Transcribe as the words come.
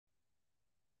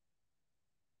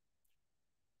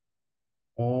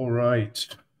All right.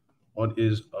 What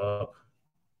is up,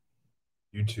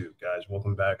 YouTube guys?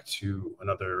 Welcome back to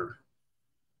another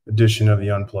edition of the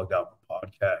Unplugged Out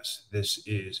podcast. This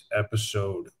is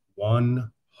episode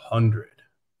 100.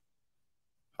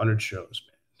 100 shows,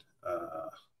 man.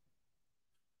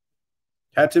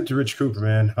 Hat tip to Rich Cooper,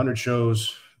 man. 100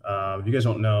 shows. If you guys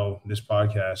don't know, this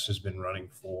podcast has been running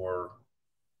for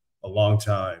a long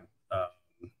time.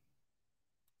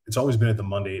 It's always been at the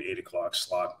Monday at 8 o'clock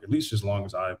slot, at least as long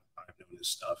as I've known this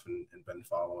stuff and been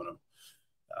following him.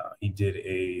 He did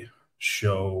a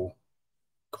show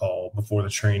called Before the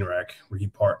Train Wreck, where he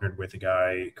partnered with a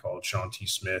guy called Sean T.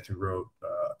 Smith, who wrote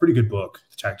a pretty good book,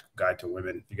 The Tactical Guide to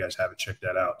Women. If you guys haven't checked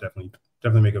that out,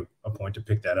 definitely make a point to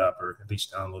pick that up, or at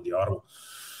least download the Audible,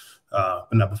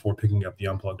 but not before picking up the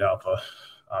Unplugged Alpha,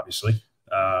 obviously.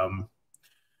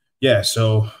 Yeah,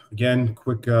 so again,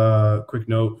 quick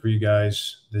note for you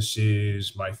guys. This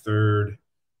is my third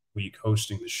week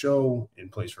hosting the show in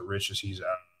place for Rich as he's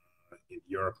out in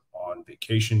Europe on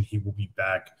vacation. He will be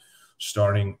back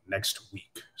starting next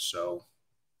week. So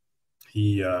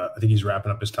I think he's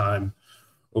wrapping up his time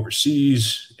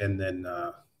overseas, and then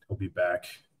he'll be back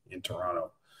in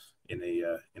Toronto in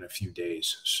a few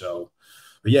days. So,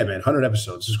 but yeah, man, 100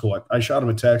 episodes. This is cool. I shot him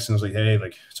a text and I was like, hey,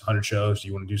 like it's 100 shows. Do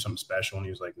you want to do something special? And he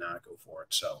was like, nah, go for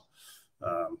it. So,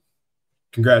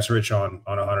 congrats, Rich, on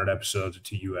 100 episodes of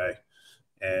TUA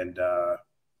and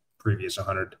previous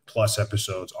 100 plus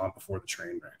episodes on Before the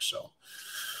Train Wreck. So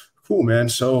cool, man.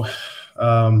 So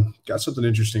got something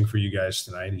interesting for you guys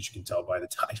tonight, as you can tell by the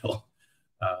title.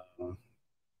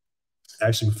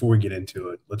 Actually, before we get into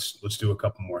it, let's do a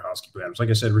couple more housekeeping items. Like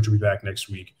I said, Rich will be back next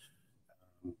week.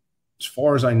 As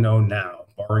far as I know now,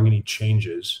 barring any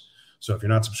changes. So if you're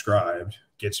not subscribed,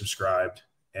 get subscribed,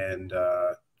 and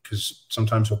because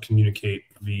sometimes we'll communicate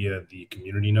via the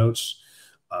community notes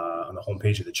on the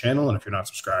homepage of the channel. And if you're not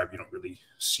subscribed, you don't really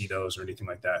see those or anything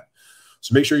like that.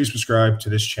 So make sure you subscribe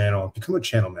to this channel. Become a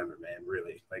channel member, man.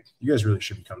 Really, like you guys really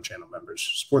should become channel members.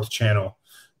 Support the channel.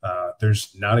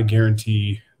 There's not a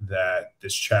guarantee that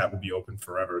this chat will be open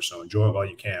forever, so enjoy it while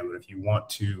you can. But if you want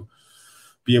to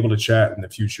be able to chat in the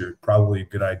future, probably a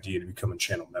good idea to become a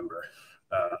channel member.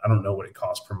 I don't know what it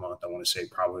costs per month. I want to say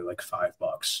probably like $5.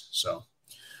 So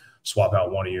swap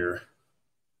out one of your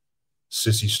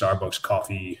sissy Starbucks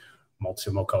coffee,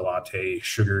 multi-mocha latte,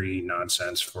 sugary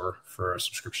nonsense for a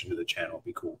subscription to the channel. It'd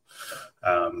be cool.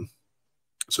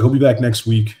 So he'll be back next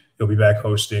week. He'll be back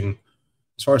hosting.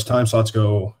 As far as time slots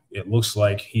go, it looks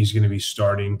like he's going to be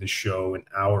starting the show an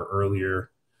hour earlier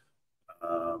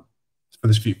for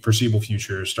this foreseeable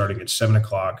future, starting at 7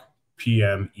 o'clock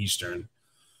p.m. Eastern.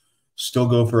 Still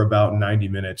go for about 90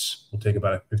 minutes. We'll take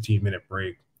about a 15-minute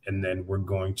break, and then we're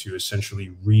going to essentially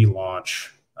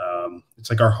relaunch. It's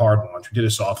like our hard launch. We did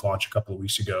a soft launch a couple of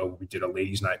weeks ago. We did a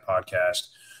ladies' night podcast.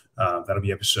 That'll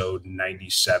be episode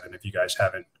 97. If you guys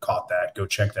haven't caught that, go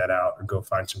check that out or go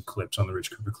find some clips on the Rich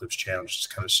Cooper Clips channel just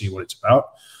to kind of see what it's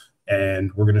about.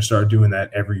 And we're going to start doing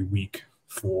that every week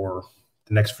for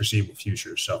the next foreseeable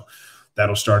future. So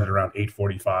that'll start at around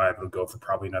 8:45. It'll go for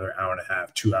probably another hour and a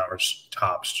half, 2 hours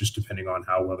tops, just depending on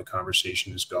how well the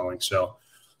conversation is going. So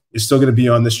it's still going to be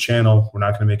on this channel. We're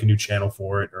not going to make a new channel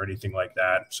for it or anything like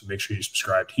that. So make sure you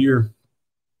subscribe here.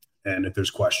 And if there's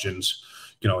questions,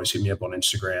 you can always hit me up on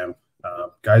Instagram.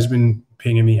 Guys have been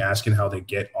pinging me, asking how they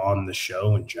get on the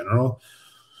show in general.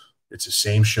 It's the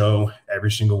same show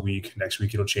every single week. Next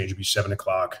week it'll change. It'll be 7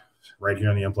 o'clock right here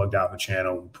on the Unplugged Alpha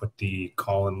channel. We'll put the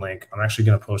call-in link. I'm actually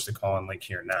going to post the call-in link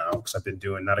here now because I've been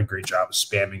doing not a great job of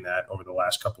spamming that over the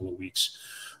last couple of weeks.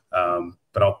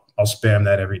 But I'll spam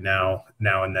that every now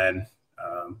and then.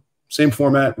 Same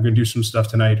format. We're going to do some stuff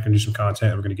tonight. We're going to do some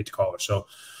content. We're going to get to callers. So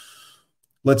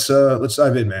let's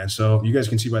dive in, man. So you guys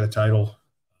can see by the title,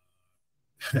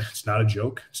 it's not a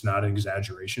joke. It's not an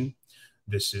exaggeration.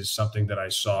 This is something that I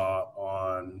saw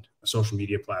on a social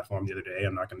media platform the other day.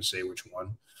 I'm not going to say which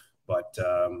one, but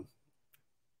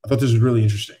I thought this was really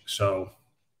interesting. So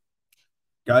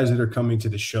guys that are coming to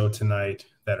the show tonight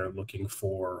that are looking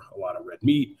for a lot of red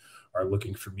meat, are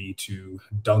looking for me to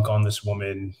dunk on this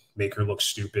woman, make her look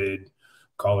stupid,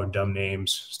 call her dumb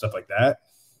names, stuff like that.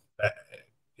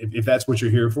 If that's what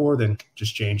you're here for, then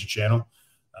just change the channel.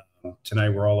 Tonight,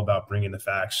 we're all about bringing the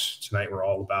facts. Tonight, we're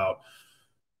all about,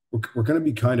 we're going to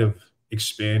be kind of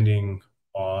expanding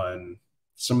on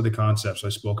some of the concepts I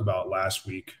spoke about last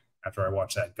week after I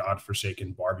watched that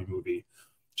godforsaken Barbie movie,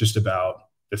 just about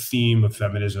the theme of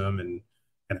feminism and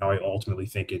how I ultimately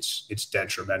think it's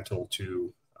detrimental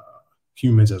to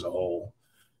humans as a whole.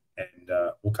 And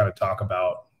we'll kind of talk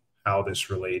about how this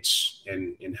relates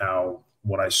and how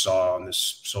what I saw on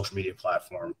this social media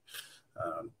platform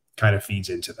kind of feeds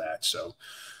into that. So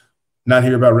not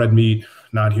here about red meat,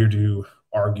 not here to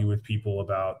argue with people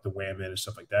about the women and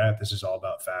stuff like that. This is all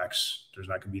about facts. There's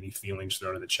not going to be any feelings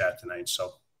thrown in the chat tonight.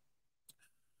 So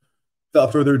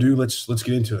without further ado, let's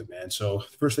get into it, man. So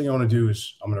the first thing I want to do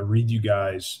is I'm going to read you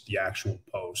guys the actual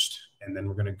post, and then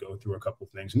we're going to go through a couple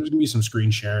of things. And there's going to be some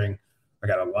screen sharing. I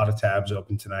got a lot of tabs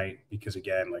open tonight because,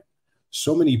 again, like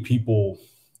so many people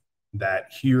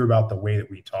that hear about the way that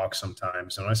we talk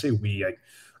sometimes. And when I say we, I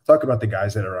talk about the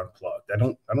guys that are unplugged. I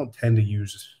don't tend to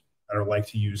use, I don't like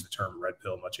to use the term red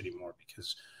pill much anymore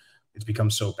because it's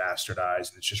become so bastardized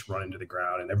and it's just run into the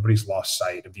ground and everybody's lost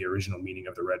sight of the original meaning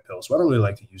of the red pill. So I don't really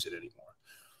like to use it anymore.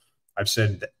 I've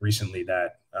said that recently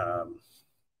that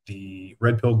the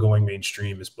red pill going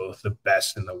mainstream is both the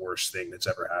best and the worst thing that's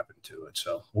ever happened to it.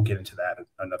 So we'll get into that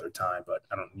another time, but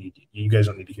you guys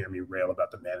don't need to hear me rail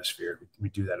about the manosphere. We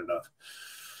do that enough.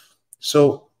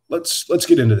 So let's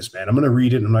get into this, man. I'm going to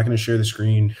read it. I'm not going to share the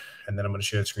screen, and then I'm going to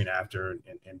share the screen after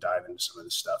and dive into some of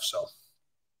this stuff. So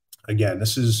again,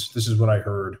 this is what I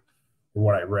heard or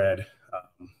what I read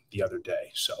the other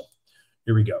day. So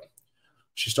here we go.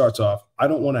 She starts off, I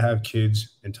don't want to have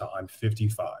kids until I'm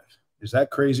 55. Is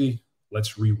that crazy?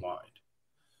 Let's rewind.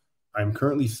 I'm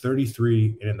currently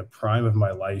 33 and in the prime of my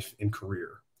life and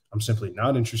career. I'm simply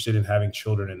not interested in having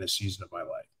children in this season of my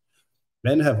life.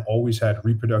 Men have always had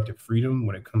reproductive freedom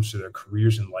when it comes to their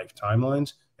careers and life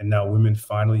timelines, and now women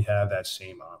finally have that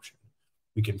same option.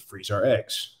 We can freeze our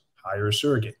eggs, hire a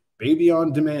surrogate, baby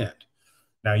on demand.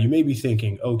 Now, you may be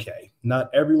thinking, okay, not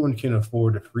everyone can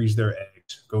afford to freeze their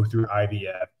eggs, go through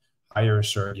IVF, hire a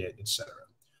surrogate, etc.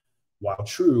 While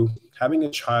true, having a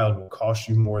child will cost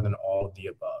you more than all of the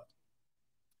above.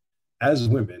 As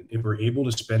women, if we're able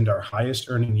to spend our highest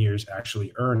earning years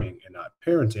actually earning and not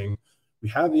parenting, we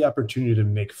have the opportunity to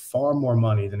make far more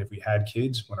money than if we had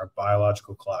kids when our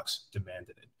biological clocks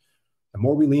demanded it. The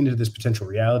more we lean into this potential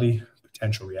reality, I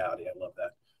love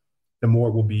that, the more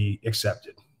it will be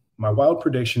accepted. My wild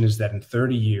prediction is that in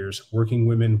 30 years, working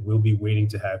women will be waiting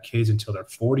to have kids until they're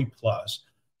 40 plus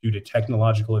due to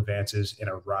technological advances and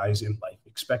a rise in life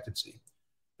expectancy.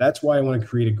 That's why I want to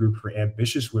create a group for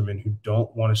ambitious women who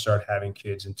don't want to start having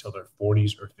kids until their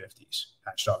 40s or 50s.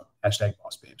 Hashtag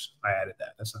boss babes. I added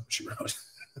that. That's not what she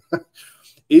wrote.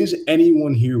 Is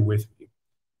anyone here with me?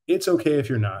 It's okay if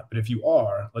you're not, but if you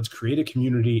are, let's create a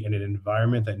community and an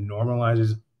environment that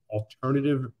normalizes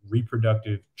alternative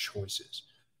reproductive choices.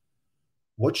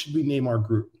 What should we name our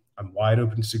group? I'm wide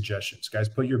open to suggestions. Guys,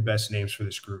 put your best names for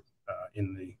this group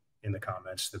in the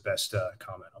comments. The best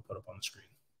comment I'll put up on the screen.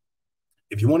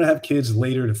 If you want to have kids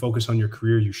later to focus on your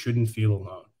career, you shouldn't feel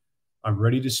alone. I'm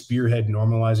ready to spearhead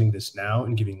normalizing this now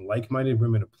and giving like-minded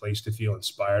women a place to feel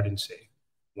inspired and safe.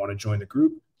 Want to join the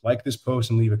group? Like this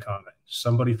post and leave a comment.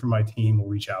 Somebody from my team will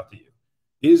reach out to you.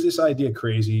 Is this idea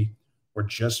crazy or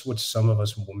just what some of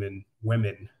us women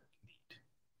need?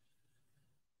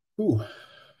 Ooh,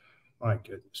 my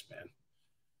goodness, man.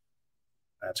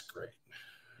 That's great.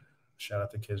 Shout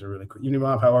out to kids are really cool.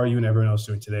 Moff, how are you and everyone else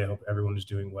doing today? I hope everyone is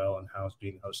doing well and how's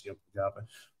being hosted.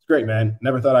 It's great, man.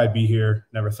 Never thought I'd be here.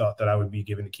 Never thought that I would be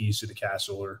given the keys to the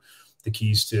castle or the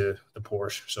keys to the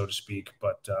Porsche, so to speak.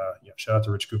 But shout out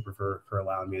to Rich Cooper for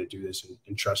allowing me to do this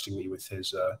and trusting me with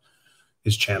his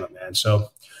channel, man.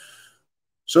 So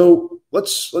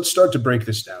let's start to break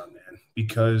this down, man.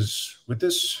 Because what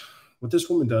this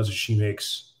woman does is she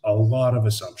makes a lot of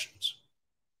assumptions.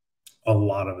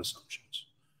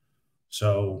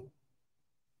 So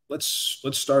let's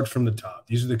start from the top.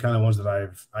 These are the kind of ones that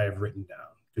I have written down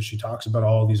because she talks about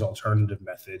all these alternative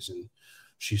methods and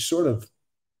she's sort of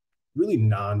really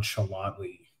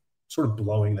nonchalantly sort of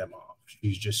blowing them off.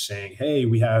 She's just saying, hey,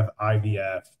 we have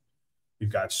IVF,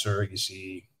 we've got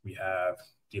surrogacy, we have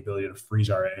the ability to freeze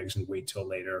our eggs and wait till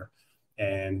later.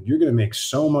 And you're going to make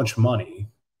so much money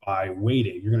by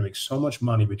waiting. You're going to make so much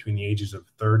money between the ages of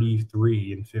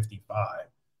 33 and 55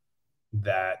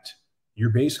 that you're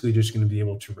basically just going to be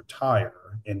able to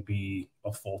retire and be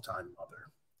a full-time mother.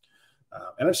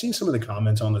 And I've seen some of the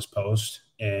comments on this post,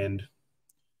 and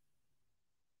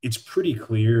it's pretty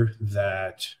clear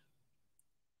that,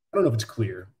 I don't know if it's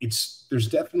clear, there's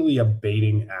definitely a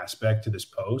baiting aspect to this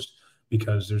post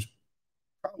because there's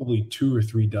probably 2 or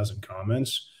 3 dozen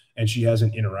comments, and she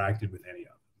hasn't interacted with any of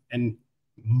them. And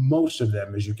most of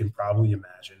them, as you can probably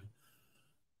imagine,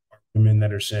 women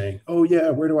that are saying, oh yeah,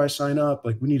 where do I sign up?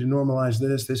 Like, we need to normalize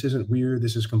this. This isn't weird.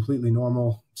 This is completely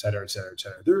normal, et cetera, et cetera, et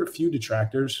cetera. There are a few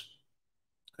detractors.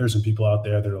 There's some people out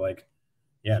there that are like,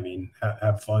 yeah, I mean,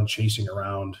 have fun chasing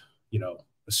around,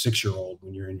 a 6-year-old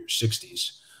when you're in your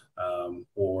 60s,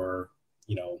 or,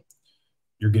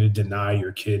 you're going to deny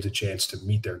your kids a chance to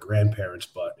meet their grandparents,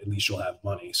 but at least you'll have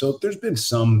money. So there's been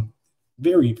some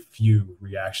very few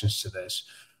reactions to this,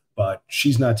 but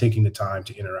she's not taking the time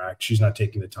to interact. She's not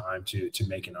taking the time to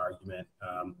make an argument.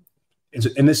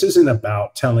 And this isn't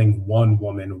about telling one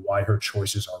woman why her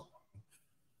choices are wrong.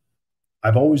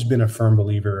 I've always been a firm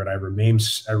believer, and I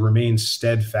remain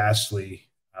steadfastly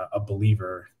a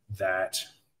believer that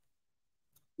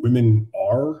women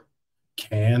are,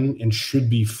 can, and should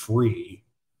be free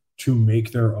to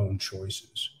make their own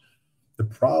choices. The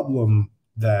problem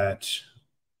that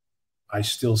I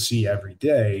still see every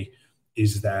day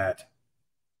is that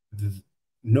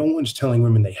no one's telling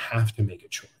women they have to make a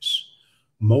choice.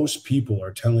 Most people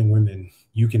are telling women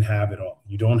you can have it all.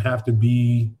 You don't have to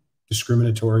be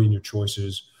discriminatory in your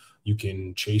choices. You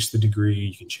can chase the degree,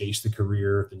 you can chase the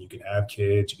career, then you can have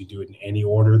kids, you can do it in any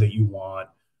order that you want.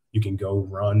 You can go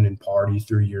run and party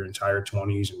through your entire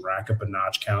 20s and rack up a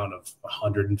notch count of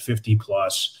 150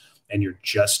 plus, and you're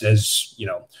just as,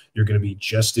 you're going to be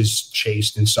just as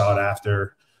chased and sought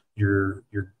after. You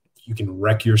can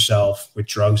wreck yourself with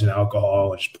drugs and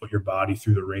alcohol and just put your body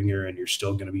through the ringer, and you're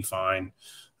still going to be fine.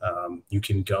 You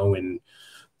can go and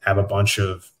have a bunch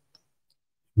of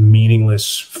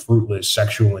meaningless, fruitless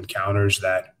sexual encounters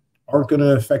that aren't going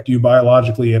to affect you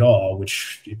biologically at all,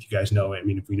 which, if you guys know,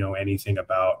 if we know anything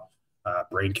about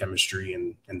brain chemistry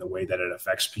and the way that it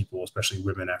affects people, especially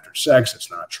women after sex,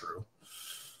 it's not true.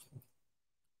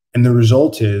 And the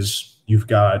result is you've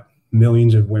got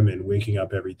millions of women waking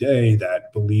up every day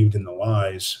that believed in the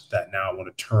lies, that now want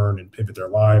to turn and pivot their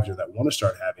lives, or that want to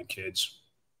start having kids.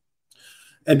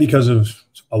 And because of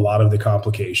a lot of the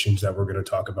complications that we're going to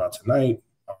talk about tonight,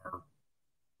 are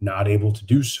not able to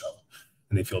do so.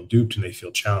 And they feel duped, and they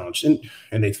feel challenged,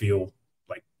 and they feel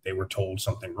like they were told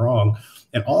something wrong.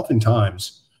 And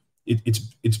oftentimes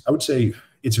it's I would say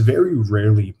it's very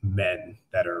rarely men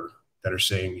that are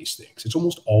saying these things. It's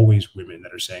almost always women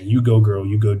that are saying, you go girl,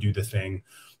 you go do the thing,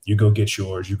 you go get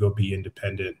yours, you go be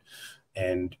independent.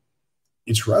 And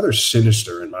it's rather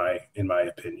sinister in my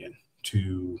opinion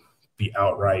to be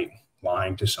outright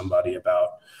lying to somebody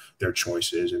about their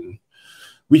choices. And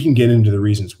we can get into the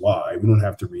reasons why. We don't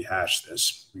have to rehash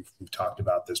this. We've talked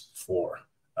about this before.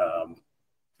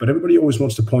 But everybody always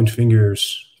wants to point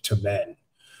fingers to men.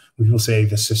 People say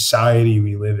the society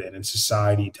we live in, and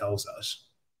society tells us,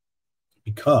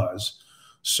 because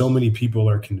so many people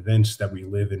are convinced that we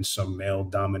live in some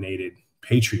male-dominated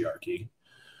patriarchy,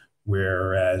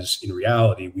 whereas in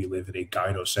reality, we live in a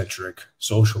gynocentric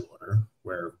social order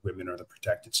where women are the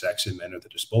protected sex and men are the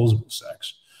disposable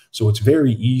sex. So it's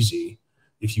very easy,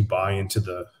 if you buy into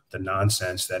the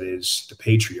nonsense that is the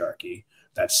patriarchy,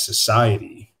 that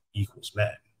society equals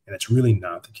men. And it's really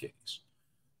not the case,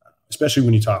 especially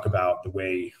when you talk about the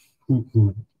way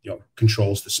who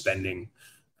controls the spending,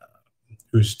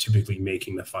 who's typically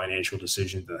making the financial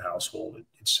decisions in the household,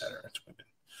 et cetera. It's women.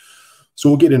 So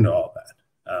we'll get into all that.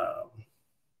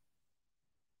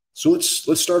 So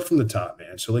let's start from the top,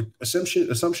 man. So like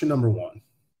assumption number one,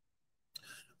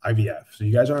 IVF. So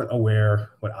you guys aren't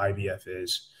aware what IVF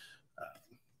is. I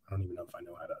don't even know if I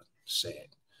know how to say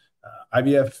it.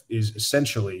 IVF is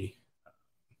essentially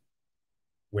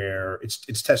where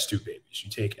it's test tube babies. You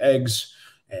take eggs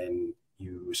and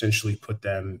you essentially put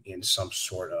them in some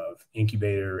sort of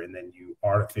incubator, and then you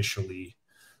artificially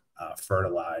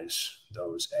fertilize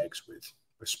those eggs with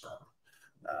sperm.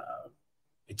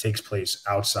 It takes place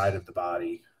outside of the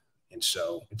body, and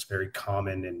so it's very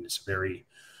common, and it's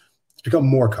become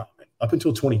more common. Up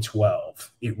until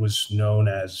 2012, it was known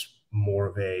as more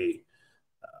of a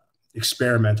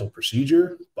experimental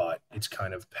procedure, but it's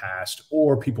kind of passed,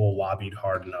 or people lobbied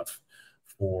hard enough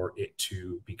for it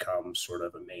to become sort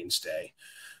of a mainstay.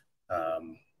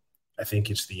 I think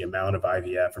it's the amount of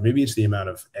IVF, or maybe it's the amount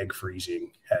of egg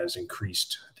freezing has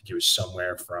increased. I think it was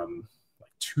somewhere from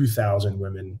like 2,000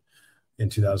 women in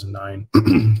 2009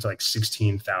 to like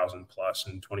 16,000 plus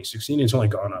in 2016. It's only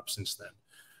gone up since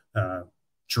then.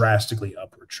 Drastically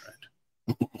upward trend.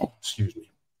 Excuse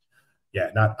me.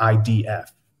 Yeah, not IDF.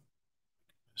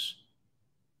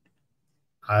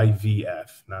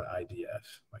 IVF, not IDF.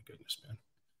 My goodness, man.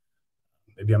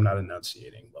 Maybe I'm not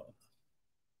enunciating well.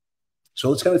 So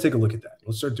let's kind of take a look at that.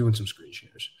 Let's start doing some screen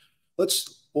shares.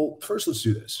 First let's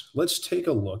do this. Let's take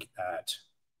a look at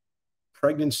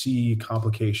pregnancy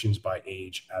complications by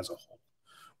age as a whole.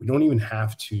 We don't even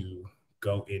have to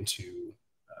go into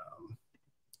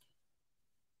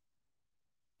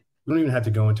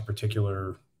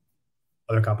particular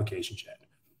other complications yet.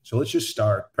 So let's just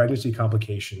start pregnancy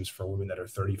complications for women that are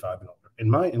 35 and older.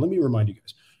 And let me remind you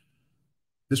guys,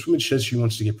 this woman says she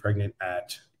wants to get pregnant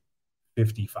at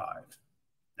 55.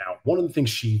 Now, one of the things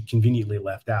she conveniently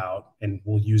left out, and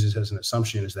we'll use this as an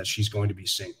assumption, is that she's going to be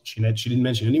single. She didn't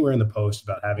mention anywhere in the post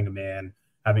about having a man,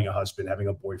 having a husband, having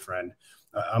a boyfriend.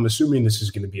 I'm assuming this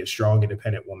is going to be a strong,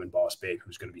 independent woman, boss babe,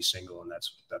 who's going to be single, and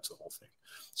that's the whole thing.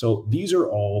 So these are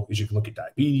all, as you can look at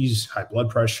diabetes, high blood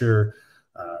pressure,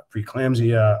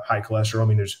 preeclampsia, high cholesterol. I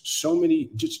mean, there's so many,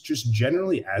 just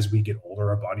generally as we get older,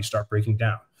 our bodies start breaking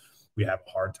down. We have a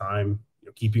hard time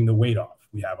keeping the weight off.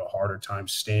 We have a harder time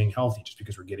staying healthy just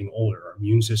because we're getting older. Our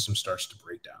immune system starts to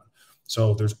break down.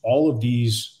 So there's all of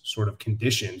these sort of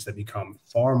conditions that become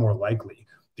far more likely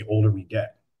the older we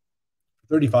get.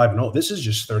 35 and old, this is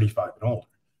just 35 and older.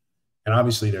 And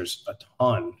obviously there's a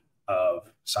ton of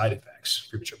side effects: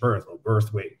 premature birth, low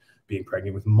birth weight, being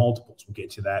pregnant with multiples. We'll get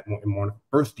to that in more.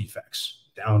 Birth defects,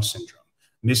 Down syndrome,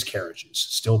 miscarriages,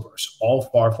 stillbirths, all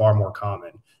far, far more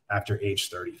common after age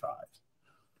 35.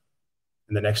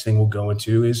 And the next thing we'll go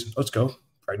into is, let's go,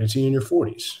 pregnancy in your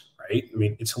 40s, right? I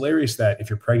mean, it's hilarious that if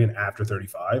you're pregnant after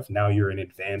 35, now you're in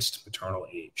advanced maternal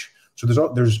age. So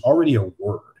there's already a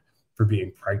word for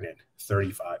being pregnant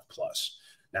 35 plus.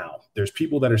 Now, there's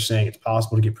people that are saying it's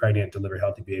possible to get pregnant and deliver a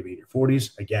healthy baby in your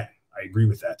 40s. Again, I agree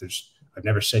with that. I've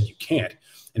never said you can't.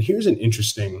 And here's an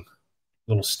interesting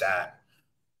little stat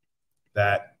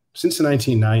that since the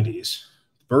 1990s,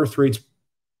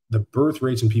 the birth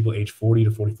rates in people age 40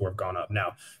 to 44 have gone up.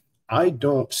 Now, I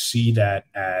don't see that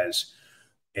as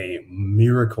a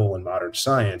miracle in modern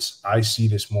science. I see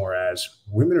this more as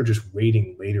women are just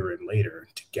waiting later and later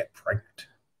to get pregnant.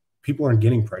 People aren't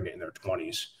getting pregnant in their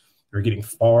 20s. They're getting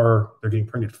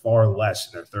pregnant far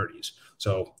less in their 30s.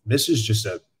 So this is just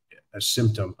a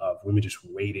symptom of women just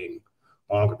waiting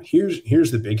longer. But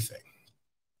here's the big thing.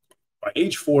 By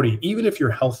age 40, even if you're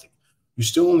healthy, you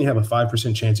still only have a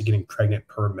 5% chance of getting pregnant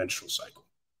per menstrual cycle.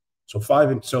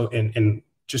 And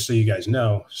just so you guys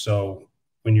know, so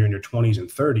when you're in your 20s and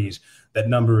 30s, that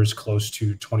number is close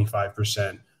to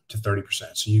 25% to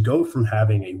 30%. So you go from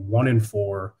having a 1 in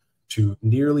 4 to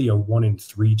nearly a 1 in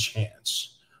 3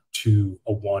 chance to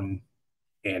a 1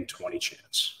 in 20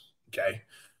 chance. Okay.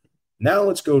 Now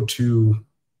let's go to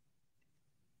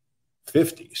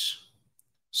 50s.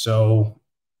 So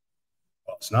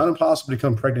it's not impossible to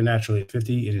become pregnant naturally at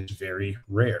 50. It is very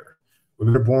rare.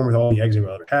 Women are born with all the eggs they will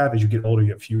ever have. As you get older,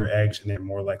 you have fewer eggs, and they're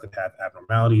more likely to have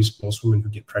abnormalities. Most women who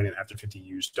get pregnant after 50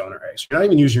 use donor eggs. You're not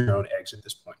even using your own eggs at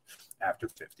this point after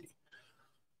 50.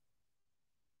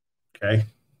 Okay.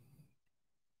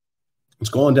 Let's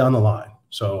go on down the line.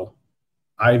 So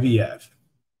IVF.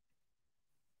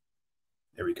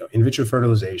 There we go. In vitro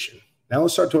fertilization. Now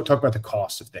let's start to talk about the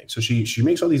cost of things. So she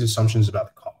makes all these assumptions about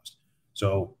the cost.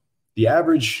 So the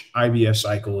average IVF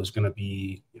cycle is going to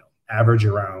be, average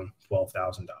around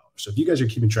 $12,000. So if you guys are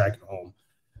keeping track at home,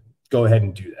 go ahead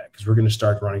and do that, because we're going to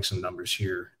start running some numbers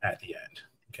here at the end.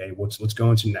 Okay, let's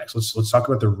go into next. Let's talk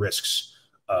about the risks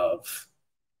of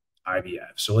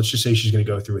IVF. So let's just say she's going to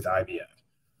go through with IVF.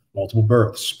 Multiple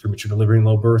births, premature delivery and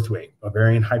low birth weight,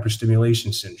 ovarian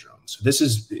hyperstimulation syndrome. So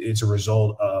it's a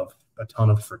result of a ton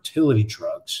of fertility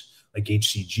drugs like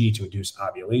HCG to induce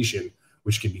ovulation,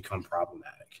 which can become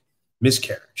problematic.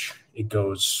 Miscarriage, it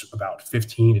goes about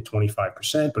 15 to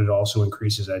 25%, but it also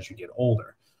increases as you get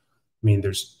older. I mean,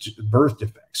 there's birth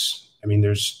defects. I mean,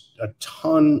 there's a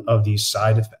ton of these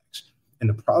side effects. And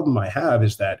the problem I have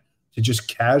is that to just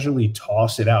casually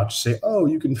toss it out, to say, oh,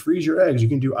 you can freeze your eggs, you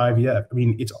can do IVF. I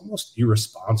mean, it's almost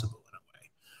irresponsible in a way,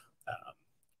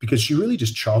 because she really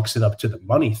just chalks it up to the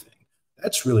money thing.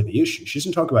 That's really the issue. She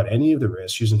doesn't talk about any of the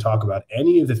risks. She doesn't talk about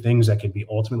any of the things that can be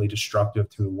ultimately destructive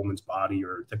to a woman's body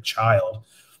or the child.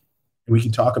 And we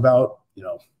can talk about,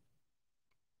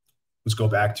 let's go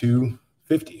back to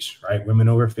 50s, right? Women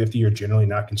over 50 are generally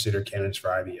not considered candidates for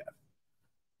IVF.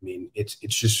 I mean, it's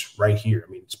just right here.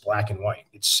 I mean, it's black and white.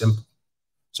 It's simple.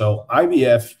 So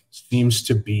IVF seems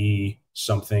to be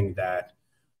something that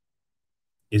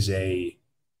is a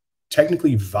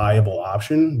technically viable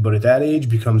option, but at that age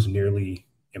becomes nearly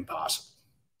impossible.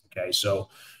 Okay, so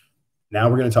now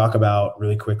we're going to talk about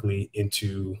really quickly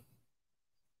into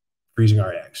freezing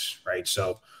our eggs, right?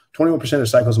 So 21% of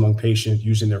cycles among patients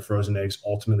using their frozen eggs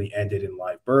ultimately ended in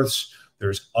live births.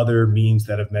 There's other means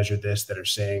that have measured this that are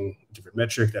saying a different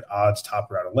metric, that odds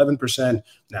top around 11%.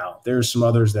 Now, there's some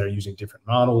others that are using different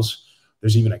models.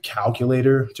 There's even a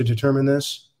calculator to determine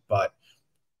this, but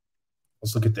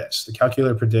let's look at this. The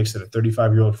calculator predicts that a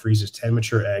 35-year-old freezes 10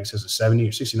 mature eggs, has a 70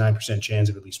 or 69% chance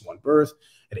of at least one birth.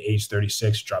 At age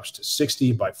 36, drops to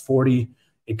 60. By 40,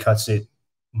 it cuts it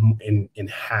in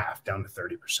half, down to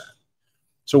 30%.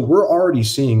 So we're already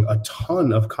seeing a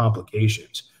ton of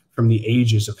complications from the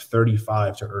ages of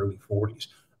 35 to early 40s,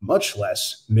 much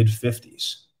less mid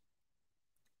 50s.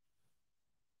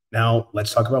 Now,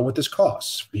 let's talk about what this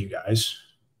costs for you guys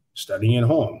studying at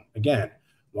home. Again,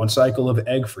 one cycle of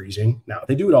egg freezing. Now,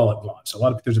 they do it all at once.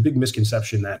 There's a big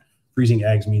misconception that freezing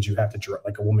eggs means you have to,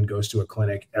 like a woman goes to a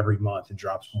clinic every month and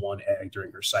drops one egg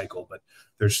during her cycle. But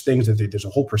there's things there's a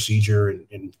whole procedure.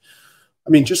 And I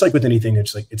mean, just like with anything,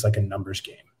 it's like a numbers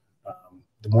game.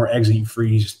 The more eggs that you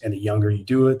freeze and the younger you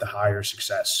do it, the higher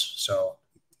success. So,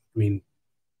 I mean,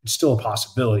 it's still a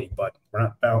possibility, but we're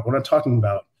not talking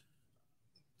about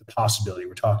the possibility.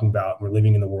 We're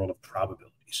living in the world of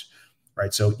probabilities,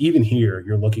 right? So even here,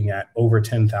 you're looking at over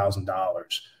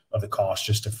 $10,000 of the cost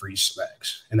just to freeze some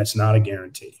eggs, and that's not a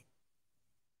guarantee.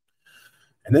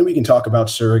 And then we can talk about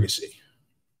surrogacy.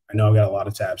 I know I've got a lot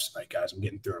of tabs tonight, guys. I'm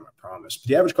getting through them, I promise. But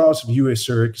the average cost of U.S.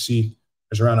 surrogacy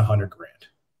is around $100,000.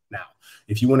 Now,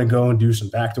 if you want to go and do some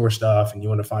backdoor stuff and you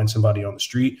want to find somebody on the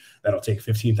street that'll take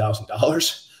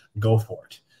 $15,000, go for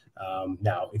it.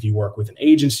 Now, if you work with an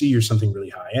agency or something really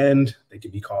high end, they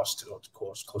could be close to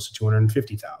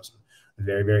 $250,000,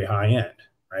 very, very high end,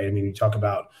 right? I mean, you talk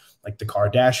about like the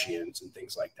Kardashians and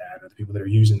things like that, or the people that are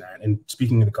using that. And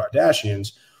speaking of the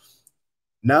Kardashians,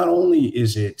 not only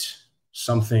is it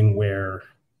something where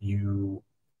you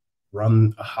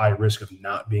run a high risk of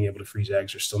not being able to freeze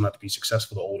eggs or still not to be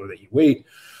successful the older that you wait,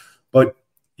 but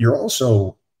you're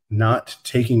also not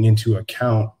taking into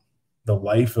account the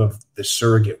life of the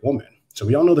surrogate woman. So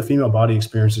we all know the female body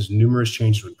experiences numerous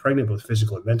changes when pregnant, both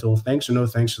physical and mental, thanks or no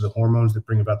thanks to the hormones that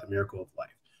bring about the miracle of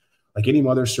life. Like any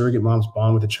mother, surrogate moms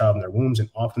bond with the child in their wombs and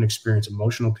often experience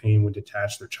emotional pain when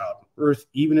detached their child from birth,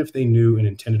 even if they knew and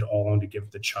intended all along to give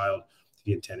the child to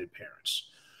the intended parents.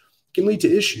 It can lead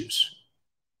to issues.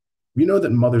 We know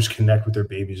that mothers connect with their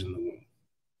babies in the womb.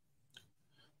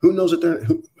 Who knows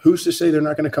that who's to say they're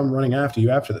not going to come running after you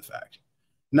after the fact?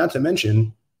 Not to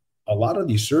mention, a lot of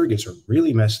these surrogates are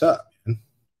really messed up, man,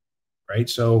 right?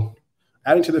 So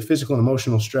adding to the physical and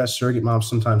emotional stress, surrogate moms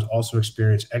sometimes also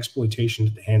experience exploitation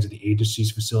at the hands of the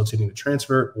agencies facilitating the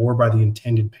transfer or by the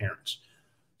intended parents.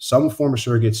 Some former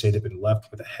surrogates say they've been left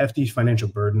with a hefty financial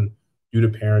burden due to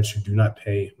parents who do not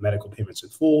pay medical payments in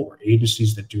full or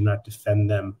agencies that do not defend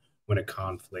them when a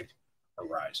conflict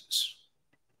arises.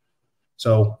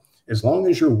 So as long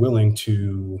as you're willing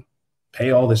to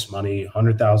pay all this money,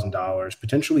 $100,000,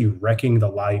 potentially wrecking the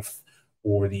life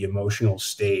or the emotional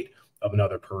state of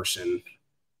another person,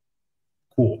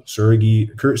 cool.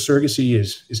 Surrogacy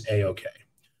is A-okay.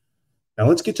 Now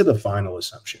let's get to the final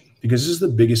assumption, because this is the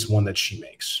biggest one that she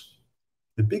makes.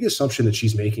 The big assumption that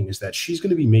she's making is that she's going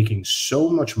to be making so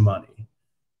much money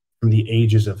from the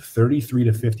ages of 33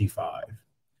 to 55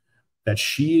 that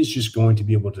she is just going to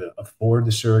be able to afford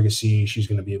the surrogacy. She's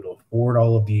going to be able to afford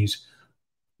all of these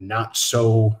not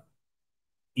so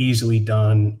easily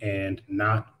done and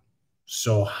not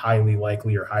so highly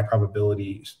likely or high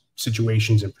probability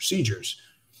situations and procedures.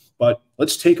 But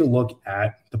let's take a look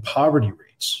at the poverty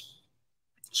rates.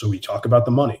 So we talk about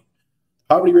the money.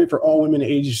 Poverty rate for all women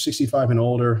ages 65 and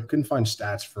older, couldn't find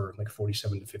stats for like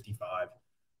 47 to 55.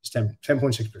 It's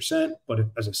 10.6%. But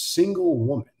as a single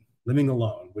woman living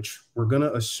alone, which we're going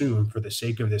to assume for the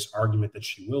sake of this argument that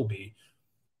she will be,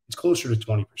 it's closer to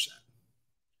 20%.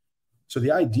 So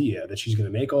the idea that she's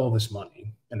going to make all this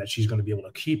money and that she's going to be able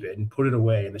to keep it and put it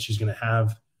away, and that she's going to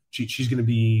have, she's going to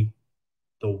be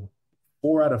the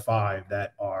 4 out of 5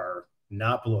 that are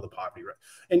not below the poverty rate.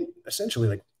 And essentially,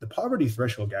 like, the poverty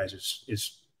threshold, guys,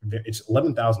 it's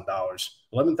 $11,000, $11,500.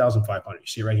 You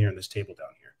see it right here in this table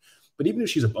down here. But even if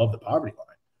she's above the poverty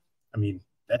line, I mean,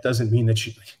 that doesn't mean that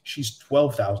she's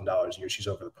 $12,000 a year. She's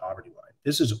over the poverty line.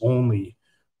 This is only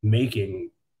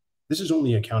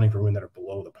accounting for women that are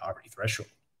below the poverty threshold.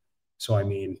 So, I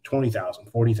mean, 20,000,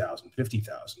 40,000,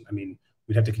 50,000. I mean,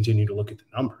 we'd have to continue to look at the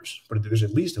numbers, but there's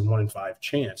at least a 1 in 5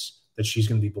 chance that she's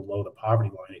going to be below the poverty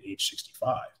line at age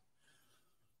 65.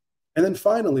 And then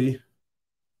finally,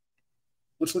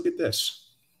 let's look at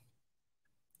this.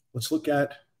 Let's look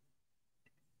at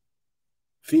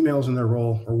females in their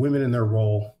role, or women in their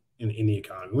role in the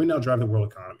economy. We now drive the world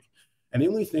economy. And the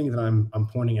only thing that I'm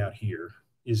pointing out here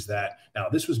is that, now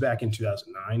this was back in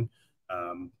 2009.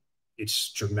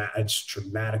 It's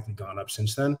dramatically gone up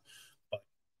since then. But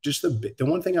just the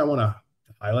one thing I want to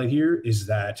highlight here is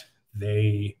that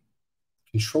they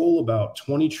control about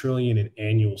 20 trillion in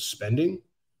annual spending,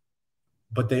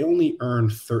 but they only earn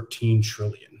 13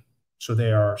 trillion. So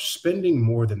they are spending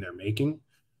more than they're making.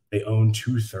 They own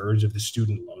 2/3 of the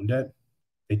student loan debt.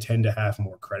 They tend to have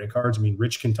more credit cards. I mean,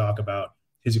 Rich can talk about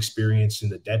his experience in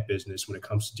the debt business when it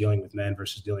comes to dealing with men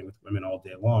versus dealing with women all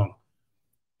day long.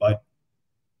 But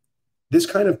this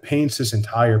kind of paints this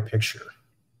entire picture,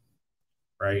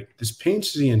 right? This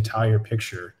paints the entire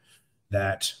picture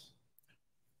that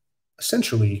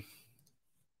essentially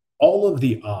all of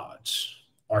the odds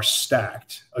are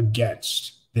stacked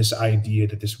against this idea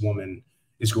that this woman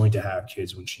is going to have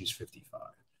kids when she's 55.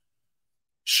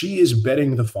 She is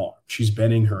betting the farm. She's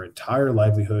betting her entire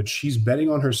livelihood. She's betting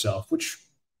on herself, which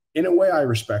in a way I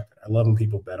respect it. I love when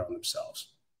people bet on themselves.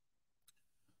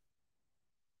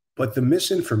 But the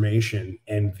misinformation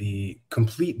and the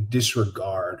complete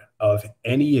disregard of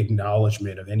any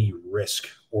acknowledgement of any risk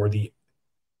or the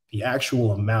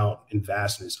actual amount and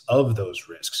vastness of those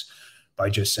risks by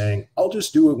just saying, I'll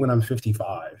just do it when I'm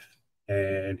 55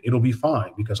 and it'll be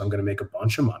fine because I'm going to make a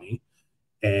bunch of money.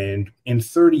 And in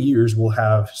 30 years, we'll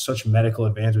have such medical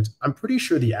advancements. I'm pretty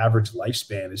sure the average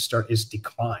lifespan is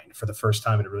declined for the first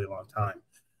time in a really long time.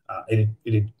 It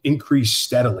had increased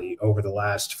steadily over the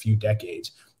last few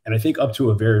decades. And I think up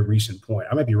to a very recent point,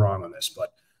 I might be wrong on this,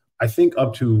 but I think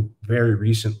up to very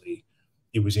recently,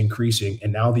 it was increasing.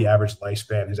 And now the average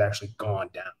lifespan has actually gone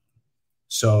down.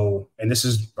 So, and this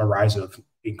is a rise of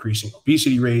increasing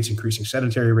obesity rates, increasing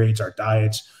sedentary rates, our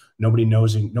diets, nobody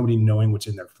knowing what's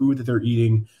in their food that they're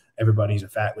eating. Everybody's a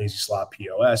fat, lazy slob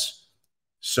POS.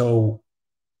 So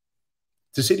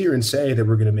to sit here and say that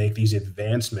we're going to make these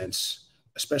advancements,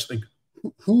 especially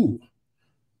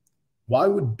why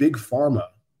would Big Pharma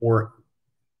or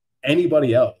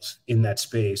anybody else in that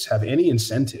space have any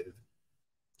incentive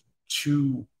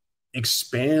to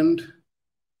expand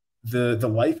the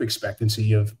life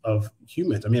expectancy of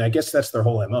humans? I mean, I guess that's their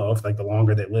whole MO. If like the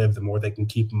longer they live, the more they can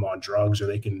keep them on drugs or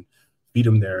they can feed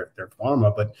them their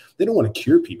pharma, but they don't want to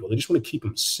cure people. They just want to keep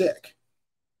them sick.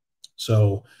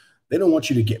 So they don't want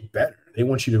you to get better. They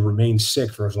want you to remain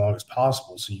sick for as long as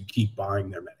possible. So you keep buying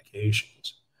their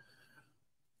medications.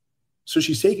 So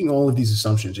she's taking all of these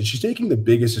assumptions, and she's taking the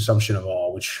biggest assumption of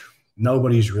all, which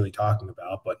nobody's really talking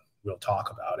about, but we'll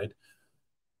talk about it.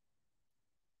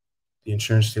 The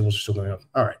insurance tables are still going up.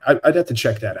 All right. I'd have to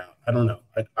check that out. I don't know.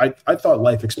 I thought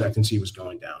life expectancy was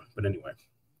going down, but anyway.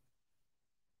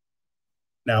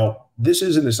 Now, this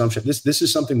is an assumption. This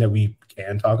is something that we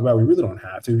can talk about. We really don't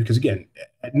have to, because again,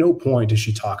 at no point does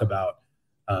she talk about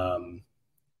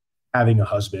having a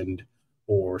husband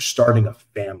or starting a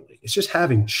family. It's just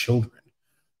having children.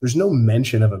 There's no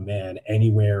mention of a man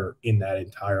anywhere in that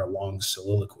entire long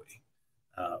soliloquy.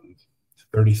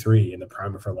 33 in the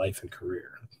prime of her life and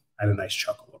career. I had a nice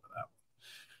chuckle over that.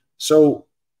 So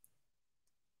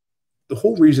the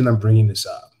whole reason I'm bringing this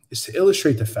up is to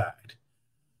illustrate the fact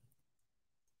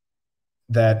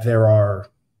that there are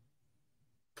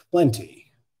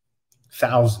plenty,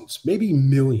 thousands, maybe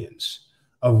millions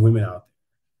of women out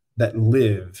there that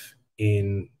live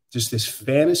in just this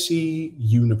fantasy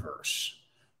universe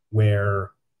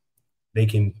where they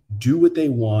can do what they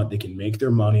want, they can make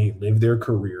their money, live their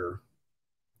career.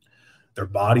 Their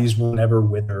bodies will never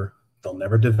wither. They'll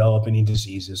never develop any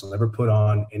diseases. They'll never put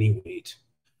on any weight.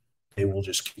 They will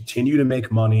just continue to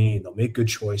make money. They'll make good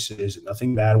choices, and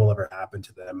nothing bad will ever happen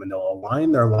to them. And they'll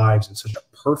align their lives in such a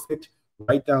perfect,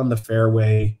 right down the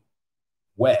fairway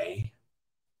way.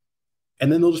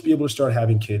 And then they'll just be able to start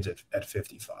having kids at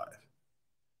 55.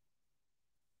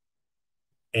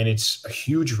 And it's a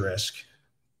huge risk.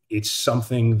 It's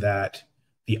something that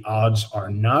the odds are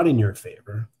not in your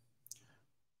favor.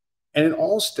 And it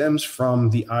all stems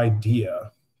from the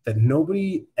idea that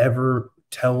nobody ever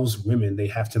tells women they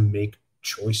have to make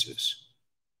choices.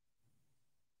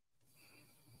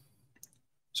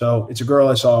 So it's a girl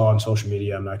I saw on social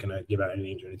media. I'm not going to give out any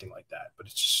names or anything like that, but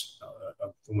it's just a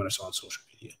woman I saw on social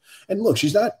media. And look,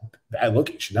 she's not bad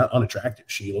looking. She's not unattractive.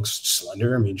 She looks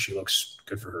slender. I mean, she looks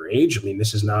good for her age. I mean,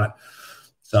 this is not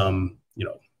some,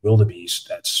 wildebeest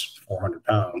that's 400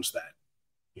 pounds that,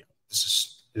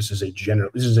 this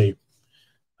is a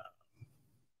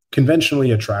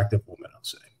conventionally attractive woman, I'll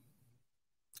say.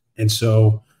 And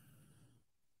so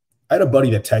I had a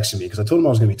buddy that texted me because I told him I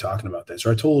was going to be talking about this,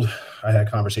 or I had a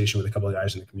conversation with a couple of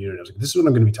guys in the community. I was like, this is what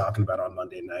I'm going to be talking about on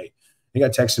Monday night. He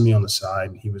got texting me on the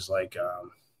side, and he was like,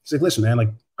 listen, man, like,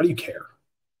 why do you care?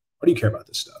 Why do you care about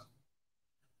this stuff?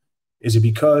 Is it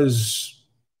because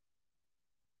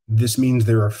this means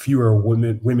there are fewer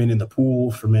women in the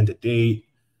pool for men to date?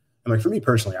 I'm like, for me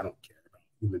personally, I don't care about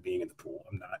women being in the pool.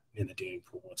 I'm not in the dating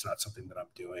pool. It's not something that I'm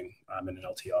doing. I'm in an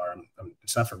LTR.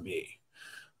 It's not for me.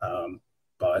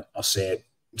 But I'll say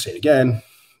it again,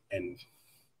 and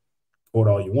quote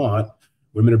all you want,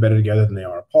 women are better together than they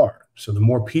are apart. So the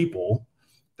more people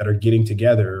that are getting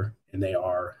together and they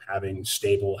are having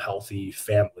stable, healthy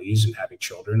families and having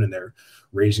children, and they're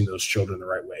raising those children the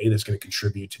right way, that's going to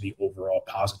contribute to the overall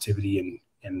positivity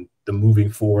and the moving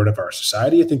forward of our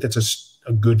society. I think that's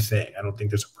a good thing. I don't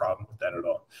think there's a problem with that at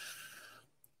all.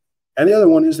 And the other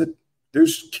one is that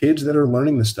there's kids that are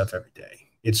learning this stuff every day.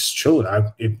 It's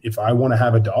children. If I want to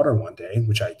have a daughter one day,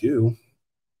 which I do,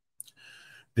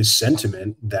 this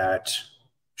sentiment that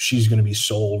she's going to be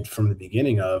sold from the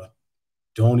beginning of,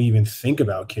 don't even think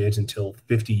about kids until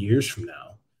 50 years from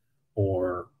now,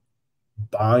 or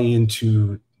buy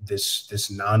into this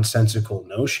nonsensical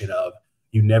notion of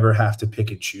you never have to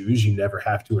pick and choose, you never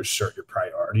have to assert your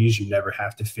priorities, you never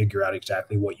have to figure out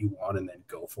exactly what you want and then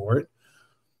go for it.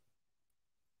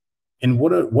 And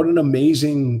what an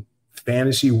amazing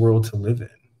fantasy world to live in,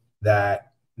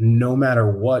 that no matter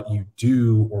what you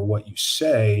do or what you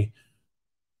say,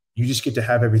 you just get to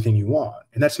have everything you want.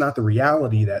 And that's not the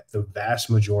reality that the vast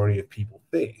majority of people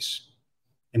face.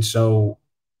 And so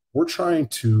we're trying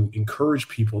to encourage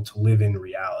people to live in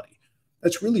reality.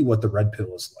 That's really what the red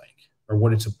pill is like, or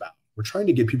what it's about. We're trying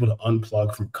to get people to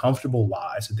unplug from comfortable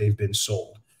lies that they've been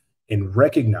sold and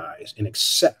recognize and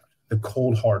accept the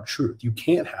cold, hard truth. You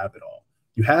can't have it all.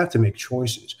 You have to make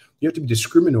choices. You have to be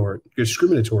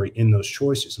discriminatory in those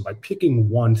choices. And by picking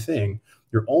one thing,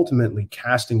 you're ultimately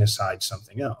casting aside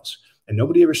something else. And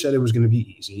nobody ever said it was going to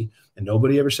be easy, and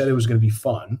nobody ever said it was going to be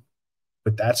fun,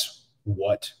 but that's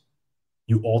what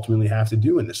you ultimately have to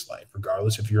do in this life,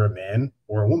 regardless if you're a man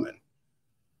or a woman.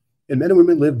 And men and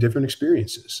women live different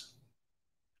experiences.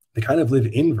 They kind of live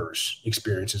inverse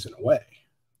experiences in a way.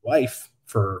 Life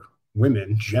for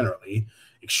women generally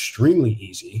extremely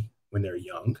easy when they're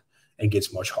young and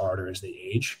gets much harder as they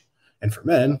age. And for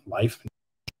men, life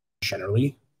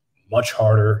generally much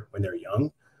harder when they're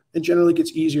young and generally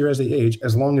gets easier as they age,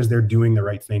 as long as they're doing the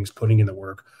right things, putting in the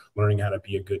work, learning how to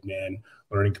be a good man,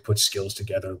 learning to put skills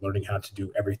together, learning how to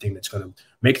do everything that's going to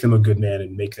make them a good man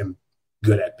and make them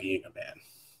good at being a man.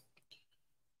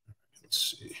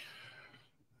 Let's see.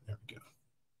 There we go.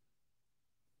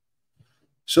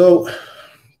 So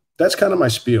that's kind of my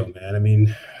spiel, man. I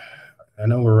mean, I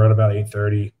know we're at about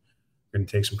 8:30. We're going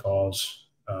to take some calls.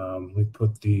 We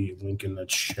put the link in the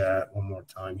chat one more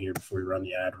time here before we run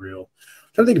the ad reel. I'm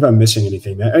trying to think if I'm missing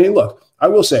anything, man. I mean, look, I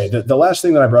will say that the last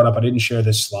thing that I brought up, I didn't share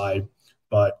this slide,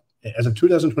 but as of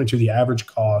 2022, the average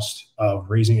cost of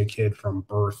raising a kid from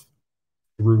birth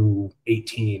through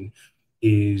 18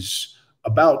 is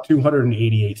about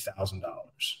 $288,000.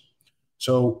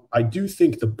 So I do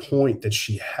think the point that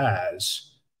she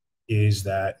has is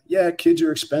that, yeah, kids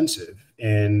are expensive,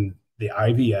 and the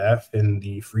IVF and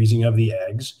the freezing of the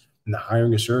eggs and the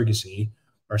hiring a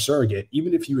surrogate,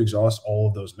 even if you exhaust all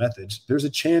of those methods, there's a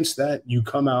chance that you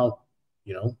come out,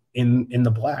 in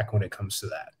the black when it comes to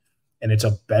that. And it's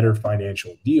a better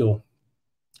financial deal.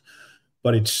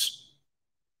 But it's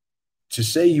to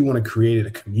say you want to create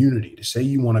a community, to say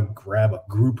you want to grab a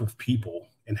group of people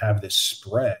and have this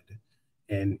spread.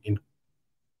 And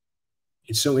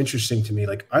it's so interesting to me.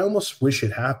 Like, I almost wish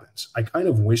it happens. I kind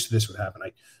of wish this would happen.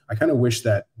 I kind of wish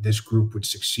that this group would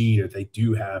succeed, or they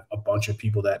do have a bunch of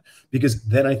people because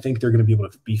then I think they're going to be able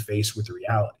to be faced with the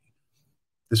reality.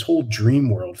 This whole dream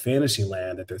world, fantasy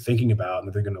land that they're thinking about and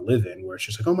that they're going to live in, where it's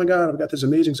just like, oh my God, I've got this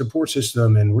amazing support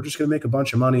system and we're just going to make a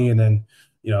bunch of money. And then,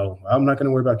 I'm not going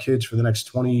to worry about kids for the next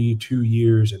 22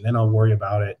 years. And then I'll worry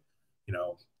about it.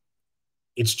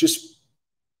 It's just,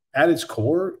 at its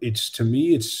core, to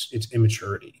me, it's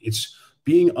immaturity. It's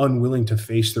being unwilling to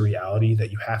face the reality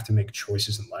that you have to make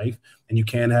choices in life, and you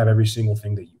can't have every single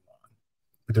thing that you want.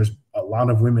 But there's a lot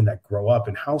of women that grow up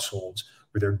in households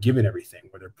where they're given everything,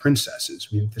 where they're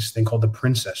princesses. We have this thing called the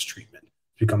princess treatment.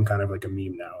 It's become kind of like a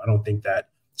meme now. I don't think that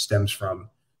stems from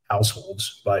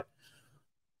households, but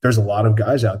there's a lot of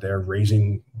guys out there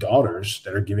raising daughters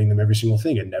that are giving them every single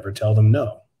thing and never tell them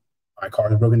no. My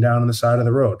car is broken down on the side of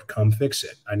the road. Come fix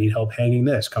it. I need help hanging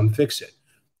this. Come fix it.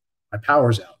 My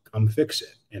power's out. Come fix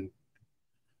it.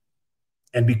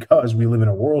 And because we live in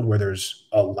a world where there's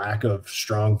a lack of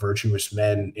strong, virtuous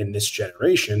men in this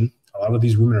generation, a lot of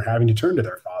these women are having to turn to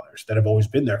their fathers that have always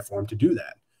been there for them to do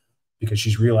that, because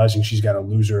she's realizing she's got a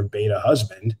loser beta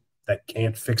husband that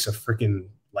can't fix a freaking,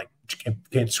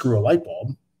 can't screw a light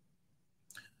bulb.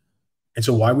 And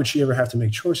so why would she ever have to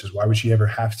make choices? Why would she ever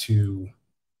have to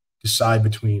decide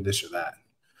between this or that?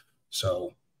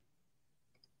 So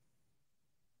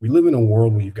we live in a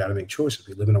world where you've got to make choices.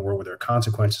 We live in a world where there are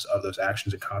consequences of those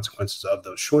actions and consequences of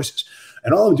those choices.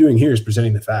 And all I'm doing here is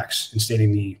presenting the facts and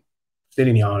stating the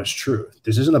honest truth.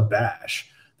 This isn't a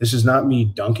bash. This is not me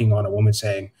dunking on a woman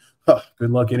saying, oh, good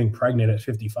luck getting pregnant at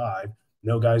 55.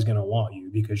 No guy's going to want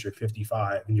you because you're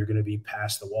 55 and you're going to be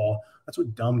past the wall. That's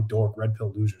what dumb, dork, red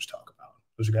pill losers talk about.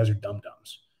 Those guys are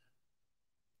dum-dums.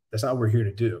 That's not what we're here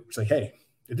to do. It's like, hey,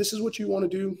 if this is what you want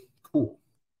to do, cool.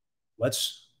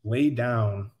 Let's lay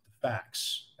down the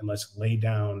facts and let's lay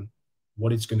down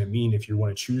what it's going to mean if you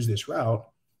want to choose this route.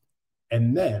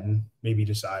 and then maybe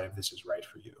decide if this is right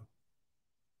for you.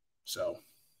 So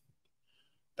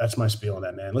that's my spiel on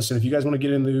that, man. Listen, if you guys want to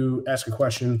get into ask a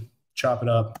question, chop it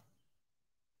up.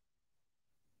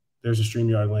 There's a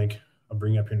StreamYard link. I'll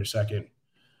bring you up here in a second.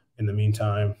 In the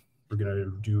meantime, we're going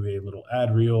to do a little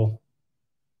ad reel.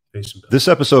 This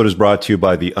episode is brought to you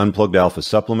by the Unplugged Alpha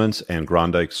Supplements and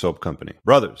Grondike Soap Company.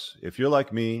 Brothers, if you're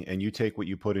like me and you take what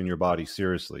you put in your body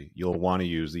seriously, you'll want to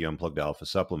use the Unplugged Alpha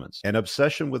Supplements. An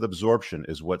obsession with absorption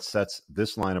is what sets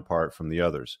this line apart from the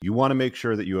others. You want to make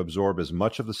sure that you absorb as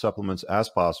much of the supplements as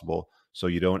possible so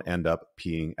you don't end up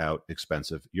peeing out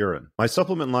expensive urine. My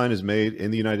supplement line is made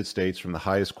in the United States from the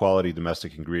highest quality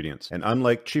domestic ingredients. And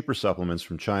unlike cheaper supplements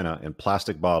from China in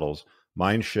plastic bottles,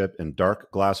 mine ship in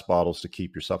dark glass bottles to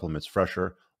keep your supplements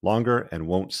fresher, longer, and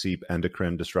won't seep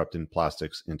endocrine disrupting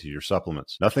plastics into your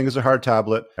supplements. Nothing is a hard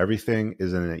tablet. Everything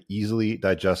is in an easily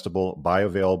digestible,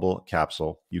 bioavailable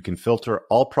capsule. You can filter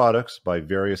all products by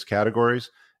various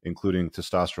categories, including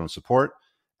testosterone support,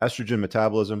 estrogen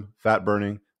metabolism, fat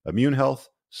burning, immune health,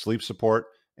 sleep support,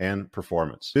 and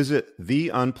performance. Visit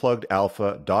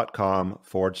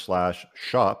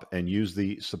theunpluggedalpha.com/shop and use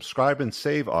the subscribe and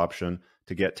save option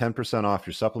to get 10% off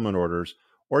your supplement orders,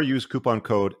 or use coupon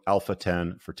code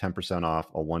ALPHA10 for 10% off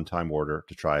a one-time order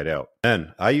to try it out.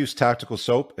 And I use Tactical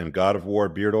Soap and God of War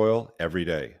beard oil every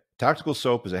day. Tactical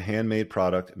Soap is a handmade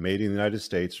product made in the United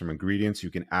States from ingredients you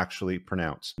can actually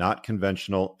pronounce, not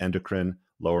conventional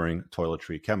endocrine-lowering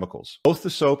toiletry chemicals. Both the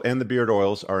soap and the beard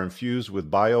oils are infused with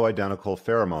bioidentical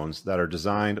pheromones that are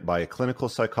designed by a clinical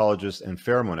psychologist and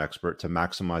pheromone expert to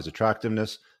maximize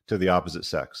attractiveness to the opposite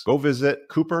sex. Go visit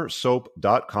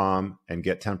coopersoap.com and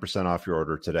get 10% off your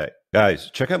order today. Guys,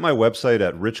 check out my website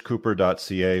at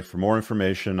richcooper.ca for more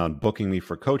information on booking me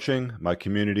for coaching, my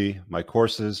community, my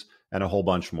courses, and a whole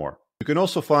bunch more. You can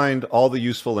also find all the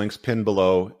useful links pinned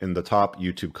below in the top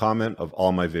YouTube comment of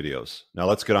all my videos. Now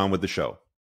let's get on with the show.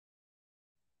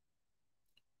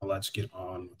 Let's get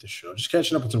on with the show. Just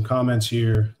catching up with some comments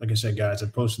here. Like I said, guys, I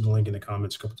posted the link in the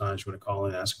comments a couple times. You want to call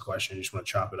in, ask a question, you just want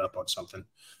to chop it up on something.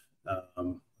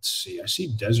 Let's see. I see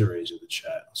Desiree's in the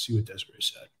chat. Let's see what Desiree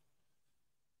said.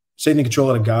 Taking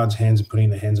control out of God's hands and putting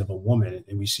in the hands of a woman,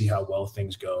 and we see how well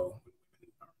things go when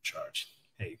women are in charge.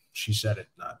 Hey, she said it,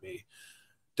 not me.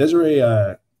 Desiree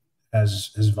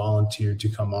has volunteered to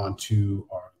come on to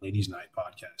our Ladies Night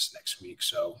podcast next week.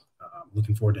 So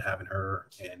looking forward to having her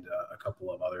and a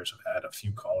couple of others. I've had a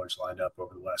few callers lined up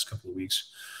over the last couple of weeks.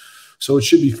 So it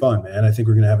should be fun, man. I think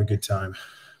we're going to have a good time,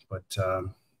 but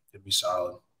it'll be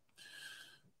solid.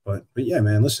 But yeah,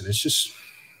 man, listen, it's just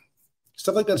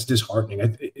stuff like that's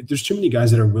disheartening. There's too many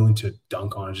guys that are willing to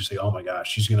dunk on and just say, oh my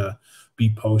gosh, she's going to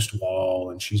be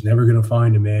post-wall and she's never going to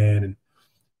find a man. And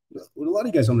what a lot of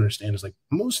you guys don't understand is like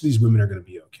most of these women are going to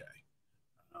be okay.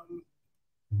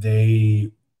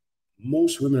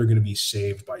 Most women are going to be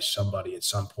saved by somebody at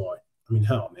some point. I mean,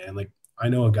 hell, man, like I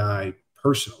know a guy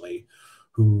personally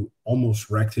who almost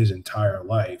wrecked his entire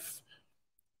life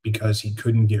because he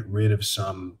couldn't get rid of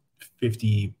some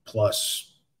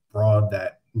 50-plus broad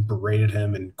that berated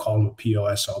him and called him a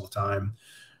POS all the time.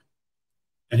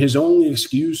 And his only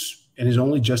excuse and his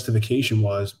only justification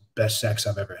was best sex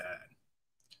I've ever had.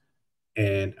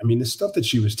 And I mean, the stuff that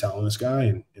she was telling this guy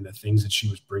and the things that she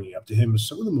was bringing up to him was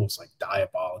some of the most like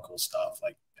diabolical stuff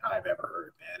like I've ever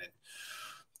heard, man. And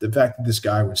the fact that this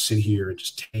guy would sit here and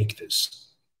just take these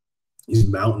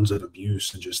mountains of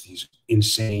abuse and just this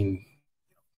insane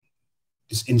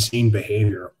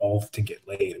behavior all to get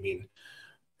laid. I mean,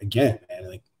 again, man,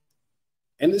 like,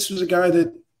 and this was a guy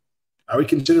that I would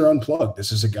consider unplugged.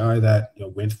 This is a guy that,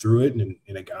 went through it and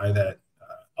a guy that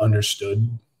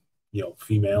understood,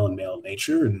 female and male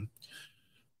nature. And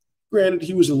granted,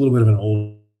 he was a little bit of an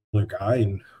older guy.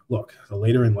 And look, the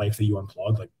later in life that you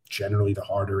unplug, like generally the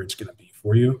harder it's going to be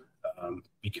for you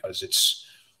because it's,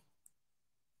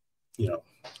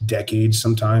 decades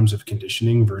sometimes of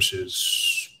conditioning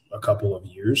versus a couple of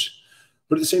years.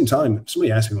 But at the same time, somebody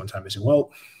asked me one time, they said,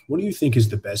 well, what do you think is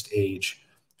the best age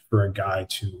for a guy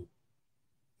to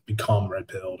become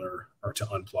red-pilled or to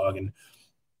unplug? And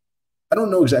I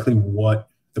don't know exactly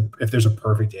if there's a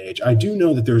perfect age. I do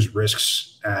know that there's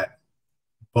risks at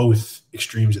both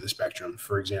extremes of the spectrum.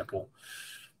 For example,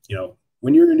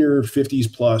 when you're in your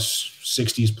 50s plus,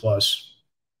 60s plus,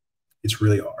 it's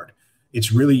really hard.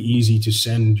 It's really easy to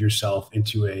send yourself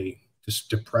into this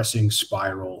depressing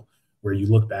spiral where you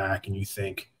look back and you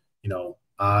think,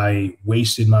 I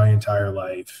wasted my entire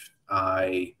life.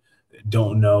 I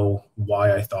don't know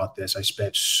why I thought this. I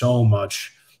spent so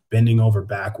much bending over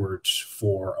backwards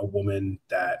for a woman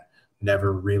that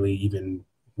never really even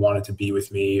wanted to be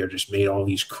with me or just made all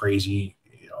these crazy,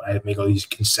 I make all these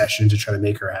concessions to try to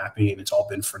make her happy, and it's all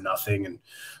been for nothing. And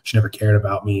she never cared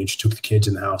about me, and she took the kids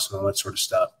in the house and all that sort of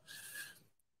stuff.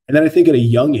 And then I think at a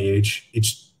young age, it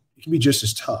can be just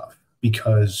as tough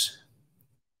because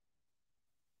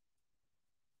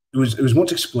it was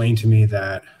once explained to me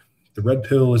that the red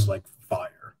pill is like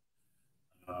fire.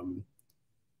 Um,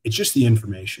 it's just the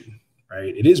information,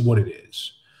 right? It is what it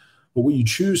is. But what you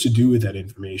choose to do with that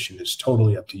information is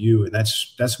totally up to you, and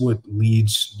that's what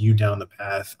leads you down the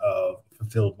path of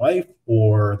fulfilled life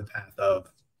or the path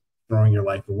of throwing your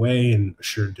life away and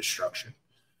assured destruction.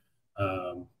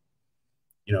 Um,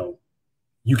 you know,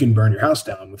 you can burn your house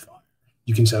down with fire.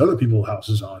 You can set other people's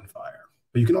houses on fire,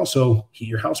 but you can also heat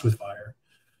your house with fire.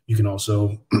 You can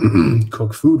also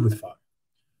cook food with fire.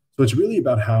 So it's really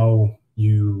about how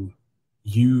you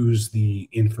use the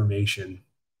information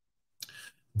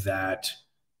that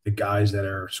the guys that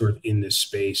are sort of in this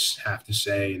space have to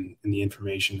say, and the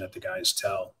information that the guys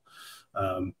tell.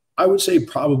 I would say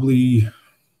probably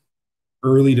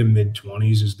early to mid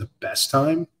 20s is the best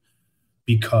time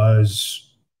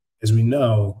because, as we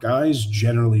know, guys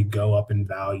generally go up in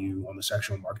value on the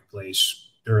sexual marketplace.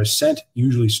 Their ascent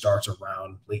usually starts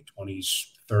around late 20s,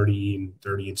 30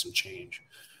 and some change.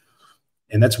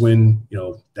 And that's when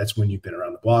you've been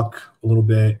around the block a little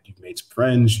bit, you've made some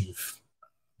friends, you've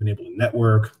been able to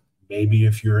network. Maybe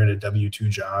if you're in a W-2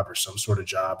 job or some sort of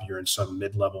job, you're in some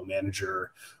mid-level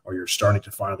manager, or you're starting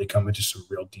to finally come into some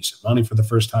real decent money for the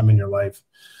first time in your life.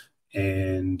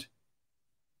 And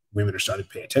women are starting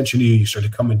to pay attention to you. You start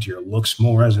to come into your looks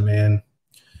more as a man.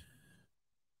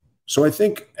 So I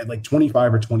think at like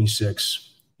 25 or 26,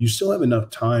 you still have enough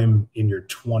time in your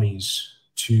 20s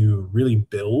to really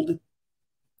build,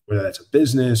 whether that's a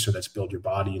business or that's build your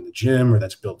body in the gym or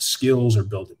that's build skills or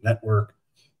build a network.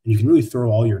 And you can really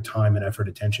throw all your time and effort,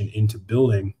 attention into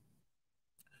building.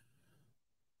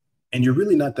 And you're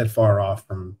really not that far off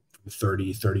from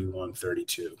 30, 31,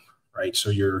 32, right? So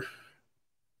you're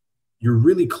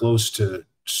really close to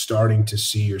starting to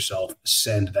see yourself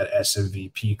ascend that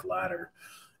SMV peak ladder.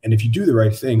 And if you do the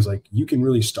right things, like you can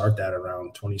really start that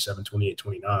around 27, 28,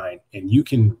 29, and you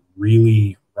can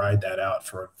really ride that out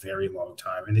for a very long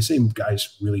time. And the same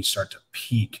guys really start to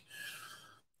peak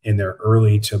in their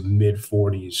early to mid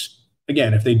 40s.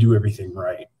 Again, if they do everything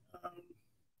right.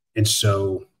 And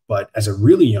so, but as a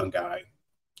really young guy,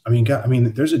 I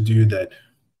mean, there's a dude that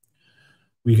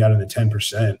we got in the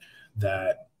 10%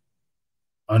 that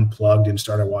unplugged and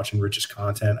started watching Rich's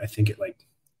content, I think at like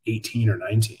 18 or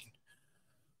 19.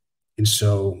 And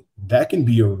so that can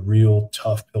be a real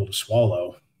tough pill to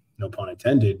swallow, no pun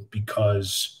intended,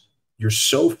 because you're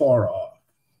so far off.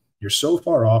 You're so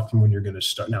far off from when you're going to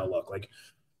start. Now, look, like,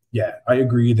 yeah, I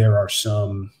agree. There are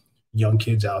some young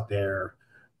kids out there,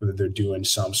 whether they're doing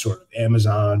some sort of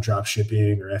Amazon drop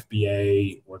shipping or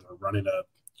FBA, or they're running a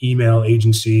email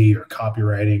agency or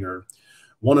copywriting or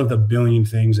one of the billion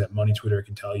things that Money Twitter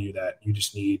can tell you that you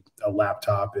just need a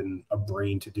laptop and a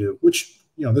brain to do, which,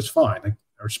 that's fine.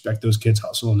 I respect those kids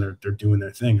hustle and they're doing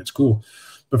their thing. It's cool.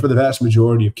 But for the vast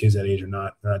majority of kids that age, they're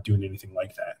not doing anything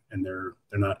like that. And they're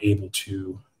not able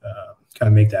to kind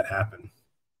of make that happen.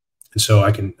 And so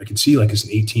I can see, like, as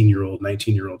an 18-year-old,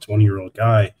 19-year-old, 20-year-old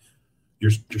guy,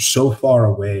 you're so far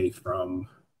away from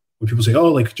when people say,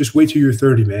 oh, like, just wait till you're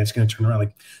 30, man, it's going to turn around.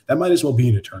 Like, that might as well be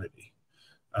an eternity.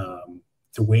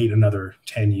 To wait another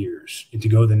 10 years and to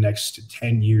go the next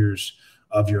 10 years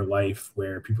of your life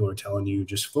where people are telling you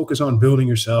just focus on building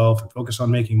yourself and focus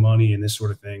on making money and this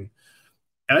sort of thing.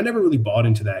 And I never really bought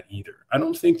into that either. I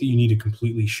don't think that you need to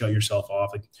completely shut yourself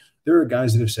off. Like, there are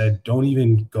guys that have said, don't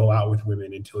even go out with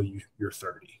women until you're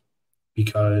 30,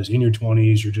 because in your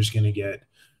 20s,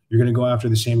 you're going to go after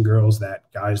the same girls that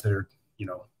guys that are,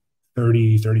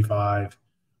 30, 35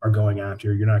 are going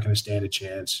after. You're not going to stand a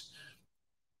chance.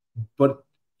 But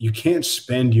you can't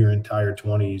spend your entire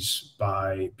 20s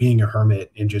by being a hermit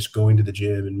and just going to the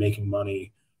gym and making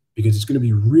money, because it's going to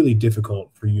be really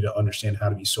difficult for you to understand how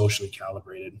to be socially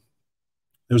calibrated.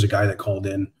 There was a guy that called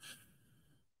in,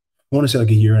 I want to say like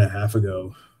a year and a half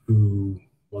ago, who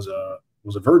was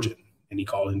a virgin, and he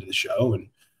called into the show, and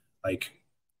like,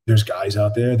 there's guys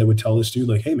out there that would tell this dude,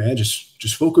 like, hey man,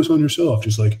 just focus on yourself,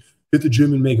 just like hit the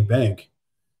gym and make a bank.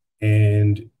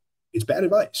 And it's bad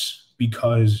advice,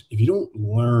 because if you don't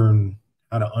learn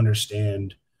how to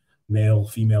understand male,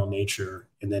 female nature,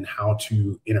 and then how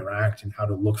to interact and how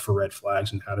to look for red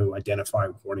flags and how to identify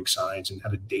warning signs and how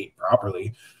to date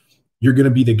properly, you're going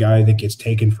to be the guy that gets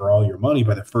taken for all your money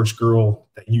by the first girl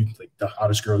that like, the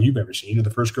hottest girl you've ever seen, or the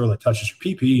first girl that touches your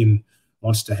pee-pee and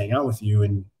wants to hang out with you.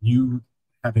 And you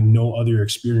having no other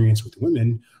experience with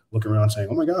women, looking around saying,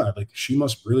 "Oh my God, like she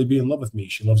must really be in love with me.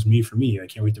 She loves me for me. I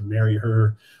can't wait to marry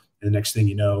her." And the next thing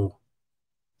you know,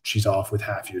 she's off with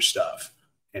half your stuff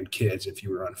and kids if you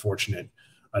were unfortunate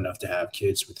enough to have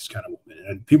kids with this kind of woman.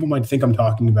 And people might think I'm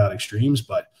talking about extremes,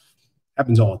 but it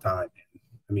happens all the time.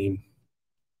 I mean,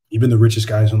 even the richest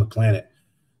guys on the planet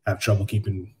have trouble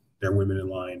keeping their women in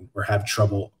line or have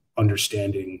trouble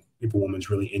understanding if a woman's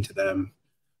really into them.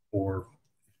 Or,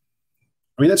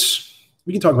 I mean,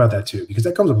 we can talk about that too, because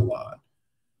that comes up a lot.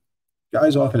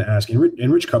 Guys often ask,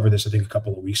 and Rich covered this, I think, a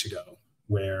couple of weeks ago,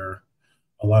 where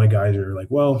a lot of guys are like,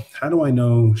 well, how do I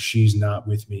know she's not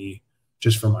with me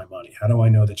just for my money? How do I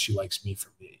know that she likes me for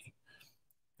me?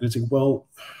 And it's like, well,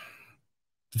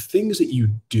 the things that you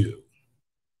do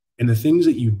and the things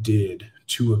that you did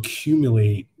to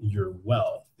accumulate your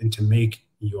wealth and to make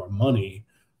your money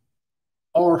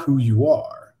are who you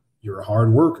are. You're a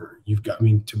hard worker. You've got, I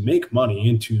mean, to make money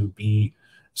and to be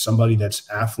somebody that's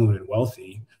affluent and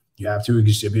wealthy, you have to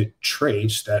exhibit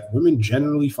traits that women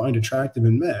generally find attractive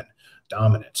in men: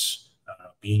 dominance,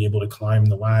 being able to climb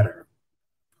the ladder,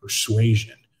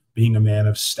 persuasion, being a man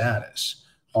of status,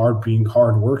 being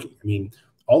hardworking. I mean,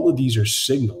 all of these are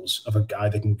signals of a guy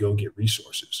that can go get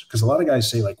resources. Because a lot of guys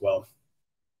say, like, well,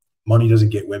 money doesn't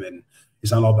get women.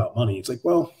 It's not all about money. It's like,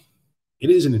 well, it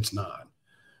is and it's not.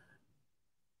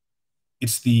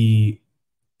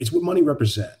 It's what money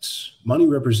represents. Money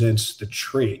represents the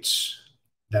traits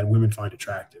that women find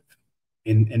attractive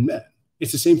in men.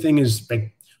 It's the same thing as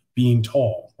like being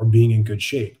tall or being in good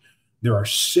shape. There are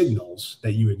signals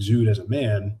that you exude as a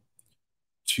man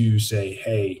to say,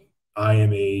 hey, I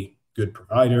am a good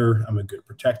provider. I'm a good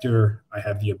protector. I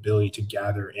have the ability to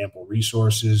gather ample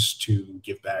resources to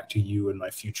give back to you and my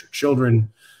future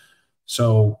children.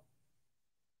 So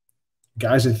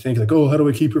guys that think like, oh, how do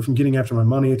I keep her from getting after my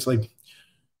money? It's like,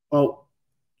 well,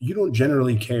 you don't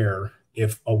generally care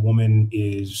if a woman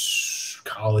is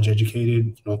college educated.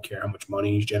 You don't care how much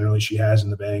money generally she has in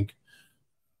the bank.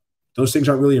 Those things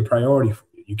aren't really a priority for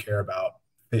you. You care about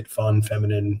fit, fun,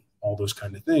 feminine, all those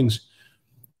kind of things.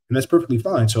 And that's perfectly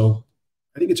fine. So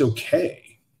I think it's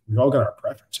okay. We've all got our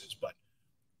preferences, but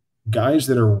guys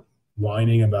that are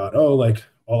whining about, oh, like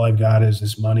all I've got is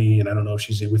this money and I don't know if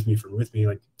she's with me for with me,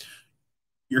 like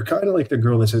you're kind of like the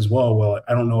girl that says, well,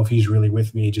 I don't know if he's really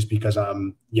with me just because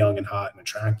I'm young and hot and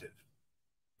attractive.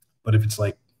 But if it's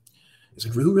like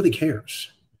who really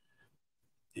cares?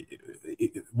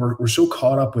 We're so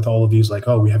caught up with all of these, like,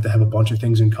 oh, we have to have a bunch of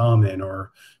things in common,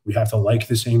 or we have to like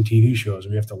the same TV shows, or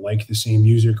we have to like the same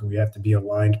music, or we have to be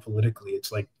aligned politically.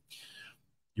 It's like,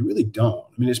 you really don't.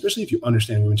 I mean, especially if you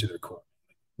understand women to their core.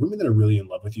 Women that are really in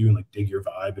love with you and like dig your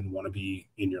vibe and want to be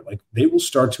in your, like, they will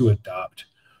start to adopt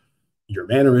your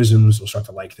mannerisms. They'll start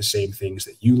to like the same things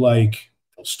that you like.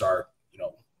 They'll start,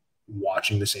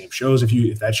 watching the same shows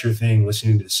if that's your thing,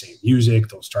 listening to the same music.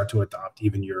 They'll start to adopt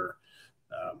even your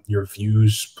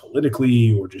views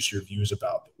politically or just your views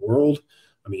about the world.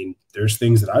 I mean, there's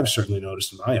things that I've certainly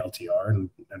noticed in my LTR, and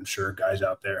I'm sure guys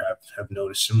out there have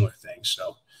noticed similar things.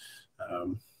 So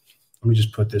let me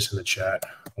just put this in the chat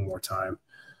one more time.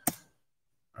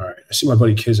 All right, I see my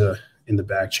buddy Kizza in the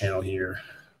back channel here.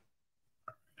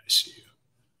 I see you.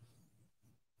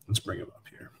 Let's bring him up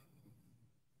here.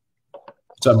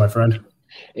 What's up, my friend?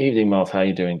 Evening, Moff. How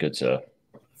you doing? Good, sir.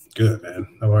 Good, man.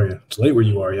 How are you? It's late where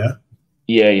you are, yeah?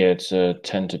 Yeah. It's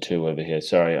 10 to 2 over here.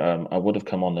 Sorry, I would have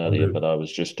come on earlier, but I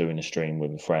was just doing a stream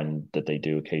with a friend that they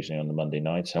do occasionally on the Monday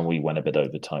nights, and we went a bit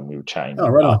over time. We were chatting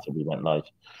after we went live.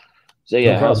 So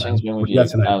yeah, how's things been with you?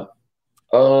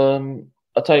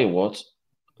 I'll tell you what.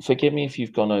 Forgive me if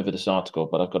you've gone over this article,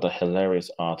 but I've got a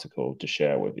hilarious article to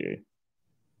share with you.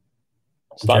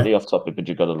 Slightly off topic, but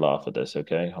you've got to laugh at this,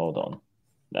 okay? Hold on.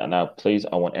 Now, please,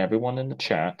 I want everyone in the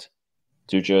chat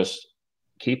to just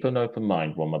keep an open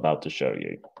mind what I'm about to show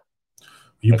you.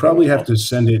 You probably have to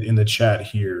send it in the chat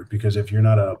here, because if you're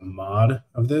not a mod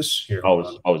of this, here.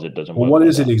 It doesn't work. What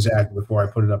is it exactly before I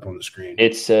put it up on the screen?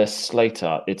 It's a Slate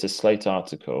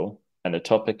article, and the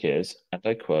topic is, and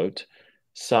I quote,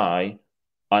 "Sigh,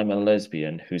 I'm a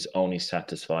lesbian who's only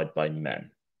satisfied by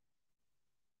men."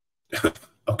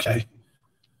 Okay.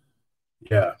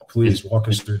 Yeah, please walk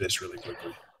us through this really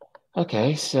quickly.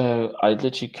 Okay, so I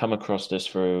literally come across this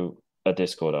through a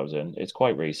Discord I was in. It's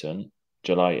quite recent,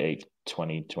 July 8th,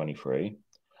 2023.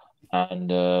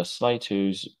 And Slate,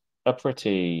 who's a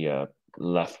pretty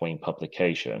left-wing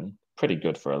publication, pretty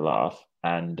good for a laugh.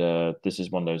 And this is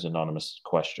one of those anonymous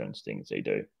questions things they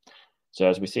do. So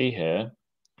as we see here,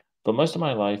 for most of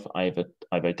my life,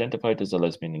 I've identified as a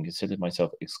lesbian and considered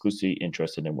myself exclusively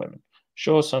interested in women.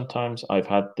 Sure, sometimes I've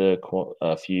had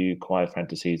a few quiet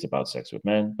fantasies about sex with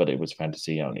men, but it was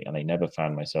fantasy only, and I never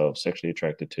found myself sexually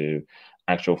attracted to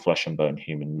actual flesh and bone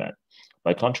human men.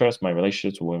 By contrast, my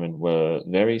relationships with women were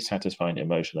very satisfying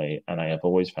emotionally, and I have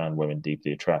always found women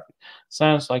deeply attractive.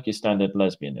 Sounds like your standard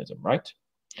lesbianism, right?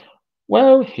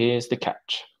 Well, here's the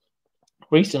catch.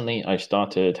 Recently, I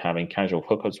started having casual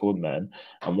hookups with men,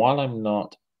 and while I'm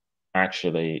not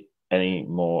actually any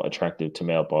more attractive to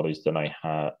male bodies than I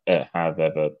have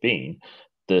ever been,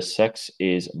 the sex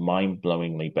is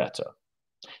mind-blowingly better.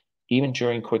 Even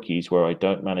during quickies where I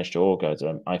don't manage to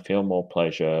orgasm, I feel more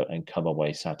pleasure and come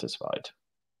away satisfied.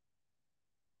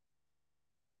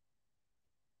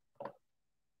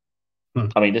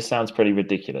 I mean, this sounds pretty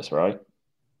ridiculous, right?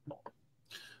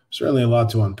 Certainly a lot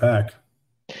to unpack.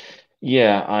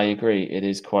 Yeah, I agree. It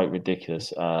is quite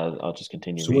ridiculous. I'll just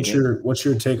continue So reading. what's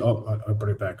your take? Oh, I'll put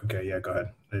it back. Okay, yeah, go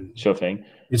ahead. And Sure thing.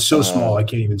 it's so small, I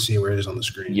can't even see where it is on the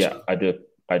screen. Yeah, So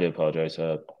I do apologize.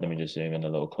 Let me just zoom in a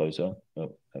little closer.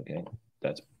 Oh, okay.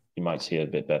 That's You might see it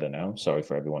a bit better now. Sorry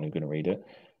for everyone who's going to read it.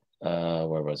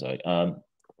 Where was I?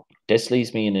 This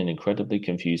leaves me in an incredibly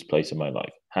confused place in my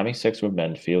life. Having sex with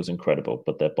men feels incredible,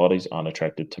 but their bodies aren't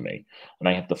attractive to me, and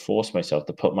I have to force myself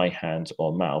to put my hands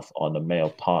or mouth on a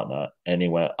male partner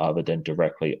anywhere other than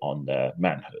directly on their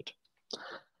manhood.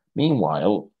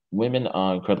 Meanwhile, women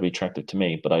are incredibly attractive to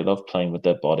me, but I love playing with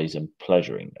their bodies and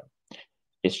pleasuring them.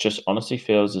 It just honestly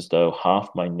feels as though half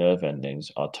my nerve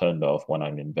endings are turned off when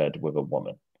I'm in bed with a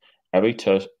woman. Every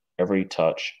touch, every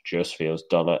touch just feels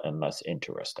duller and less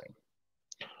interesting.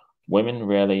 Women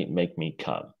rarely make me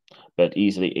come, but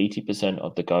easily 80%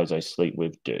 of the guys I sleep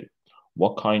with do.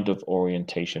 What kind of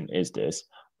orientation is this?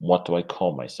 What do I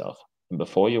call myself? And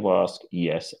before you ask,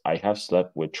 yes, I have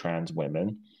slept with trans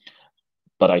women,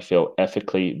 but I feel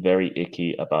ethically very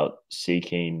icky about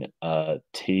seeking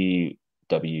TWEM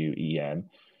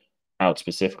out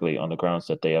specifically on the grounds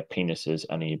that they have penises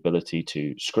and the ability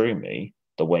to screw me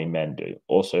the way men do.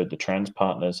 Also, the trans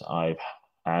partners I've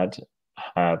had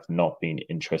have not been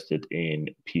interested in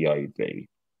PIV.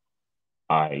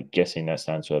 I guessing that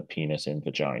stands for penis in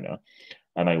vagina,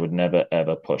 and I would never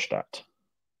ever push that.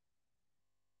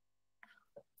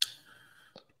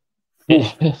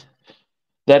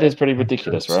 That is pretty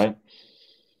ridiculous, right?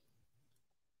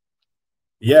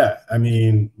 Yeah, I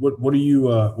mean, what do you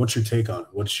what's your take on it?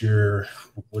 What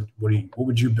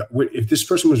would you if this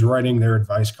person was writing their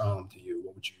advice column to you,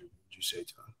 what would you say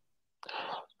to them?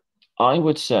 I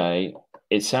would say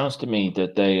it sounds to me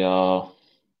that they are.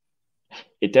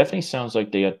 It definitely sounds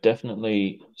like they are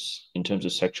definitely in terms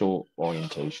of sexual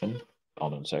orientation.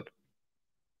 Hold on a sec.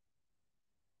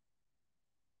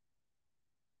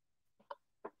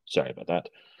 Sorry about that.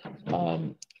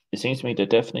 It seems to me they're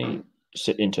definitely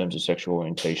in terms of sexual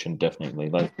orientation, definitely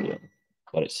lesbian,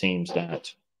 but it seems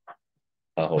that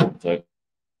hold on a sec.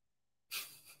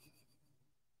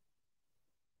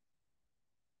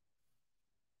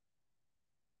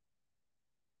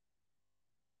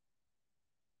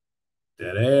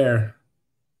 Dead air.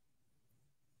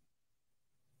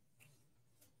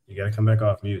 You got to come back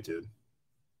off mute, dude.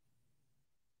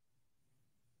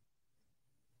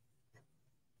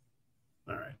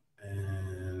 All right,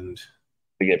 and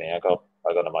Forgive me, I got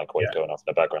a microwave going off in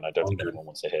the background. I don't think anyone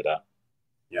wants to hear that.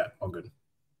 Yeah, all good.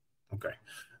 Okay.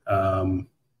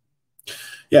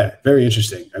 Yeah, very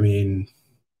interesting. I mean,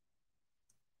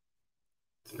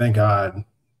 thank God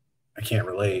I can't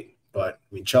relate, but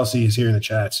I mean, Chelsea is here in the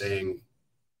chat saying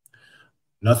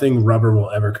nothing rubber will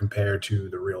ever compare to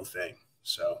the real thing.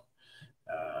 So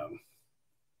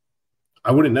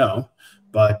I wouldn't know,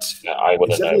 but yeah, I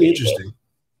wouldn't it's definitely know interesting.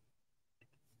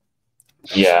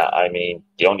 Yeah, I mean,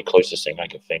 the only closest thing I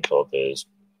can think of is,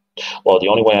 well, the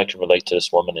only way I can relate to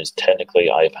this woman is technically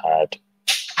I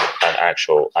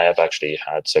have actually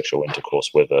had sexual intercourse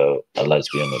with a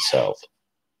lesbian itself.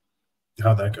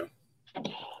 How'd that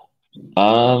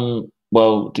go?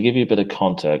 Well, to give you a bit of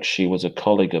context, she was a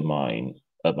colleague of mine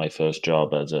at my first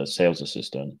job as a sales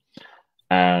assistant,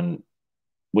 and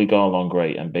we got along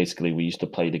great. And basically, we used to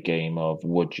play the game of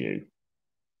 "Would you,"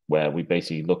 where we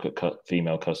basically look at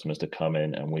female customers to come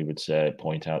in, and we would say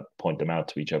point them out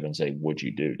to each other and say, "Would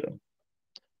you do them?"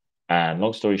 And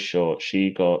long story short,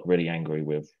 she got really angry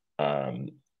with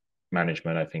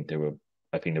management. I think they were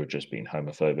just being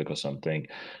homophobic or something.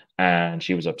 And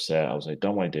she was upset. I was like,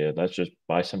 don't worry, dear, let's just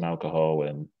buy some alcohol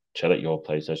and chill at your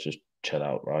place. Let's just chill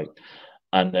out, right?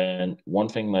 And then one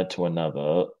thing led to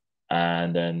another.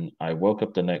 And then I woke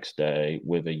up the next day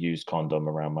with a used condom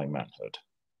around my manhood.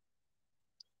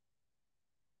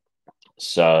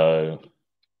 So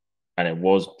and it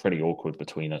was pretty awkward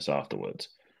between us afterwards.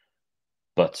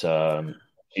 But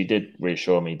she did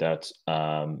reassure me that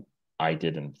I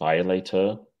didn't violate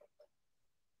her,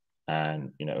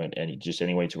 and just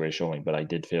any way to reassure me. But I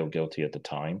did feel guilty at the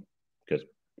time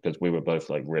because we were both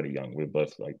like really young. We were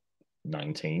both like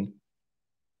 19.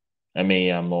 I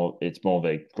mean, I'm more. It's more of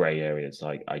a gray area. It's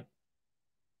like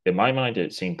in my mind,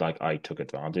 it seemed like I took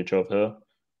advantage of her,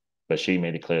 but she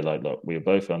made it clear, like, look, we were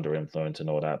both under influence and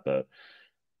all that. But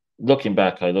looking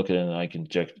back, I look at it and I can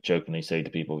jokingly say to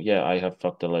people, yeah, I have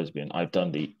fucked a lesbian. I've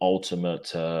done the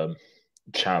ultimate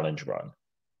challenge run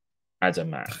as a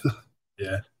man,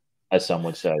 Yeah. as some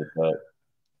would say. But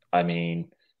I mean,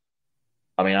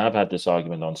 I've had this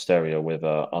argument on stereo with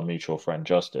our mutual friend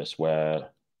Justice, where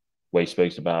he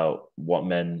speaks about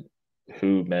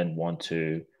who men want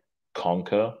to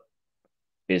conquer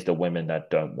is the women that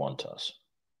don't want us.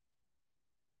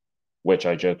 Which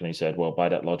I jokingly said, well, by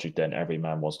that logic, then every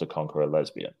man wants to conquer a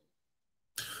lesbian.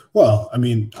 Well, I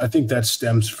mean, I think that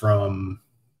stems from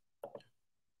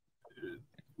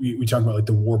we talk about like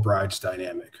the war brides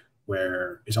dynamic,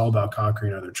 where it's all about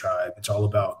conquering another tribe. It's all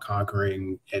about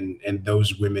conquering, and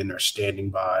those women are standing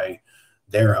by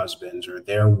their husbands or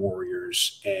their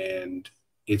warriors, and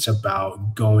it's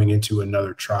about going into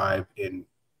another tribe and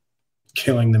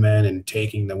killing the men and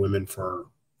taking the women for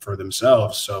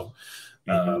themselves. So,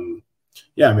 um,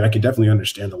 yeah, I mean, I could definitely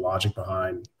understand the logic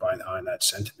behind that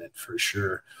sentiment for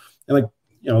sure. And like,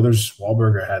 there's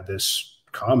Wahlberger had this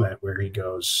comment where he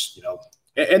goes,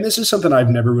 and this is something I've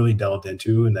never really delved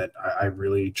into, and that I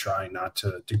really try not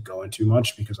to go into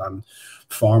much because I'm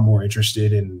far more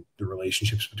interested in the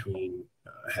relationships between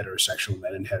heterosexual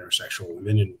men and heterosexual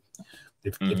women. And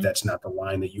if that's not the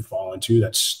line that you fall into,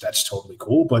 that's totally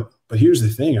cool. But here's the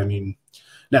thing. I mean,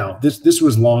 now this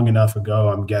was long enough ago.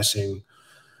 I'm guessing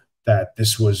that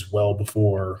this was well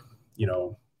before,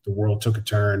 the world took a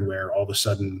turn where all of a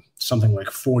sudden something like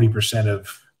 40%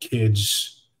 of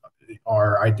kids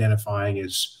are identifying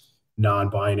as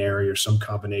non-binary or some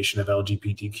combination of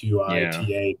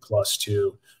LGBTQI, plus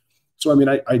two. So, I mean,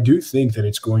 I do think that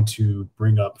it's going to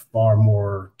bring up far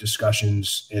more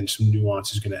discussions, and some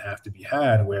nuance is going to have to be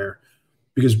had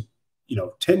because,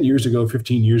 10 years ago,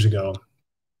 15 years ago,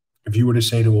 if you were to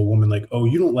say to a woman like, oh,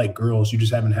 you don't like girls, you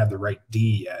just haven't had the right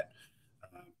D yet,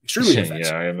 extremely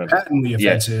offensive, I remember. patently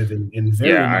offensive, and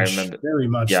very much, very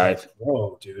much like,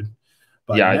 whoa, dude.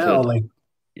 But I've now, heard, like,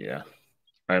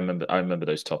 I remember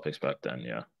those topics back then.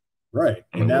 Yeah. Right.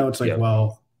 And now it's like,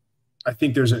 well, I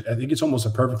think it's almost a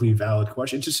perfectly valid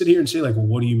question to sit here and say like, well,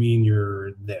 what do you mean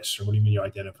you're this, or what do you mean you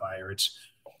identify, or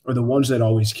the ones that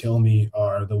always kill me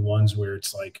are the ones where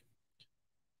it's like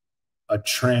a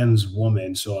trans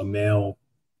woman, so a male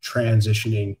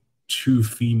transitioning to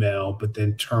female, but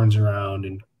then turns around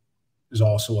and is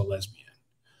also a lesbian,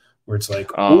 where it's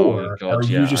like, oh or God, are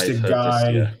you just a I've heard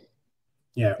guy?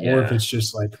 this, Or if it's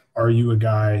just like, are you a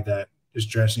guy that is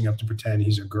dressing up to pretend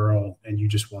he's a girl and you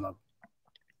just want to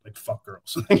like fuck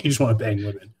girls? You just want to bang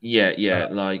women.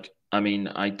 Like,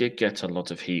 I did get a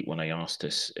lot of heat when I asked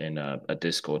this in a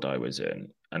Discord I was in,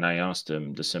 and I asked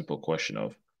them the simple question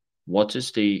of, what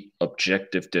is the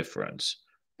objective difference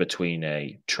between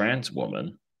a trans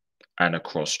woman and a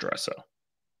cross-dresser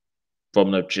from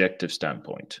an objective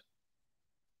standpoint?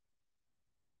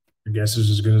 Your guess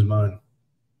is as good as mine.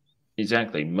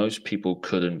 Exactly. Most people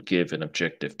couldn't give an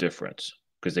objective difference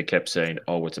because they kept saying,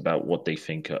 oh, it's about what they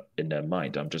think in their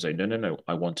mind. I'm just saying, no.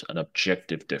 I want an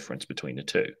objective difference between the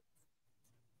two.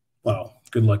 Well,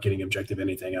 good luck getting objective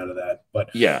anything out of that. But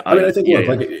I think, look,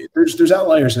 like there's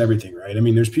outliers and everything, right? I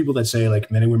mean, there's people that say like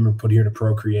men and women are put here to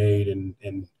procreate,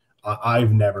 and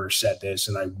I've never said this,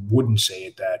 and I wouldn't say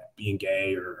it, that being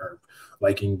gay or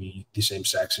liking the same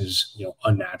sex is,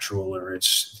 unnatural, or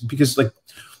it's because like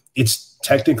it's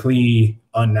technically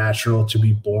unnatural to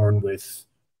be born with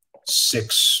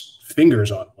 6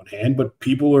 fingers on one hand, but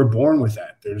people are born with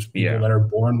that. There's people that are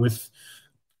born with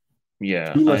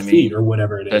 2 left feet or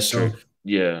whatever it is. So true.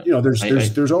 Yeah,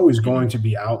 there's always going to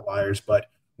be outliers, but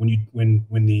when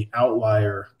the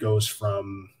outlier goes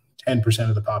from 10%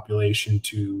 of the population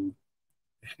to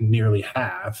nearly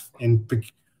half, and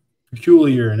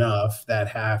peculiar enough, that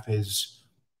half is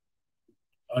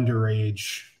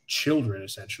underage children,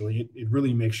 essentially, it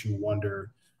really makes you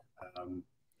wonder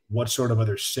what sort of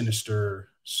other sinister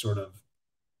sort of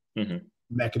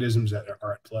mechanisms that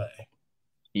are at play.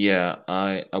 Yeah,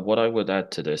 what I would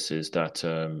add to this is that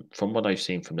from what I've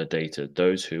seen from the data,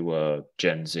 those who are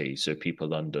Gen Z, so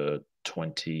people under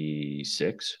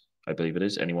 26, I believe it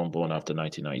is, anyone born after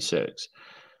 1996,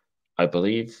 I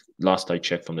believe last I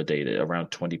checked from the data,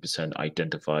 around 20%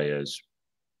 identify as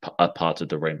a part of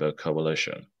the Rainbow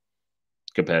Coalition.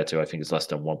 compared to, I think it's less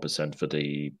than 1% for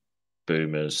the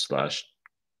boomers slash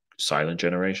silent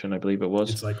generation, I believe it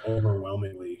was. It's like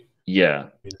overwhelmingly, Yeah. I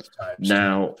mean, it's times 10.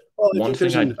 Now, Well, one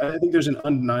thing I, I think there's an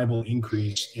undeniable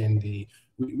increase in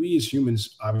we as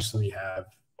humans obviously have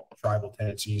tribal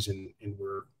tendencies, and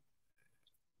we're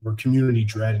community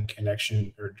dread and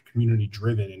connection, or community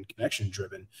driven and connection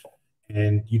driven.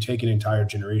 And you take an entire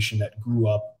generation that grew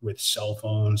up with cell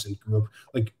phones and grew up,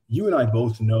 like you and I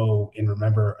both know and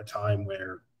remember a time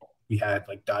where we had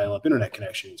like dial-up internet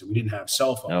connections and we didn't have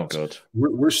cell oh phones. God.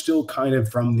 We're still kind of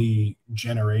from the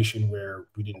generation where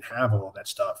we didn't have all that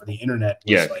stuff, or the internet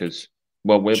was Yeah, like because,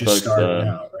 well, we're just both, starting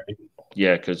out, right?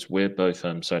 yeah, because we're both,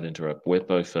 sorry to interrupt, we're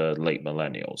both late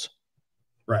millennials.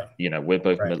 Right. You know, we're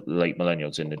both Right. late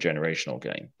millennials in the generational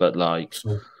game. But like,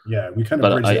 So yeah, we kind of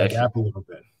but bridge that gap a little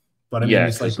bit. But I mean, yeah,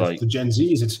 it's like because like, the Gen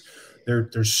Zs,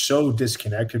 they're so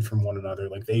disconnected from one another.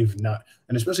 Like they've not,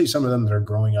 and especially some of them that are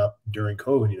growing up during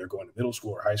COVID, either going to middle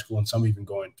school or high school, and some even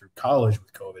going through college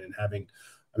with COVID and having,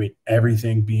 I mean,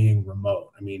 everything being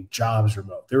remote. I mean, jobs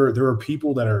remote. There are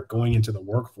people that are going into the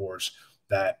workforce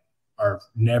that are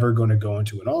never going to go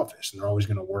into an office, and they're always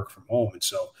going to work from home. And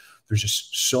so there's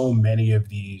just so many of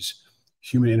these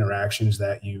human interactions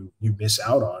that you miss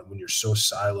out on when you're so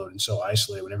siloed and so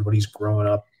isolated, when everybody's growing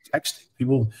up texting.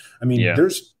 People, I mean, yeah,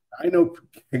 I know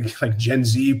like Gen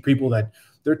Z people that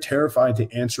they're terrified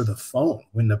to answer the phone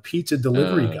when the pizza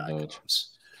delivery guy Lord.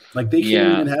 comes. Like they can't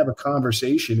Yeah, even have a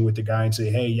conversation with the guy and say,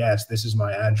 "Hey, yes, this is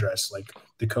my address. Like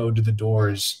the code to the door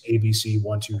is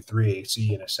ABC123. See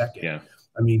you in a second." yeah,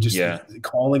 I mean, just yeah,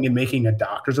 calling and making a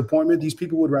doctor's appointment. These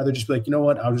people would rather just be like, you know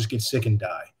what? I'll just get sick and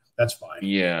die. That's fine.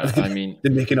 yeah. I mean,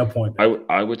 Than make an appointment.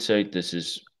 I would say this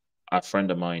is a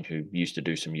friend of mine who used to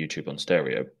do some YouTube on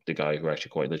stereo. The guy who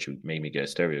actually quite literally made me get a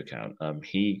stereo account.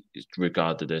 He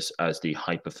regarded this as the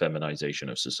hyper feminization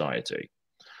of society.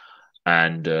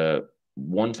 And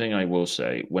one thing I will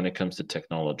say when it comes to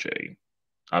technology,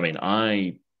 I mean,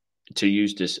 to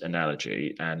use this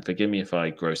analogy, and forgive me if I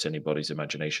gross anybody's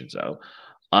imaginations out,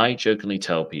 I jokingly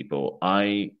tell people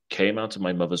I came out of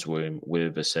my mother's womb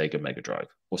with a Sega Mega Drive,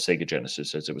 or Sega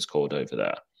Genesis as it was called over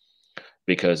there.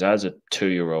 Because as a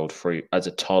 2-year-old, as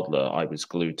a toddler, I was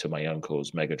glued to my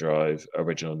uncle's Mega Drive,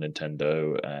 original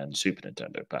Nintendo, and Super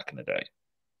Nintendo back in the day.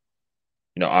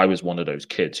 You know, I was one of those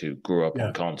kids who grew up on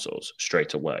Yeah. consoles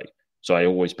straight away. So I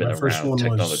always been My first around one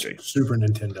technology. was Super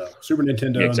Nintendo. Super Yeah,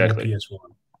 Nintendo and then exactly.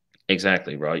 PS1.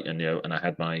 Exactly, right. And and I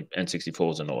had my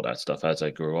N64s and all that stuff as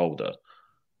I grew older.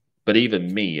 But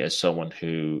even me, as someone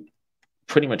who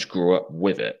pretty much grew up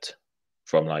with it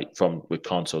from with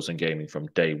consoles and gaming from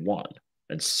day one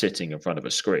and sitting in front of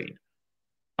a screen,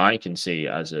 I can see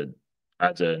as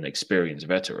an experienced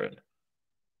veteran,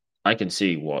 I can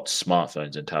see what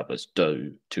smartphones and tablets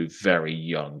do to very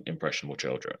young, impressionable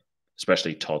children,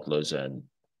 especially toddlers and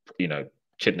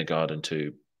kindergarten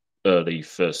to early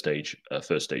first stage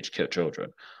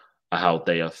children. How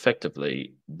they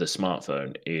effectively, the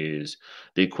smartphone is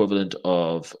the equivalent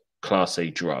of class A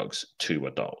drugs to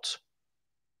adults.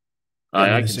 Yeah, I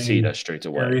mean, I the can see same that straight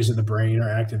away. areas of the brain are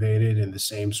activated, and the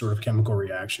same sort of chemical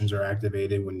reactions are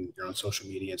activated when you're on social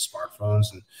media and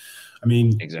smartphones. And I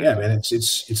mean, yeah, Exactly. man,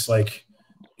 it's like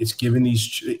it's given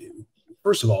these.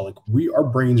 First of all, like our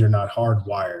brains are not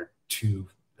hardwired to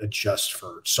adjust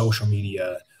for social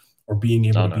media or being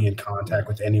able Oh to no. be in contact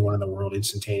with anyone in the world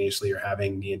instantaneously, or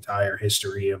having the entire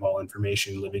history of all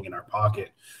information living in our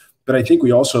pocket. But I think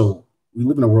we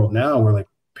live in a world now where like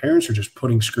parents are just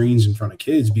putting screens in front of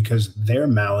kids because they're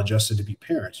maladjusted to be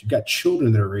parents. You've got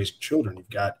children that are raising children. You've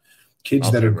got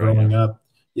kids that are Absolutely right. growing Yeah. up.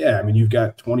 Yeah, I mean, you've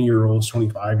got 20-year-olds,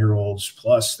 25-year-olds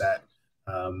plus that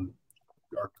are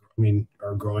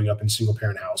growing up in single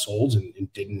parent households, and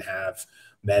didn't have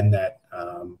men that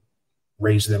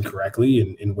raised them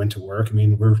correctly, and went to work. I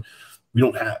mean, we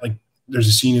don't have like there's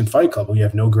a scene in Fight Club. We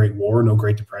have no Great War, no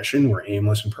Great Depression. We're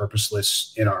aimless and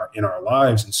purposeless in our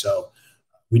lives, and so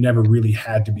we never really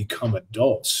had to become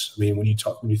adults. I mean, when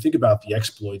you think about the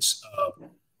exploits of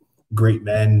great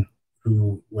men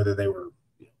who, whether they were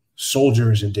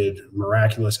soldiers and did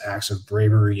miraculous acts of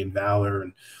bravery and valor,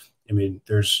 and even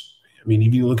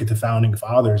you look at the founding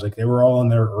fathers, like they were all in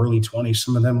their early 20s.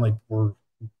 Some of them like were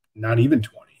not even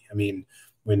 20. I mean,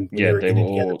 when they Yeah, were they were getting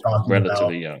together all talking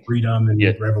relatively about young. freedom Yeah,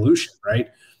 and revolution, right?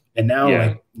 And now yeah,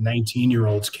 like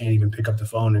 19-year-olds can't even pick up the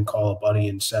phone and call a buddy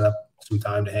and set up some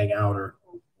time to hang out, or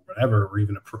whatever, or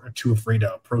even too afraid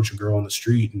to approach a girl on the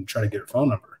street and try to get her phone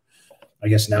number. I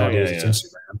guess no, yeah, nowadays it's yeah.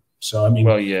 Instagram. So I mean,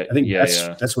 Well, yeah, I think yeah,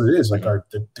 yeah. that's what it is. Like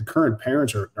Mhm. the current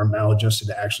parents are maladjusted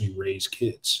to actually raise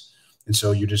kids, and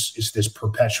so it's this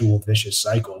perpetual vicious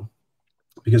cycle.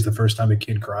 because the first time a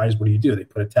kid cries, what do? They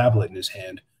put a tablet in his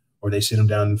hand, or they sit him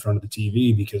down in front of the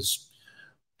TV because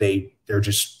they're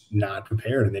just not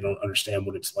prepared and they don't understand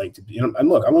what it's like to be. And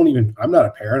look, I'm not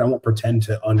a parent. I won't pretend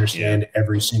to understand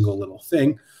every single little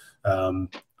thing.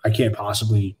 I can't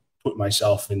possibly put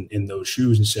myself in those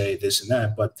shoes and say this and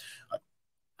that, but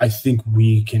I think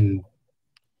we can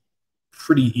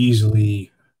pretty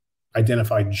easily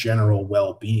identify general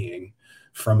well-being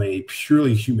from a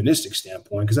purely humanistic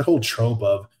standpoint, because that whole trope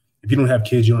of if you don't have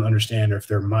kids, you don't understand, or if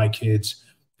they're my kids,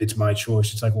 it's my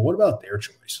choice. It's like, well, what about their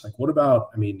choice? Like, what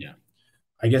about, I mean,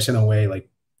 I guess in a way, like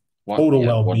total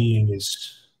well-being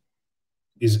is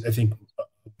I think a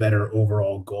better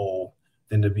overall goal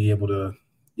than to be able to,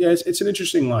 it's an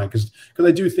interesting line because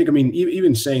I do think, I mean,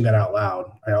 even saying that out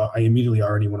loud, I immediately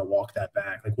already want to walk that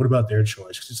back. Like, what about their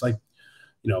choice? Because it's like,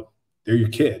 they're your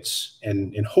kids,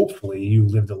 and hopefully you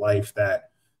lived a life that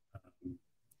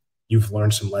you've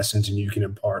learned some lessons and you can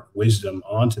impart wisdom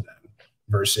onto them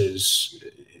versus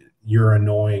you're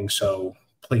annoying, so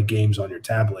play games on your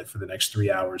tablet for the next 3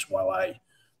 hours while I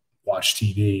watch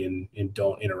TV and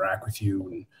don't interact with you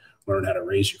and learn how to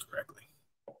raise you correctly.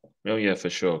 Oh yeah, for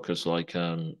sure. Because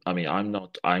I mean,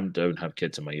 I don't have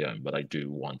kids of my own, but I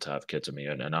do want to have kids of my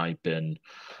own, and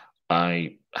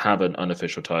I have an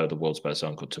unofficial title, the world's best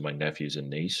uncle to my nephews and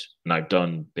niece, and I've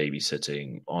done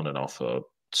babysitting on and off for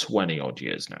 20 odd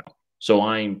years now.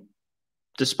 So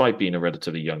despite being a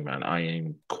relatively young man, I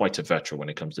am quite a veteran when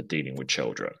it comes to dealing with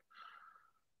children.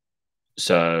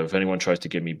 So if anyone tries to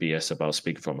give me BS about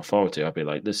speaking from authority, I'll be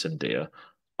like, listen, dear,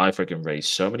 I freaking raised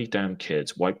so many damn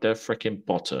kids, wiped their freaking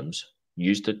bottoms,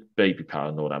 used the baby powder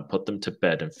and all that, put them to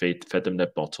bed and fed them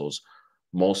their bottles,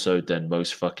 more so than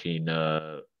most fucking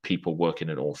people working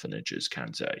in orphanages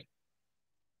can say.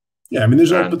 Yeah, I mean,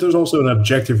 but there's also an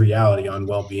objective reality on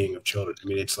well-being of children. I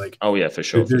mean, it's like, oh yeah, for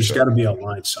sure, there's got to be a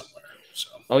line somewhere. So.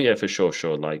 Oh yeah, for sure,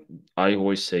 sure. Like I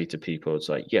always say to people, it's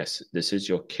like, yes, this is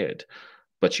your kid,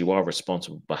 but you are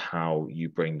responsible for how you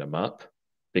bring them up,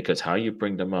 because how you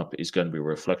bring them up is going to be a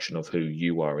reflection of who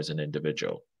you are as an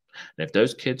individual. And if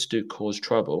those kids do cause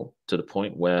trouble to the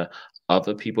point where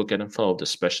other people get involved,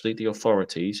 especially the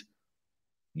authorities,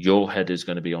 your head is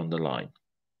going to be on the line.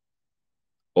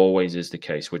 Always is the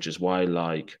case, which is why,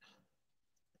 like,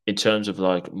 in terms of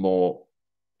like more,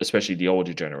 especially the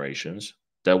older generations,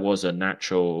 there was a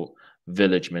natural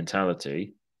village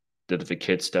mentality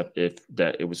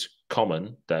that it was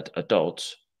common that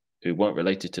adults who weren't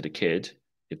related to the kid,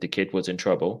 if the kid was in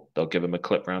trouble, they'll give him a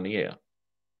clip round the ear.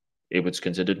 It was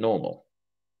considered normal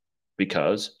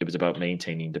because it was about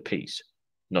maintaining the peace,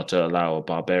 not to allow a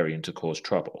barbarian to cause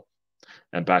trouble.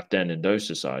 And back then in those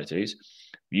societies,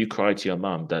 you cried to your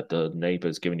mum that the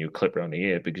neighbor's giving you a clip round the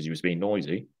ear because he was being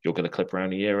noisy, you'll get a clip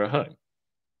round the ear at home.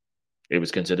 It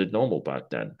was considered normal back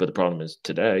then. But the problem is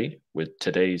today, with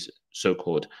today's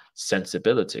so-called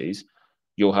sensibilities,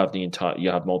 you have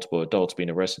multiple adults being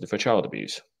arrested for child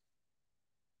abuse.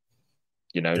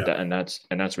 And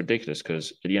that's ridiculous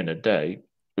because at the end of the day,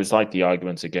 it was like the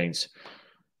arguments against,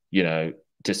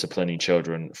 disciplining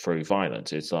children through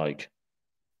violence. It's like,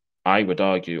 I would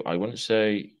argue, I wouldn't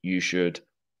say you should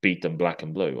beat them black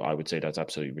and blue. I would say that's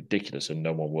absolutely ridiculous, and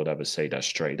no one would ever say that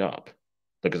straight up.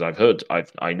 Because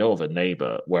I know of a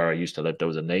neighbor where I used to live. There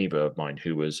was a neighbor of mine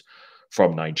who was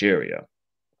from Nigeria,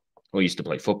 who I used to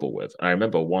play football with. And I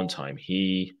remember one time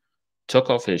he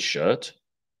took off his shirt,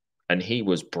 and he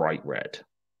was bright red.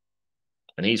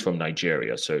 And he's from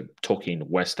Nigeria, so talking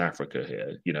West Africa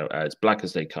here, as black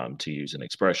as they come, to use an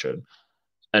expression.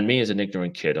 And me as an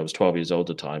ignorant kid, I was 12 years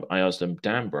old at the time, I asked him,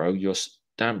 damn, bro, you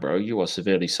are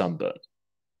severely sunburned.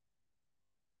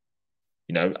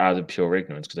 Out of pure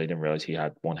ignorance, because they didn't realize he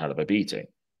had one hell of a beating.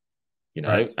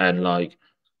 Right. And like,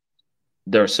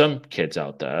 there are some kids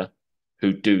out there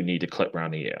who do need a clip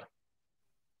round the ear.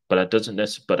 But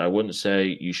I wouldn't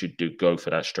say you should go for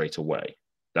that straight away.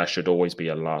 That should always be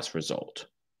a last result.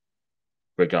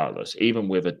 Regardless. Even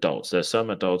with adults. There's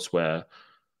some adults where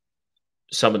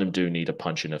some of them do need a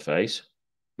punch in the face,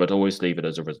 but always leave it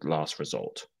as a last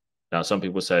result. Now, some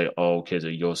people say, "Oh, kids,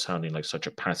 you're sounding like such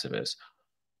a pacifist."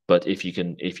 But if you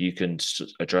can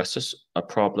address a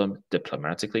problem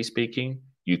diplomatically speaking,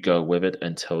 you go with it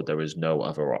until there is no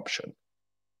other option.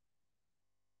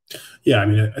 Yeah, I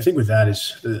mean, I think with that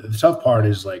is the tough part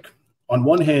is like, on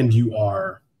one hand, you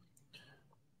are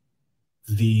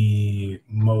the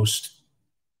most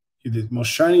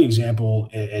shining example,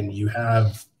 and you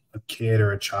have a kid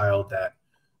or a child that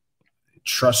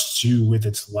trusts you with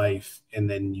its life, and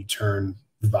then you turn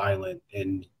violent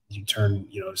and you turn,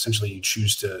 essentially you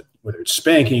choose to, whether it's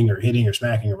spanking or hitting or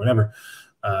smacking or whatever.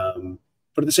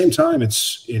 But at the same time,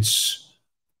 it's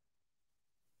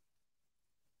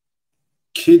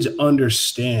kids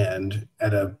understand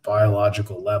at a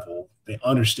biological level, they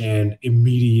understand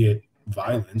immediate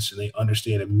violence and they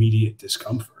understand immediate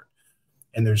discomfort.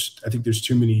 And I think there's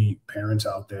too many parents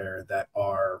out there that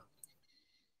are,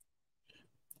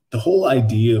 the whole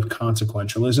idea of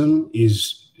consequentialism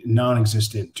is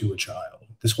non-existent to a child.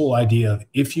 This whole idea of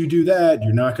if you do that,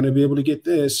 you're not going to be able to get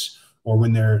this, or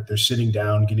when they're sitting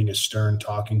down getting a stern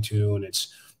talking to, and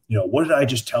it's, what did I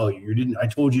just tell you? You didn't. I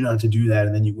told you not to do that,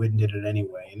 and then you went and did it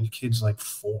anyway. And the kid's like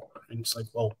 4, and it's like,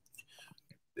 well,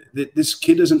 this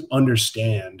kid doesn't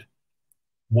understand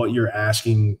what you're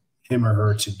asking him or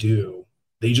her to do.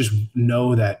 They just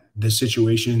know that the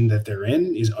situation that they're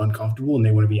in is uncomfortable, and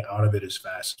they want to be out of it as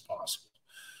fast as possible.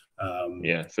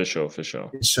 Yeah, for sure, for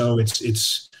sure. So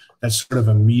it's that sort of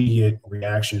immediate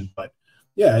reaction. But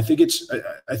yeah, I think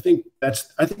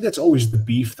that's always the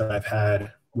beef that I've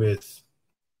had with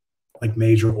like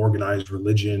major organized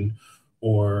religion,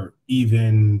 or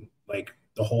even like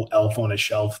the whole elf on a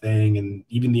shelf thing, and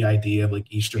even the idea of like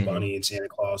Easter Bunny and Santa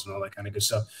Claus and all that kind of good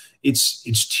stuff. It's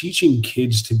teaching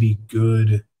kids to be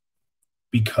good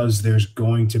because there's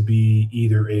going to be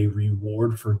either a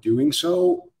reward for doing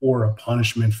so or a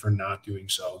punishment for not doing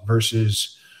so,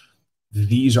 versus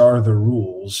these are the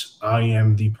rules. I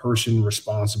am the person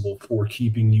responsible for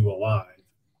keeping you alive.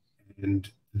 And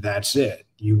that's it.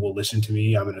 You will listen to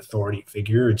me. I'm an authority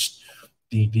figure. It's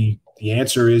the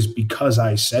answer is because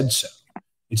I said so.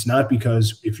 It's not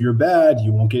because if you're bad,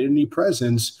 you won't get any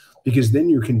presents, because then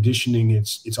you're conditioning.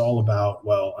 It's all about,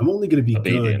 well, I'm only going to be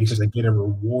good because I get a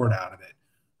reward out of it.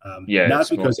 Not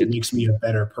because it makes me a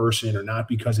better person, or not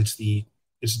because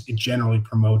it generally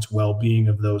promotes well-being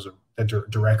of those that are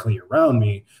directly around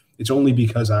me. It's only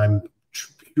because I'm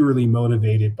purely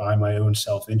motivated by my own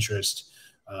self-interest,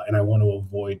 and I want to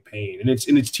avoid pain. And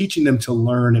it's teaching them to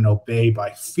learn and obey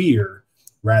by fear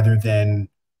rather than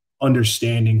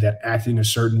understanding that acting a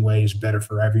certain way is better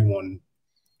for everyone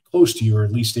close to you, or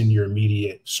at least in your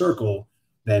immediate circle,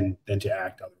 than to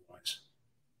act otherwise.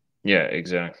 Yeah,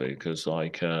 exactly. Because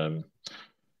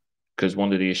because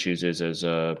one of the issues is, as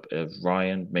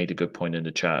Ryan made a good point in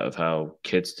the chat of how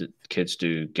kids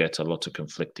do get a lot of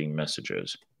conflicting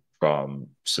messages from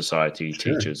society,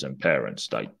 teachers, and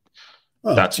parents. Like,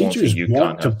 that's teachers one thing you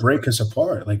want can't to break us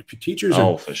apart. Like teachers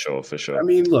are, for sure, for sure. I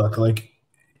mean, look, like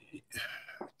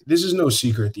this is no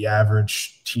secret. The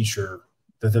average teacher,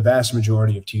 the vast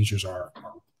majority of teachers are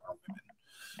women.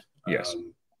 Yes.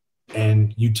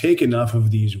 And you take enough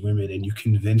of these women and you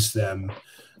convince them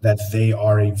that they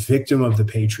are a victim of the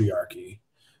patriarchy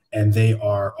and they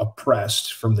are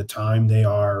oppressed from the time they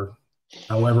are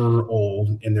however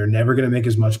old, and they're never going to make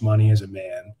as much money as a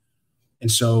man. And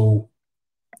so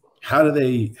how do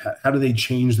they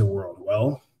change the world?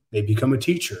 Well, they become a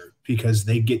teacher because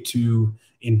they get to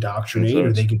indoctrinate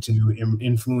or they get to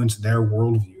influence their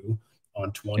worldview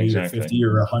on 20 or 50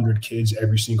 or 100 kids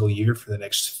every single year for the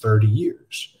next 30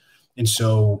 years. And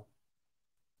so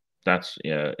that's,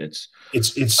 it's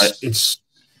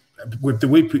with the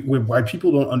way why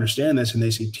people don't understand this, and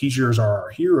they say teachers are our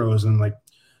heroes. And like,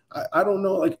 I don't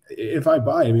know, like if I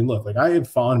buy, I mean, look, like I have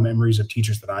fond memories of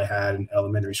teachers that I had in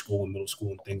elementary school and middle school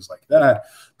and things like that.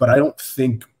 But I don't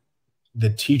think the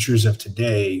teachers of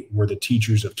today were the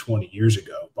teachers of 20 years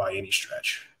ago by any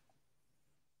stretch.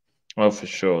 Well, for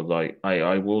sure. Like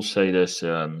I will say this,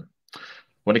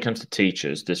 when it comes to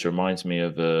teachers, this reminds me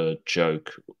of a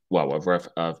joke, well,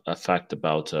 a fact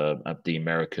about the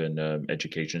American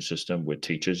education system with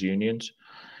teachers unions.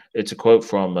 It's a quote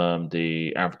from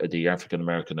the African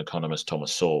American economist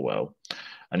Thomas Sowell,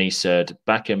 and he said,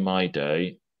 "Back in my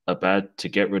day, to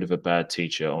get rid of a bad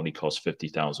teacher only cost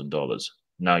 $50,000.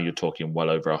 Now you're talking well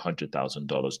over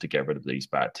 $100,000 to get rid of these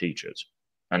bad teachers."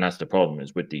 And that's the problem,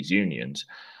 is with these unions,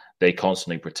 they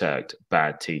constantly protect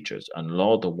bad teachers, and a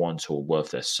lot of the ones who are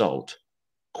worth their salt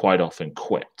quite often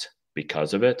quit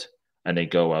because of it, and they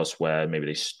go elsewhere. Maybe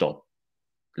they stop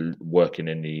working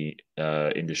in the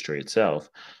industry itself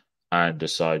and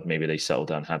decide, maybe they settle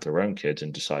down, have their own kids,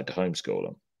 and decide to homeschool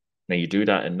them. Now, you do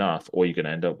that enough, all you're going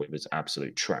to end up with is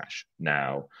absolute trash.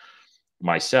 Now,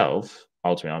 myself,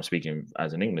 ultimately, I'm speaking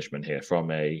as an Englishman here from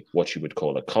what you would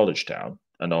call a college town,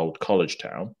 an old college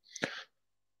town.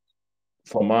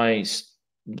 For my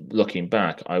looking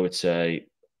back, I would say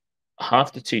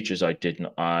half the teachers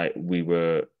we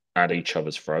were at each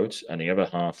other's throats, and the other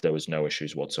half there was no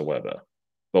issues whatsoever.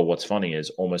 But what's funny is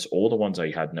almost all the ones I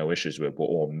had no issues with were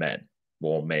all men,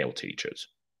 were all male teachers,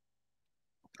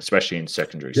 especially in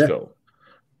secondary school.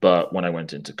 But when I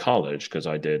went into college, because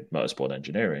I did motorsport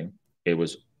engineering, it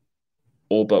was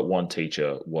all but one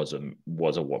teacher was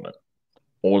a woman.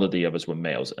 all of the others were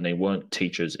males, and they weren't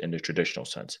teachers in the traditional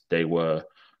sense. They were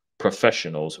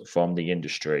professionals from the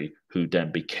industry who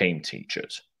then became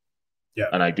teachers. Yeah.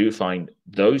 And I do find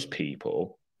those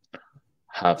people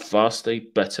have vastly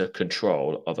better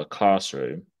control of a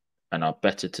classroom and are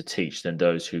better to teach than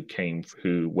those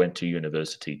who went to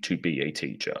university to be a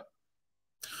teacher.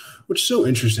 Which is so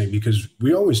interesting because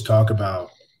we always talk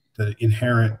about the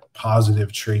inherent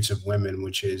positive traits of women,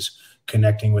 which is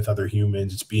connecting with other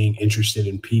humans. It's being interested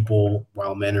in people,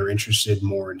 while men are interested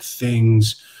more in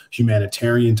things,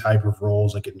 humanitarian type of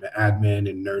roles like in admin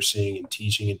and nursing and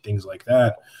teaching and things like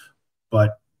that.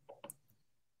 But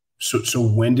so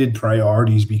when did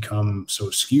priorities become so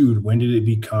skewed? When did it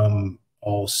become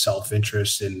all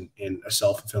self-interest and a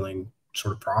self-fulfilling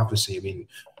sort of prophecy? I mean,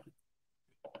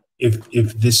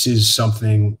 if this is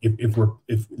something, if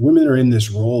women are in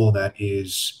this role that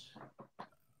is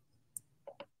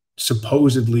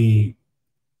supposedly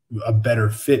a better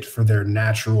fit for their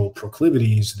natural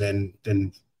proclivities, then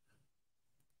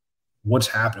what's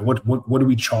happening? What do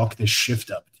we chalk this shift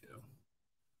up to?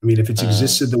 I mean, if it's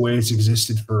existed the way it's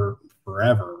existed for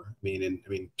forever, I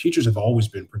mean, teachers have always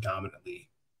been predominantly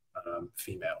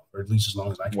female, or at least as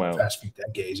long as I can, the past few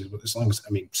decades, as long as, I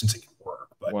mean, since it can work.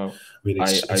 But I mean,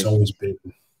 it's always been.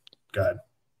 Go ahead.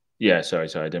 Yeah, sorry,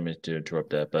 I didn't mean to interrupt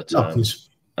there, but no, please.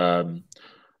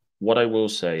 What I will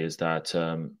say is that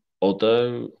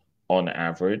although on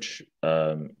average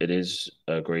it is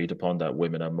agreed upon that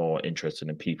women are more interested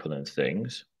in people and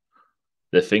things,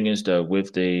 the thing is, though,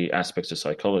 with the aspects of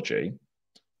psychology,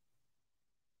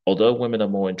 although women are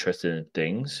more interested in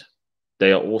things,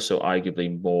 they are also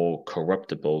arguably more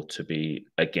corruptible to be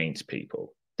against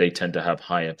people. They tend to have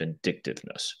higher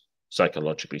vindictiveness,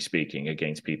 psychologically speaking,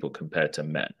 against people compared to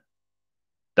men.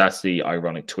 That's the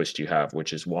ironic twist you have,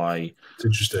 which is why,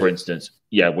 for instance,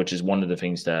 which is one of the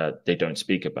things that they don't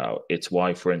speak about. It's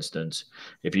why, for instance,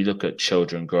 if you look at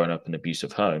children growing up in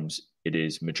abusive homes, it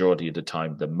is majority of the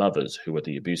time the mothers who are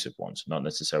the abusive ones, not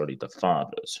necessarily the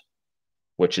fathers,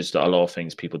 which is a lot of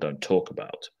things people don't talk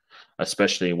about,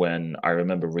 especially when I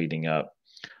remember reading up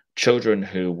children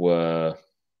who were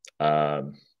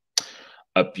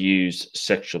abused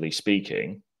sexually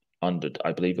speaking.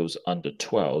 I believe it was under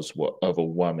 12s, were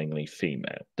overwhelmingly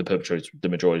female. The perpetrators, the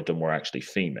majority of them were actually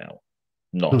female,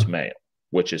 not male,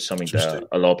 which is something that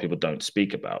a lot of people don't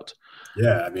speak about.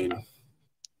 Yeah, I mean,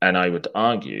 and I would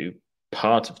argue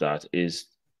part of that is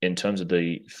in terms of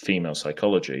the female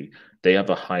psychology, they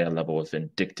have a higher level of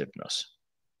vindictiveness.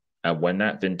 And when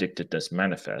that vindictiveness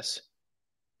manifests,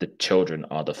 the children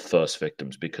are the first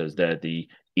victims because they're the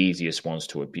easiest ones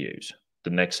to abuse.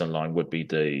 The next in line would be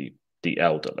the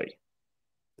elderly,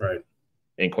 right,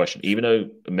 in question. Even though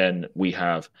men, we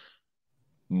have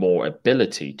more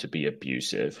ability to be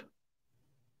abusive,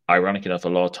 ironic enough, a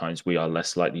lot of times we are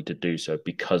less likely to do so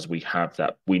because we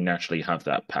naturally have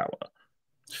that power.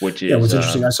 Which is what's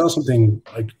interesting. I saw something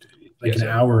like an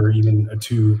hour, even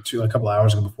a couple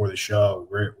hours ago before the show,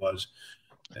 where it was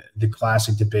the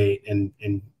classic debate, and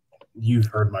you've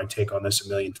heard my take on this a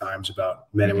million times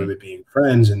about men and women being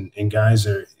friends, and guys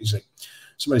are. He's like,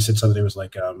 somebody said something. It was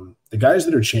like the guys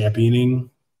that are championing,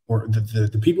 or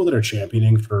the people that are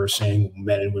championing for saying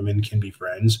men and women can be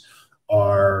friends,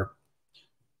 are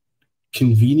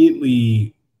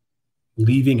conveniently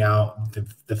leaving out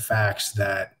the facts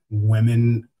that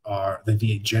women are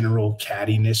the general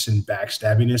cattiness and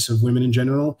backstabbiness of women in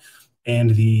general,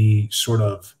 and the sort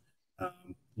of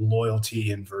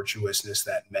loyalty and virtuousness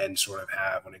that men sort of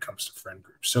have when it comes to friend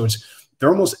groups. So they're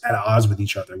almost at odds with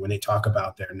each other when they talk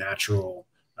about their natural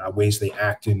ways they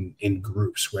act in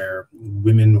groups, where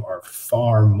women are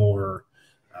far more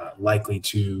likely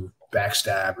to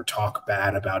backstab or talk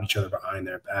bad about each other behind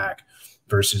their back,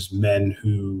 versus men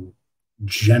who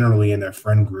generally in their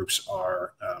friend groups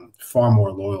are far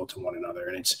more loyal to one another.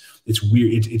 And it's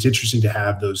weird. It's interesting to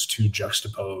have those two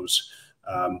juxtapose.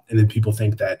 And then people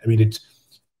think that, I mean,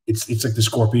 it's like the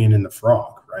scorpion and the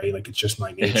frog, right? Like, it's just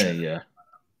my nature.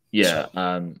 Yeah.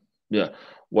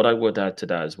 What I would add to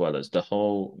that as well is the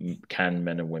whole, can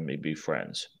men and women be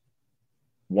friends?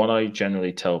 What I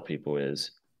generally tell people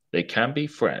is they can be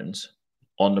friends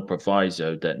on the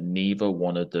proviso that neither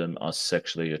one of them are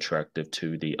sexually attractive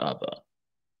to the other.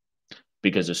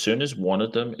 Because as soon as one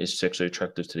of them is sexually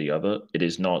attractive to the other, it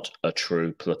is not a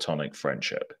true platonic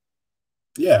friendship.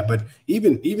 Yeah, but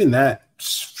even that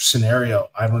scenario,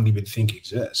 I don't even think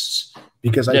exists,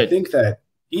 because I think that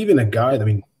even a guy, I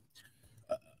mean,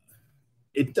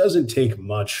 it doesn't take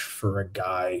much for a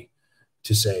guy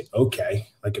to say, okay,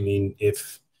 like, I mean,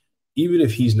 even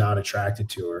if he's not attracted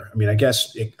to her, I mean, I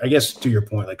guess to your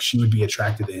point, like, she would be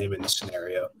attracted to him in this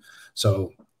scenario.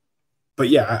 So but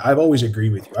yeah, I've always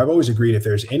agreed with you. I've always agreed if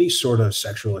there's any sort of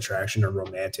sexual attraction or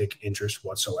romantic interest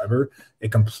whatsoever,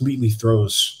 it completely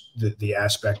throws the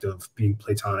aspect of being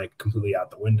platonic completely out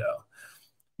the window.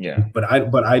 Yeah. But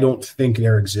I don't think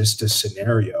there exists a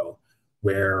scenario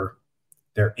where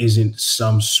there isn't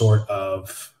some sort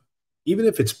of, even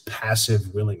if it's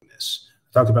passive willingness.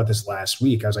 I talked about this last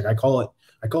week. I was like, I call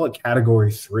it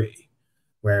category 3,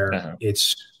 where Uh-huh.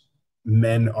 it's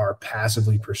men are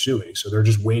passively pursuing. So they're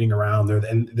just waiting around there.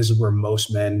 And this is where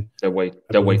most men, I They're believe,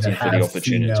 that waiting for the have female,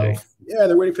 opportunity. yeah,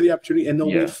 they're waiting for the opportunity, and they'll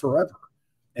wait Yeah. forever,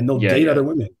 and they'll Yeah, date yeah. other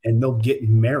women, and they'll get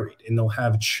married, and they'll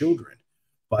have children.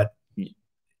 But Y-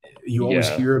 you always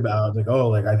Yeah. hear about, like, oh,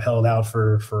 like I've held out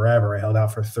for forever. I held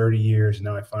out for 30 years. And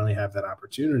now I finally have that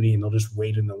opportunity. And they'll just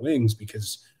wait in the wings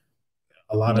because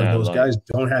a lot of No, those like guys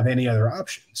don't have any other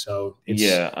option. So it's,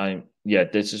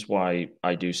 this is why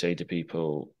I do say to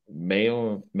people,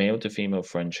 male to female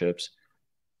friendships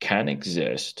can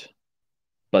exist,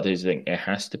 but there's the thing, it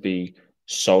has to be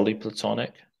solely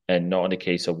platonic and not in a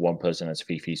case of one person has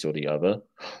fifis or the other.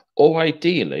 Or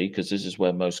ideally, because this is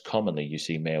where most commonly you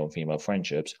see male and female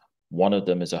friendships, one of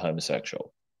them is a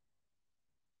homosexual.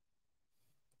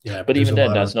 yeah, but But even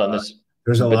then, that's not this.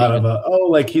 there's a But lot of, even oh,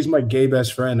 like he's my gay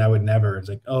best friend. I would never. It's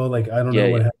like, oh, like, I don't know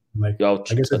yeah, what yeah. happened. Like, Oh,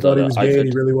 I guess I no, thought he no, was I've gay and he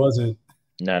had really wasn't.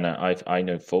 no, no. I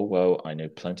know full well. I know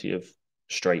plenty of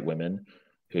straight women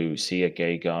who see a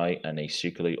gay guy and they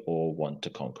secretly all want to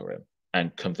conquer him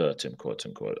and convert him, quote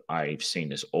unquote. I've seen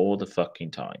this all the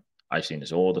fucking time. I've seen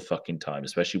this all the fucking time,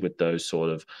 especially with those sort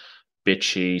of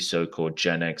bitchy so-called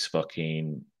Gen X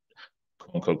fucking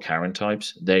quote unquote Karen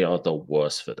types. They are the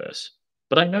worst for this.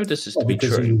 But I know this is Well, to be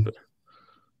because true. you,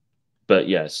 But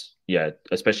yes, yeah,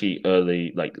 especially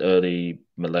early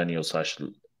millennial slash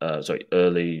sorry,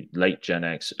 early late Gen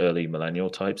X, early millennial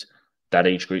types, that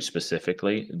age group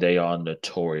specifically, they are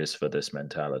notorious for this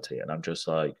mentality. And I'm just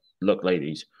like, look,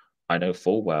 ladies, I know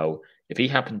full well if he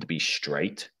happened to be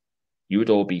straight, you would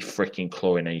all be freaking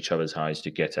clawing at each other's eyes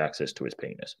to get access to his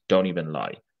penis. Don't even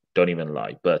lie. Don't even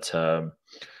lie. But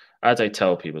as I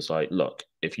tell people, it's like, look,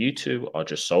 if you two are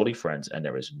just solely friends and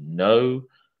there is no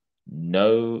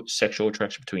sexual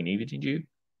attraction between either of you,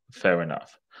 fair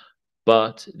enough.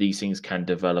 But these things can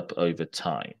develop over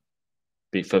time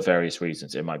for various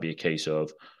reasons. It might be a case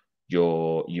of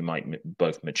you might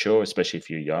both mature, especially if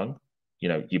you're young. You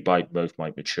know, both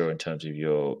might mature in terms of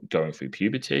your going through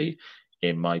puberty.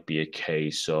 It might be a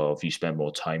case of you spend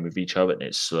more time with each other and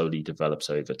it slowly develops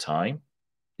over time.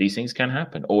 These things can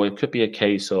happen. Or it could be a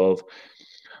case of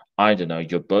I don't know,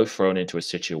 you're both thrown into a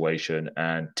situation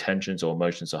and tensions or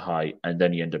emotions are high, and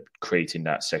then you end up creating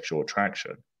that sexual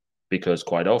attraction. Because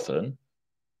quite often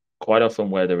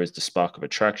where there is the spark of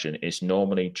attraction is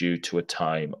normally due to a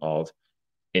time of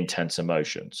intense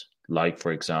emotions. Like,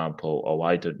 for example, oh,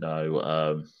 I don't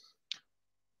know,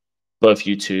 both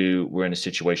you two were in a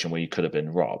situation where you could have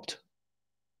been robbed.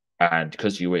 And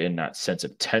because you were in that sense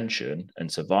of tension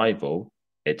and survival,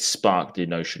 it sparked the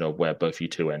notion of where both you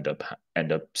two end up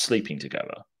sleeping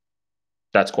together.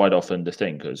 That's quite often the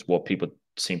thing because what people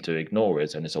seem to ignore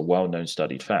is, and it's a well-known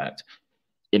studied fact,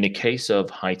 in the case of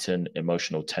heightened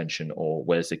emotional tension or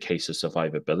where's the case of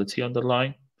survivability on the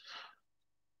line,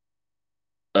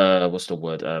 what's the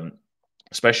word?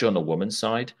 Especially on the woman's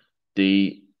side,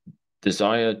 the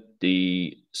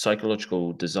the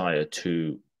psychological desire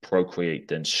to procreate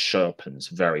then sharpens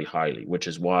very highly, which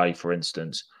is why, for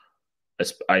instance,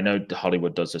 I know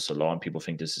Hollywood does this a lot and people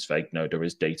think this is fake. No, there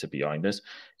is data behind this.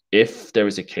 If there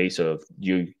is a case of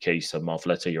Moff,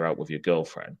 let's say you're out with your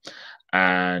girlfriend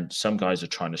and some guys are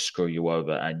trying to screw you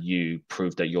over and you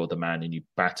prove that you're the man and you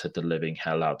battered the living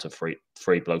hell out of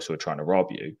three blokes who are trying to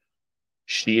rob you,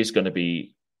 she is going to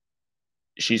be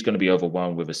she's going to be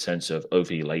overwhelmed with a sense of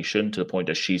ovulation to the point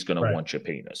that she's going to right. want your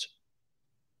penis.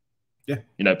 Yeah,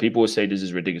 You know, people will say this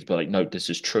is ridiculous, but like, no, this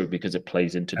is true because it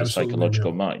plays into the absolutely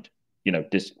psychological real. mind. You know,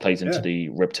 this plays into Yeah. the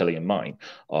reptilian mind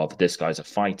of this guy's a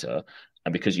fighter.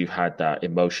 And because you've had that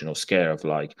emotional scare of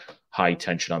like high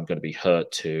tension, I'm going to be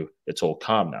hurt to it's all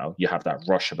calm now. You have that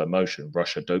rush of emotion,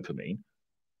 rush of dopamine.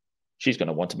 She's going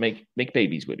to want to make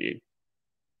babies with you.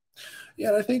 Yeah,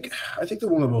 and I think that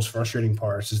one of the most frustrating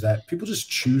parts is that people just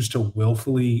choose to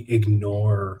willfully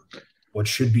ignore what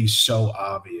should be so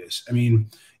obvious. I mean,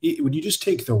 would you just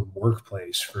take the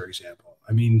workplace, for example?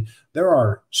 I mean, there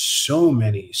are so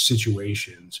many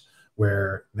situations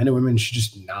where men and women should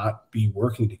just not be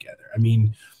working together. I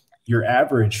mean, your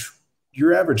average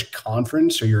your average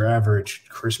conference or your average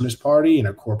Christmas party in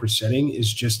a corporate setting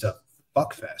is just a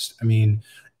fuck fest. I mean,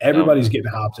 Oh everybody's yeah.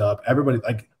 getting hopped up. Everybody,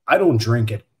 like, I don't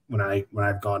drink at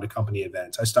I've gone to company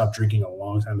events. I stopped drinking a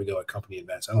long time ago at company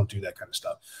events. I don't do that kind of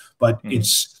stuff. But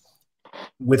it's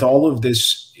with all of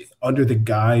this under the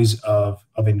guise of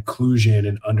inclusion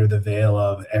and under the veil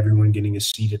of everyone getting a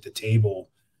seat at the table,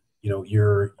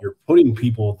 you're putting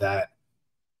people that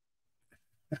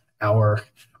our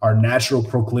natural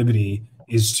proclivity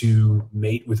is to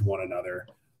mate with one another,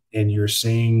 and you're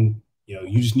saying,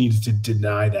 you just need to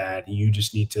deny that. You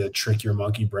just need to trick your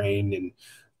monkey brain. And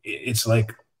it's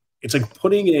like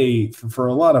putting for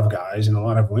a lot of guys and a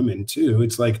lot of women too,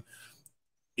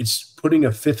 it's putting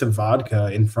a fifth of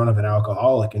vodka in front of an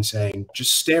alcoholic and saying,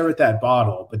 just stare at that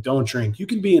bottle, but don't drink. You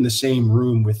can be in the same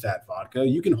room with that vodka.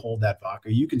 You can hold that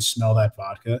vodka. You can smell that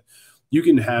vodka. You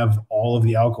can have all of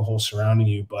the alcohol surrounding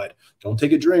you, but don't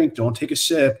take a drink. Don't take a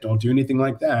sip. Don't do anything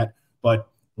like that. But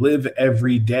live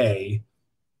every day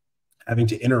having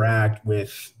to interact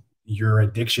with your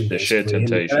addiction, the sheer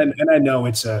basically. temptation. And I know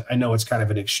it's kind of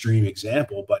an extreme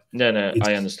example, but No,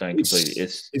 I understand completely.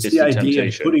 It's the idea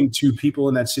temptation. of putting two people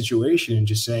in that situation and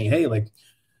just saying, hey, like,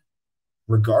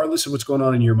 regardless of what's going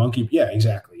on in your monkey, yeah,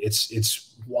 exactly.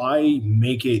 It's why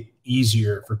make it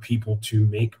easier for people to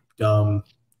make dumb,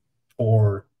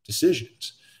 poor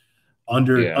decisions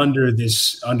under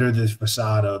this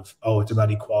facade of, oh, it's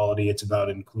about equality, it's about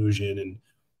inclusion,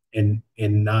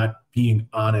 and not being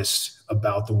honest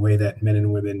about the way that men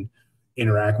and women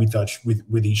interact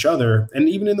with each other, and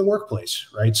even in the workplace,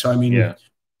 right? So I mean, yeah,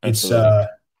 it's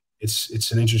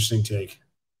an interesting take.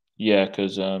 Yeah,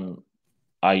 because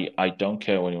I don't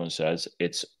care what anyone says.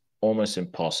 It's almost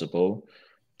impossible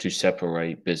to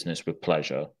separate business with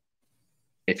pleasure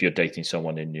if you're dating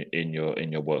someone in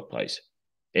your workplace.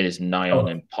 It is nigh on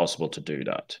impossible to do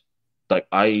that. Like,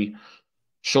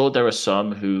 sure, there are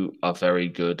some who are very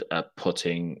good at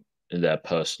putting their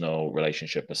personal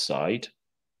relationship aside,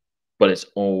 but it's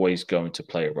always going to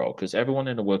play a role because everyone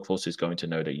in the workforce is going to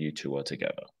know that you two are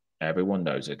together. Everyone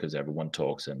knows it because everyone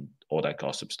talks and all that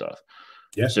gossip stuff.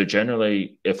 Yeah. So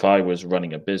generally, if I was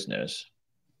running a business,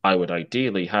 I would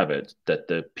ideally have it that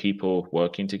the people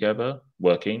working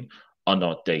are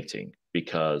not dating,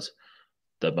 because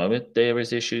the moment there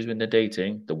is issues when they're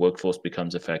dating, the workforce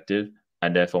becomes effective,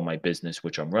 and therefore my business,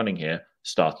 which I'm running here,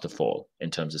 starts to fall in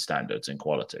terms of standards and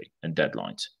quality and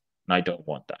deadlines. And I don't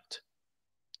want that.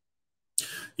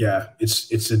 Yeah,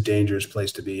 it's a dangerous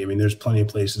place to be. I mean, there's plenty of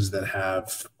places that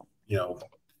have,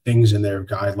 things in their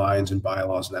guidelines and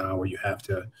bylaws now where you have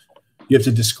to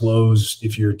disclose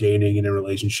if you're dating in a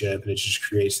relationship, and it just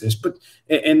creates this. But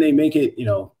and they make it,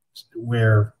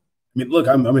 where, I mean, look,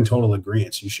 I'm in total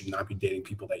agreement. You should not be dating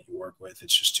people that you work with.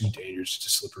 It's just too dangerous. It's a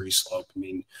slippery slope. I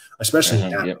mean, especially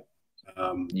now. Yep.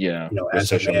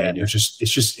 As a man, it's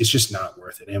just not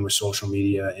worth it. And with social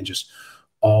media and just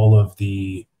all of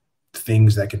the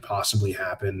things that could possibly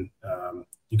happen,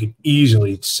 you could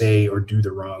easily say or do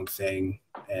the wrong thing,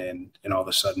 and all of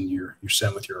a sudden you're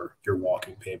sent with your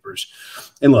walking papers.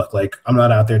 And look, like, I'm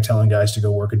not out there telling guys to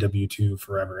go work a W-2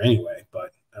 forever anyway,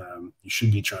 but you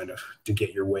should be trying to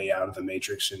get your way out of the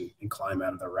matrix and climb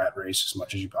out of the rat race as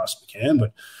much as you possibly can.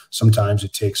 But sometimes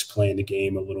it takes playing the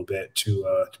game a little bit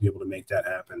to be able to make that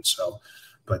happen. So,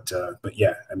 but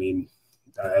yeah, I mean,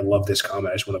 I love this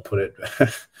comment. I just want to put it,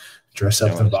 dress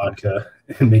up the vodka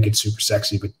and make it super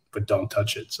sexy, but don't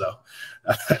touch it. So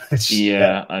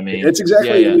I mean, it's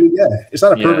exactly, it's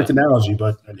not a perfect analogy,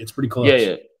 but it's pretty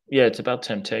close. Yeah, it's about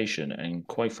temptation. And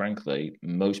quite frankly,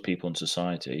 most people in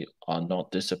society are not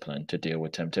disciplined to deal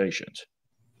with temptations.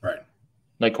 Right.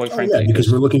 Like, quite frankly. Yeah, because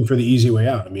we're looking for the easy way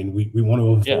out. I mean, we want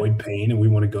to avoid pain, and we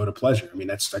want to go to pleasure. I mean,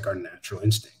 that's like our natural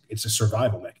instinct. It's a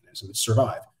survival mechanism. It's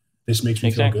survive. This makes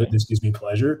me feel good. This gives me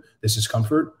pleasure. This is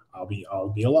comfort. I'll be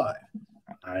alive.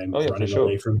 I'm running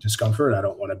away from discomfort. I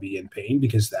don't want to be in pain,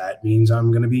 because that means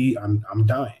I'm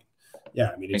dying.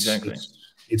 Yeah, I mean,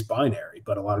 it's binary,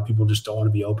 but a lot of people just don't want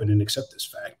to be open and accept this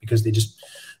fact, because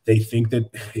they think that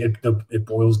it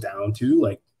boils down to,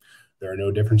 like, there are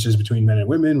no differences between men and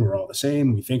women. We're all the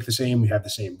same. We think the same. We have the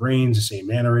same brains, the same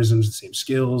mannerisms, the same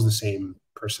skills, the same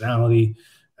personality.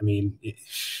 I mean,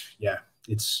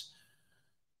 it's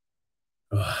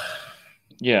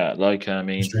like, I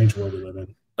mean, a strange world we live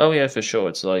in. Oh yeah, for sure.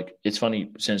 It's like, it's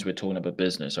funny, since we're talking about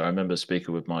business. I remember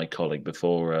speaking with my colleague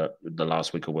before the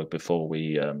last week of work, before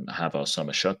we have our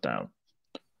summer shutdown,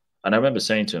 and I remember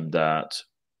saying to him that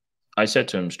I said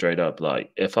to him straight up,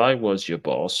 like, if I was your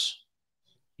boss,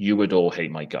 you would all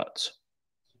hate my guts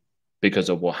because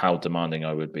of how demanding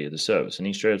I would be of the service. And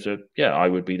he straight up said, yeah, I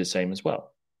would be the same as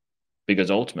well,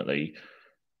 because ultimately,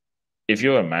 if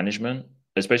you're a management,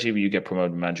 especially if you get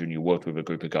promoted to manager and you worked with a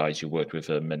group of guys you worked with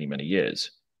for many, many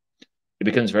years, it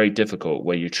becomes very difficult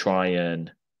where you try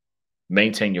and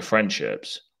maintain your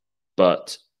friendships,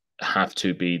 but have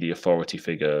to be the authority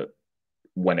figure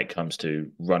when it comes to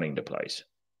running the place.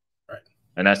 Right.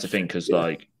 And that's the thing, because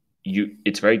like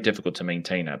it's very difficult to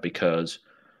maintain that, because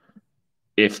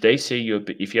if they see you,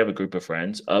 if you have a group of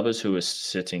friends, others who are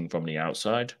sitting from the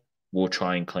outside will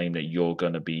try and claim that you're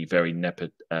going to be going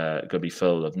to be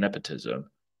full of nepotism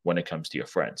when it comes to your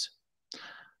friends.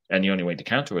 And the only way to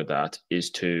counter that is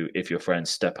to, if your friends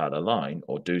step out of line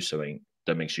or do something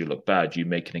that makes you look bad, you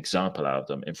make an example out of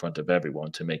them in front of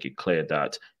everyone to make it clear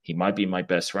that he might be my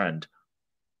best friend,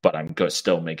 but I'm going to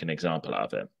still make an example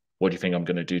out of him. What do you think I'm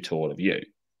going to do to all of you?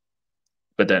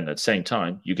 But then at the same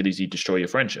time, you could easily destroy your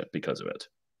friendship because of it.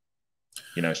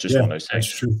 You know, it's just one of those things.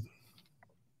 That's true.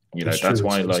 You know, that's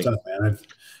why, like, tough, man.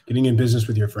 Getting in business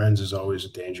with your friends is always a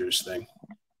dangerous thing.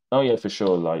 Oh yeah, for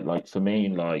sure. Like for me,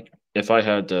 like if I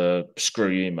had screw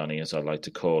you money, as I like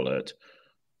to call it,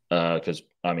 because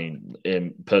I mean,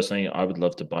 personally, I would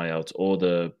love to buy out all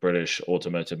the British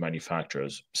automotive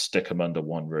manufacturers, stick them under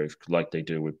one roof, like they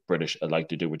do with like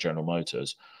they do with General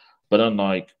Motors. But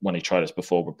unlike when they tried this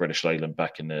before with British Leyland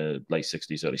back in the late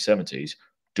 60s, early 70s,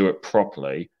 do it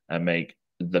properly and make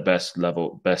the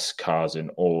best cars in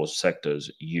all sectors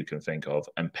you can think of,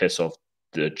 and piss off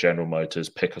the General Motors,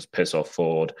 piss off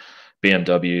Ford,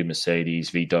 BMW, Mercedes,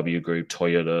 VW Group,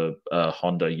 Toyota,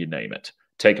 Honda, you name it.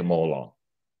 Take them all on.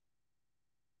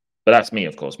 But that's me,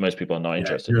 of course. Most people are not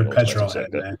interested in the petrol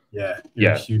automotive sector. Man.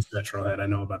 You're a huge petrol head. I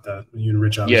know about that. You and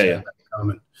Rich obviously have that in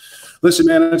common. Listen,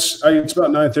 man, it's about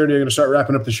 9:30. I'm going to start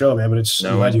wrapping up the show, man. But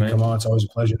I'm glad you come on. It's always a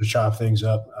pleasure to chop things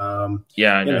up. I know.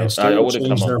 Man, I would have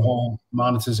changed their whole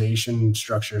monetization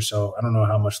structure, so I don't know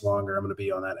how much longer I'm going to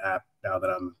be on that app now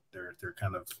that they're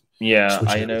kind of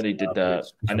I know they did that.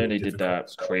 I know they did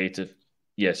that creative.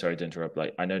 Yeah, sorry to interrupt.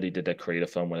 Like, I know they did that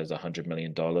creative film where there's $100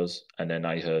 million, and then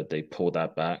I heard they pulled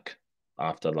that back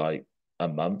after like a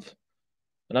month.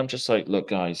 And I'm just like, look,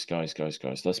 guys,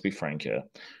 let's be frank here.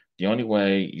 The only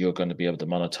way you're going to be able to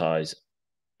monetize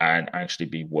and actually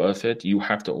be worth it, you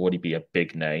have to already be a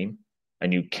big name,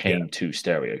 and you came to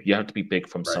stereo. You have to be big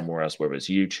from somewhere else, whether it's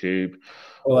YouTube,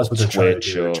 well, that's what they're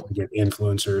Twitch, trying to do. Get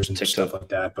influencers and TikTok, stuff like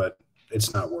that, but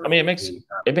it's not working. I mean,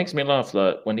 it makes me laugh.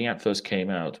 Like when the app first came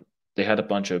out, they had a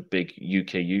bunch of big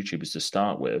UK YouTubers to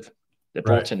start with. They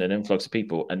brought in an influx of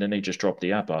people, and then they just dropped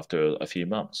the app after a few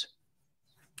months.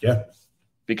 Yeah.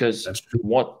 Because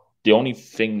the only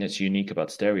thing that's unique about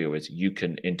stereo is you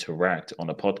can interact on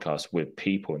a podcast with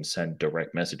people and send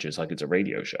direct messages like it's a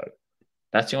radio show.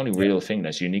 That's the only real thing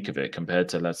that's unique of it compared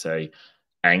to, let's say,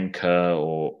 Anchor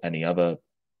or any other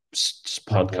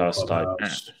podcast type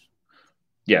app.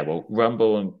 Yeah, well,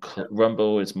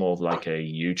 Rumble is more of like a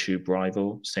YouTube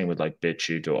rival. Same with like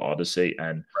BitChute or Odyssey,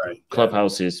 and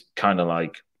Clubhouse is kind of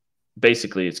like,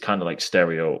 basically, it's kind of like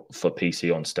stereo for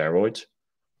PC on steroids.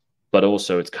 But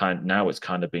also, it's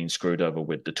kind of being screwed over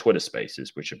with the Twitter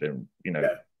Spaces, which have been,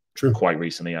 quite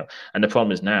recently out. And the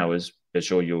problem is now, is I'm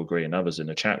sure you'll agree, and others in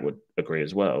the chat would agree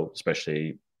as well,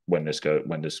 especially when this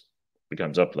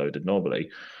becomes uploaded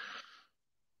normally.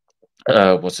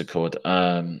 What's it called?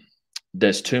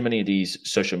 There's too many of these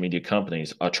social media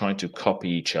companies are trying to copy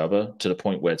each other to the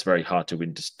point where it's very hard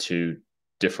to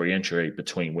differentiate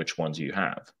between which ones you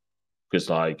have. Because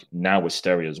like now with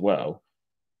stereo as well,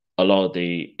 a lot of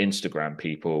the Instagram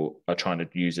people are trying to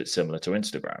use it similar to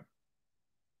Instagram,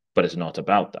 but it's not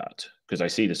about that. Because I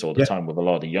see this all the time with a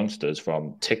lot of the youngsters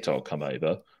from TikTok come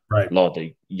over. Right. A lot of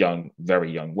the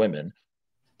very young women,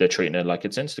 they're treating it like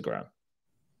it's Instagram,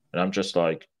 and I'm just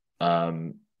like,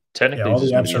 technically, all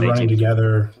the apps are running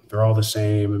together. They're all the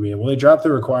same. I mean, well, they dropped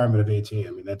the requirement of 18.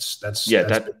 I mean, that's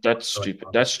stupid.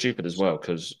 That's stupid as well.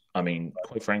 Because I mean,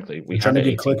 quite frankly, we're trying to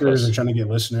get clickers. They're trying to get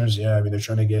listeners. Yeah, I mean, they're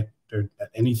trying to get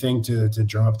anything to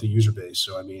drum up the user base.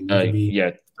 So I mean, you can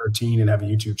be 13 and have a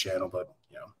YouTube channel, but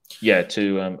Yeah,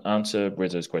 to answer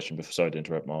Rizzo's question before, sorry to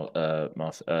interrupt,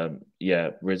 Moff.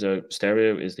 Rizzo,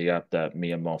 Stereo is the app that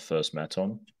me and Moff first met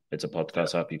on. It's a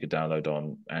podcast app you could download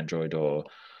on Android or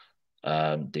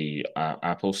the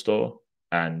Apple Store.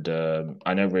 And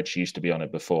I know Rich used to be on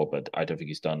it before, but I don't think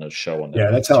he's done a show on it.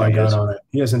 Yeah, that's how I got on it.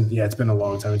 He hasn't. Yeah, it's been a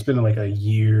long time. It's been like a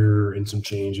year and some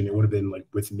change, and it would have been like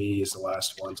with me as the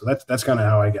last one. So that's kind of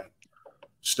how I got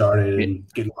started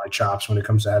and getting my chops when it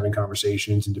comes to having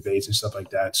conversations and debates and stuff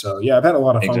like that. So yeah, I've had a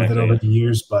lot of fun with it over the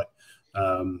years, but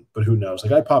who knows?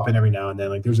 Like I pop in every now and then.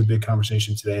 Like there's a big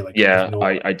conversation today. Like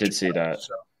I did see that.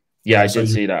 So, I did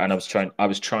see that, and I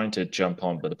was trying to jump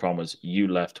on, but the problem was you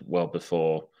left well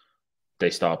before they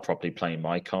started properly playing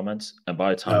my comments, and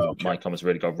by the time my comments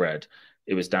really got read,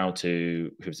 it was down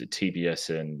to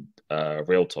TBS and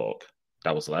Real Talk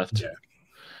that was left. Yeah.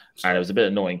 And it So was a bit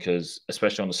annoying because,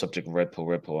 especially on the subject of Red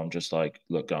Pill, I'm just like,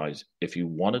 look, guys, if you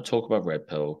want to talk about Red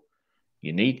Pill,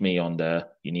 you need me on there.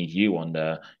 You need you on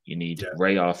there. You need yeah.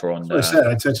 Ray Arthur on That's what I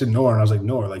there. said. I texted Nor and I was like,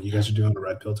 Nor, like you guys are doing a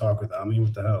red pill talk without me.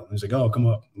 What the hell? He's like, oh, come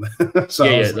up. So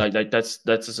Yeah, I yeah, was like, like that's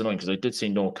just annoying because I did see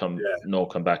yeah, Nor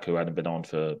come back who hadn't been on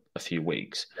for a few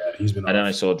weeks, yeah, he's been and then I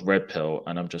off. saw Red Pill,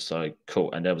 and I'm just like,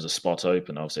 cool. And there was a spot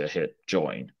open. Obviously, I hit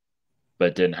join, but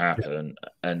it didn't Yeah, happen.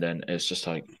 And then it's just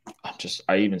like,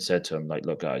 I even said to him like,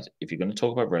 look, guys, if you're going to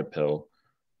talk about Red Pill,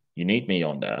 you need me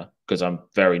on there because I'm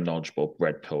very knowledgeable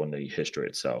Red Pill and the history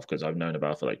itself because I've known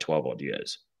about it for like 12 odd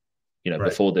years. You know, right.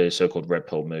 before the so-called Red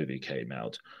Pill movie came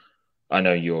out. I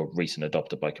know you're a recent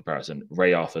adopter by comparison.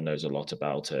 Ray Arthur knows a lot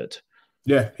about it,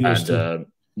 Yeah, he is and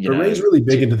too. you But Ray's know, really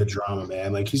big into the drama,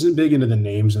 man. Like he's big into the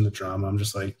names and the drama. I'm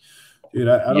just like, dude,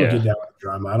 I don't get yeah, down with the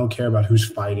drama. I don't care about who's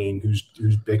fighting,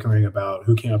 who's bickering about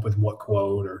who came up with what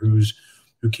quote or who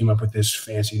came up with this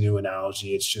fancy new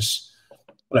analogy. It's just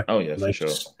whatever. oh yeah, for Like sure,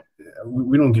 just,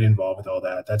 we don't get involved with all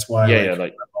that. That's why yeah, yeah, like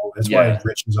like that's why yeah,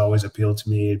 Rich has always appealed to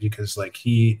me because like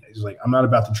he's like I'm not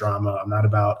about the drama. I'm not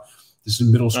about this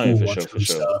is middle oh yeah, school for sure, for lunchroom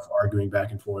sure. stuff, arguing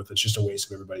back and forth. It's just a waste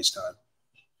of everybody's time.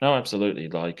 No, absolutely.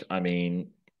 Like, I mean,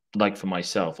 like for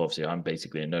myself, obviously, I'm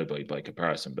basically a nobody by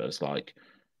comparison. But it's like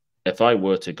if I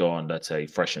were to go on, let's say,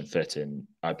 Fresh and Fit in,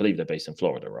 I believe they're based in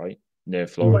Florida, right? Near In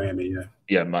Florida, Miami, yeah.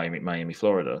 yeah, Miami,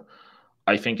 Florida.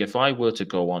 I think if I were to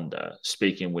go on there,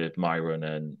 speaking with Myron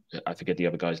and I forget the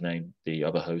other guy's name, the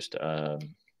other host,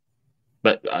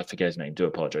 but I forget his name. Do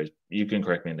apologize. You can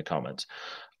correct me in the comments.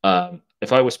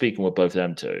 If I were speaking with both of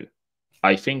them two,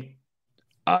 I think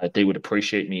they would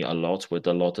appreciate me a lot with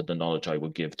a lot of the knowledge I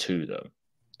would give to them,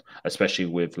 especially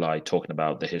with like talking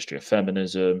about the history of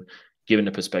feminism, giving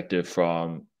a perspective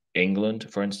from England,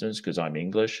 for instance, because I'm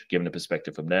English, giving a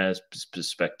perspective from their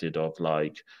perspective of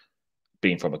like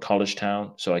being from a college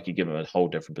town, so I could give them a whole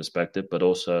different perspective. But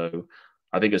also,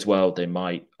 I think as well they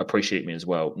might appreciate me as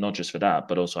well, not just for that,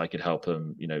 but also I could help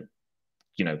them,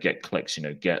 get clicks,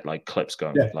 get like clips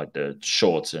going Yeah, with like the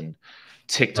shorts and right.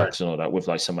 TikToks and all that with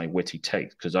like some of my witty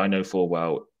takes. Because I know full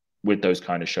well with those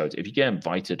kind of shows, if you get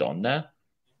invited on there,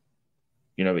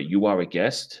 you are a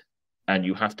guest and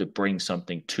you have to bring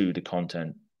something to the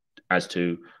content as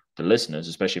to the listeners,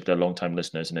 especially if they're long-time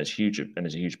listeners and there's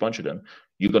a huge bunch of them.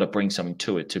 You got to bring something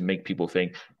to it to make people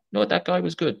think, no, that guy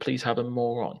was good. Please have him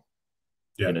more on.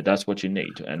 Yeah, That's what you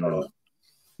need. And totally.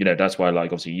 that's why, like,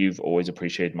 obviously, you've always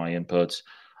appreciated my inputs.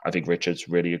 I think Richard's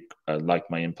really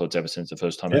liked my inputs ever since the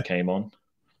first time I Yeah, came on.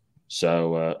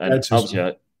 So, and I'd say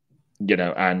obviously,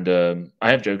 so. and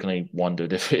I have jokingly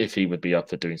wondered if he would be up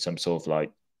for doing some sort of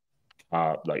like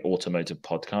automotive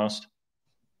podcast,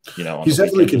 on the He's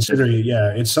definitely weekend. Just if, considering it.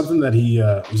 Yeah, it's something that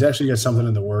he's actually got something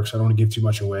in the works. I don't want to give too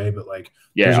much away, but like,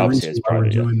 there's yeah, a obviously reason it's why we're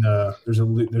private. Yeah,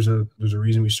 doing there's a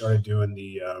reason we started doing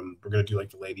the we're gonna do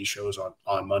like the lady shows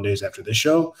on Mondays after this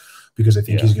show because I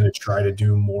think yeah, he's gonna try to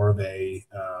do more of a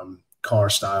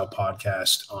car style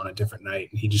podcast on a different night,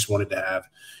 and he didn't want to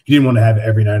have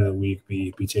every night of the week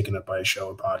be taken up by a show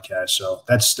or podcast. So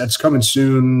that's coming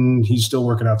soon. He's still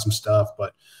working out some stuff,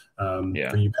 but for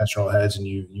yeah. you petrol heads and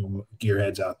you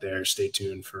gearheads out there, stay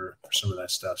tuned for some of that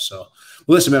stuff. So,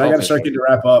 well, listen, man, I Oh, got to for start sure. getting to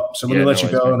wrap up. So let me Yeah, let no you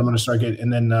worries, go, man. and I'm going to start getting,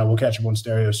 and then we'll catch up on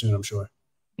stereo soon, I'm sure.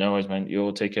 No worries, man. You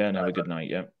all take care and All have a right, good bud. night.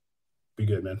 Yeah. Be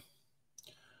good, man.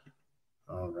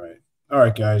 All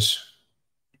right, guys.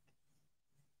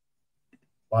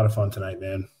 A lot of fun tonight,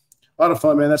 man. A lot of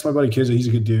fun, man. That's my buddy Kizza. He's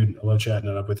a good dude. I love chatting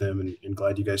it up with him, and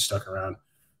glad you guys stuck around.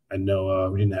 I know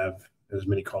we didn't have as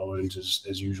many call-ins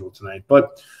as usual tonight,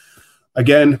 but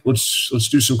again, let's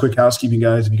do some quick housekeeping,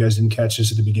 guys. If you guys didn't catch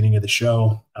this at the beginning of the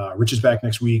show, Rich is back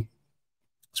next week.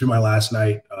 It's been my last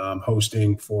night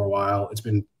hosting for a while. It's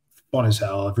been fun as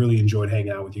hell. I've really enjoyed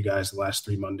hanging out with you guys the last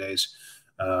 3 Mondays.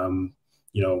 Um,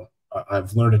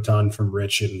 I've learned a ton from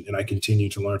Rich, and I continue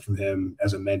to learn from him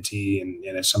as a mentee and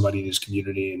as somebody in his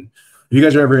community. And if you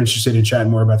guys are ever interested in chatting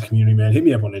more about the community, man, hit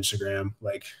me up on Instagram.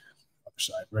 Like, other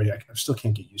side, right? I still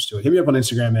can't get used to it. Hit me up on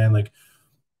Instagram, man. Like,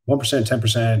 1%,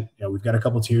 10%. We've got a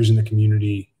couple tiers in the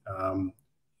community.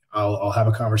 I'll have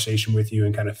a conversation with you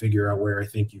and kind of figure out where I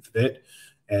think you fit.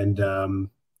 And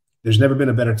there's never been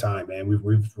a better time, man.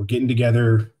 We're getting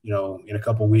together, in a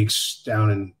couple weeks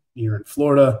down here in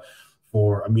Florida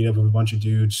for a meetup of a bunch of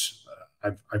dudes.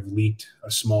 I've leaked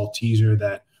a small teaser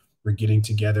that we're getting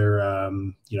together.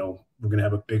 We're going to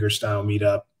have a bigger style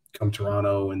meetup come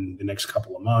Toronto in the next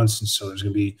couple of months. And so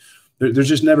there's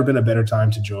just never been a better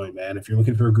time to join, man. If you're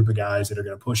looking for a group of guys that are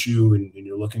going to push you and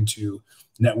you're looking to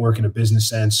network in a business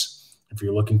sense, if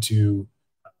you're looking to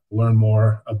learn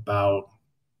more about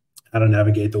how to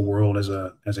navigate the world as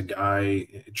a guy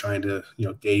trying to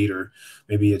date, or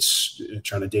maybe it's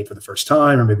trying to date for the first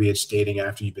time, or maybe it's dating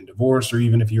after you've been divorced, or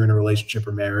even if you're in a relationship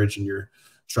or marriage and you're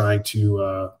trying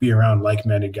to be around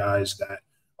like-minded guys that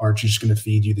aren't just going to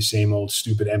feed you the same old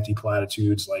stupid empty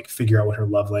platitudes like figure out what her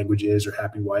love language is, or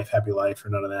happy wife happy life, or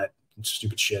none of that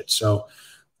stupid shit. So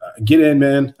get in,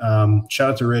 man. Shout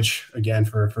out to Rich again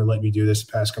for letting me do this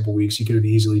the past couple of weeks. He could have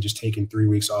easily just taken 3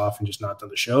 weeks off and just not done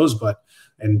the shows, but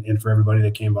and for everybody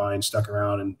that came by and stuck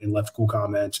around and left cool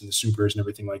comments and the supers and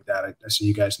everything like that. I see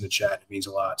you guys in the chat. It means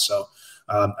a lot. So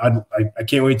I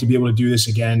can't wait to be able to do this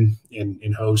again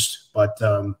in host. But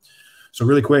so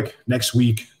really quick, next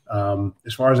week,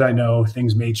 as far as I know,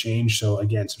 things may change. So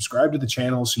again, subscribe to the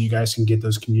channel so you guys can get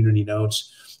those community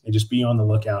notes. And just be on the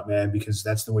lookout, man, because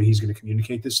that's the way he's going to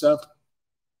communicate this stuff.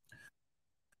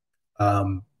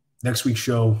 Next week's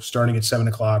show starting at 7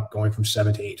 o'clock, going from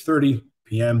 7 to 8:30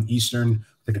 p.m. Eastern.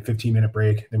 Take a 15-minute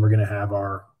break. Then we're going to have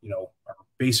our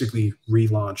basically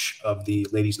relaunch of the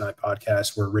Ladies Night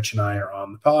podcast, where Rich and I are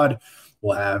on the pod.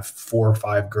 We'll have 4 or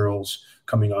 5 girls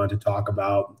coming on to talk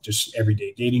about just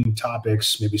everyday dating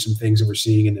topics, maybe some things that we're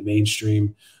seeing in the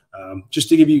mainstream, just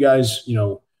to give you guys,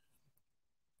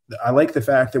 I like the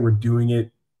fact that we're doing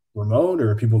it remote,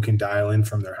 or people can dial in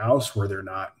from their house where they're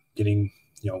not getting,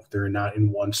 they're not in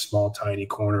one small, tiny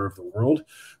corner of the world,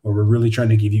 where we're really trying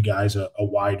to give you guys a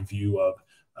wide view of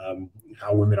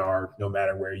how women are no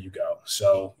matter where you go.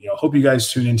 So, hope you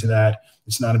guys tune into that.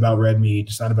 It's not about red meat.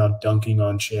 It's not about dunking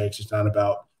on chicks. It's not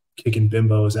about kicking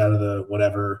bimbos out of the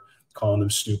whatever, calling them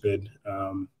stupid.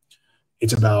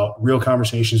 It's about real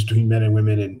conversations between men and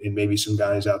women, and maybe some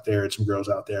guys out there and some girls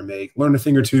out there may learn a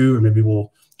thing or two, or maybe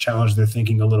we'll challenge their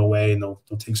thinking a little way and they'll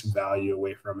take some value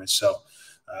away from it. So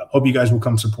hope you guys will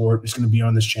come support. It's going to be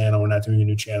on this channel. We're not doing a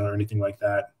new channel or anything like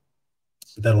that,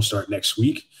 but that'll start next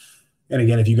week. And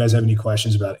again, if you guys have any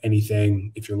questions about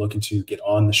anything, if you're looking to get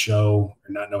on the show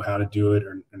or not know how to do it,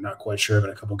 or not quite sure,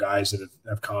 but a couple guys that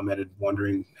have commented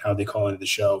wondering how they call into the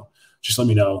show, just let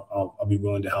me know. I'll be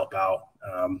willing to help out.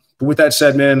 But with that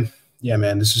said, man,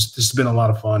 this has been a lot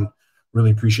of fun.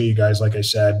 Really appreciate you guys. Like I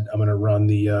said, I'm gonna run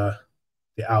the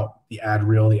ad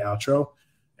reel, the outro,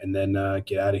 and then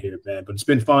get out of here, man. But it's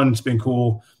been fun. It's been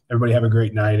cool. Everybody have a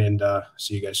great night, and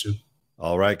see you guys soon.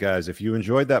 All right, guys. If you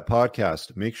enjoyed that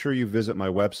podcast, make sure you visit my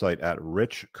website at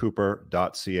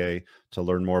richcooper.ca to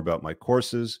learn more about my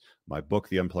courses, my book,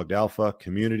 The Unplugged Alpha,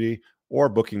 community, or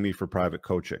booking me for private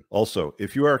coaching. Also,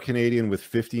 if you are a Canadian with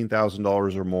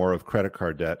 $15,000 or more of credit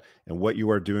card debt and what you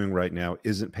are doing right now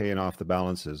isn't paying off the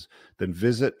balances, then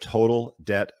visit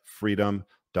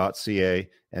totaldebtfreedom.ca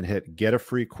and hit get a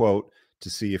free quote to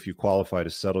see if you qualify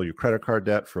to settle your credit card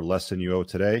debt for less than you owe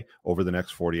today over the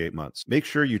next 48 months. Make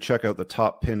sure you check out the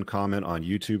top pinned comment on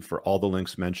YouTube for all the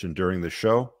links mentioned during the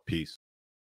show. Peace.